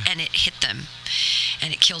whatever, and it hit them,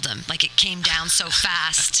 and it killed them. Like, it came down so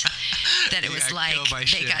fast that it was like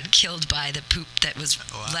they got killed by the poop that was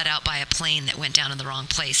let out by a plane that went down in the wrong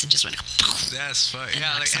place and just went. That's funny. And Yeah,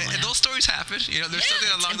 knocked like, someone and out. those stories happen. You know, there's something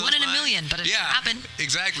along those one in a lines. million, but it happened.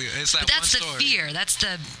 Exactly. It's that But that's one the story. fear. That's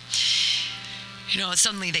the,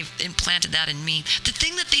 suddenly they've implanted that in me. The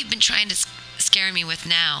thing that they've been trying to scare me with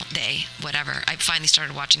now, I finally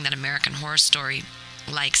started watching that American Horror Story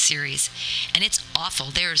like series, and it's awful.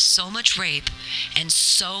 There's so much rape and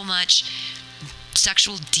so much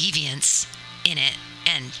sexual deviance in it,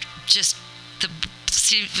 and just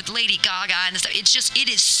with Lady Gaga and stuff. It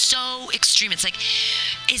is so extreme. It's like,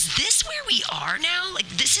 is this where we are now? Like,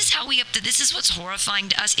 this is how this is what's horrifying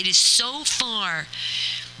to us. It is so far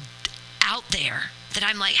out there that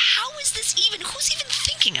I'm like, who's even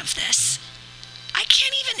thinking of this? I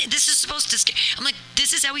can't even, this is supposed to scare, I'm like,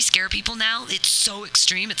 this is how we scare people now? It's so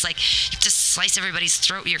extreme. It's like, you just slice everybody's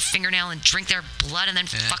throat with your fingernail and drink their blood and then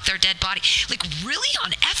fuck their dead body. Like, really?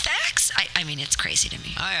 On FX? I mean, it's crazy to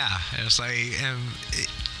me. Oh yeah, it's like,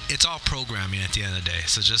 it's all programming at the end of the day.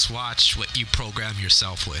 So just watch what you program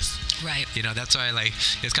yourself with. Right. You know, that's why, like,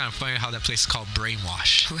 it's kind of funny how that place is called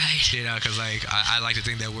Brainwash. Right. You know, because like I like to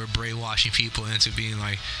think that we're brainwashing people into being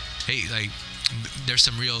like, hey, like, there's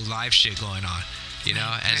some real live shit going on. You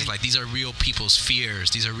know, and it's like, these are real people's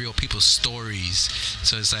fears. These are real people's stories.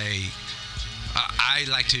 So it's like, I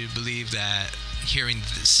like to believe that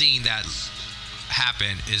seeing that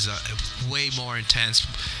happen is way more intense,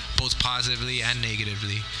 both positively and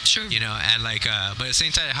negatively. Sure. You know, and like, but at the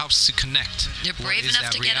same time, it helps to connect. You're brave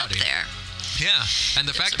enough to get up there. Yeah, and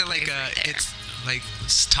the fact that like it's like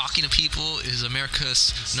talking to people is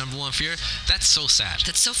America's number one fear. That's so sad.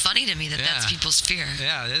 That's so funny to me that's people's fear.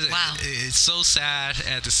 Yeah. Wow. It's so sad.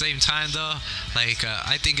 At the same time, though, like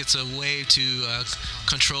I think it's a way to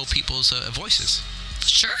control people's voices.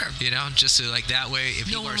 Sure. You know, just to, like, that way, if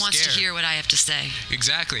people are scared. No one wants to hear what I have to say.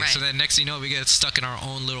 Exactly. Right. So then next thing you know, we get stuck in our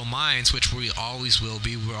own little minds, which we always will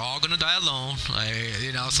be. We're all going to die alone. Like,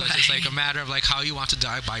 you know, so it's just like a matter of like how you want to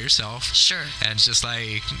die by yourself. Sure. And it's just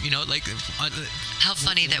like, you know, like. How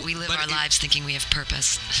funny that we live our lives thinking we have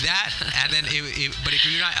purpose. That, and then, but if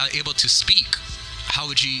you're not able to speak, how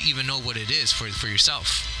would you even know what it is for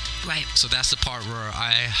yourself? Right. So that's the part where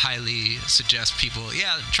I highly suggest people,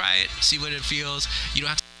 try it, see what it feels. You don't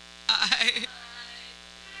have to.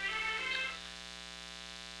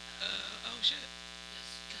 Oh shit!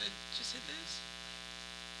 Can I just hit this?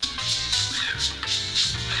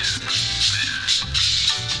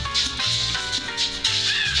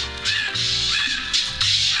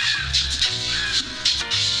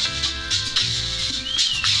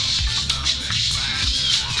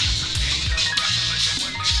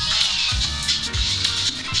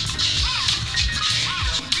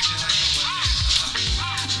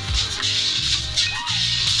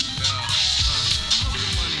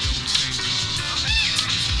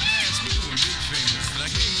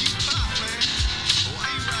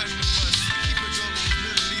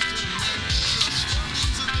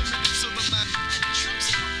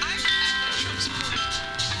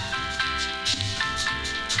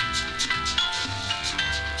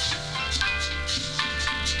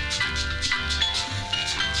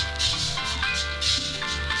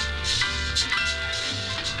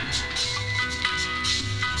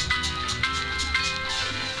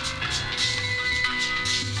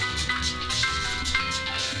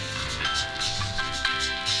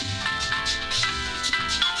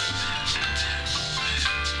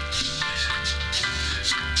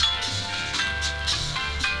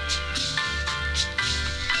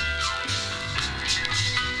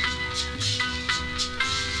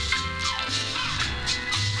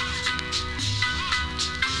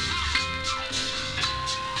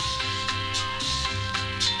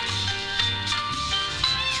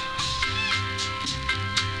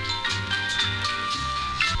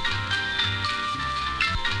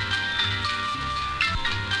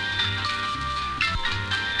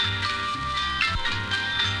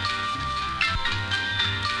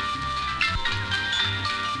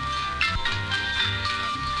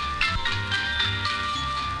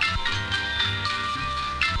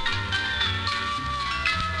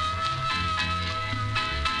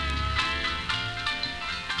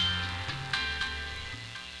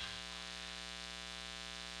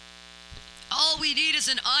 we need is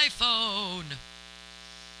an iPhone.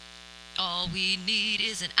 All we need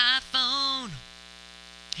is an iPhone.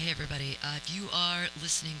 Hey everybody, if you are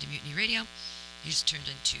listening to Mutiny Radio, you just turned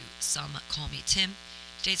into Some Call Me Tim.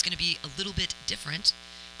 Today's going to be a little bit different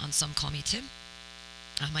on Some Call Me Tim.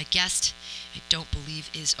 My guest, I don't believe,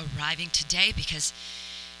 is arriving today because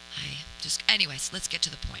anyways, let's get to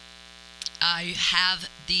the point. I have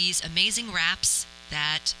these amazing raps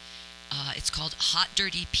that it's called Hot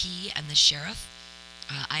Dirty P and the Sheriff.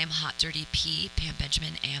 I am Hot Dirty P, Pam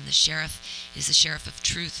Benjamin, and the Sheriff is the Sheriff of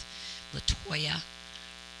Truth, Latoya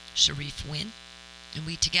Sharif Wynn. And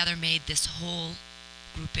we together made this whole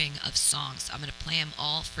grouping of songs. I'm going to play them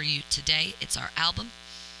all for you today. It's our album.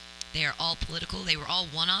 They are all political. They were all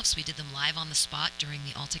one-offs. We did them live on the spot during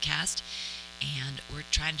the AltaCast, and we're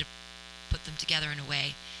trying to put them together in a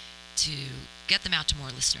way to get them out to more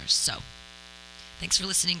listeners. So, thanks for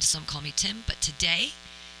listening to Some Call Me Tim, but today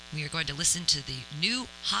we are going to listen to the new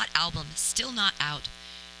hot album, still not out.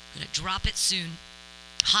 We're going to drop it soon.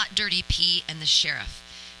 Hot Dirty P and the Sheriff.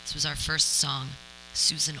 This was our first song,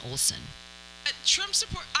 Susan Olsen. Trump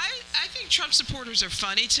support. I think Trump supporters are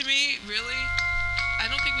funny to me, really.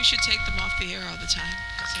 I don't think we should take them off the air all the time.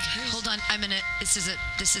 Hold on, this is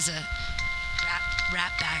a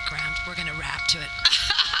rap background. We're gonna rap to it.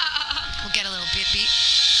 We'll get a little bit beat.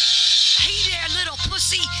 Hey there, little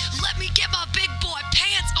pussy, let me get my big boy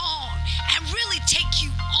pants on and really take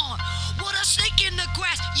you on. What a snake in the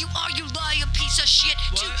grass, you are, you lying piece of shit.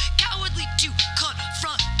 What? Too cowardly to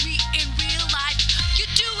confront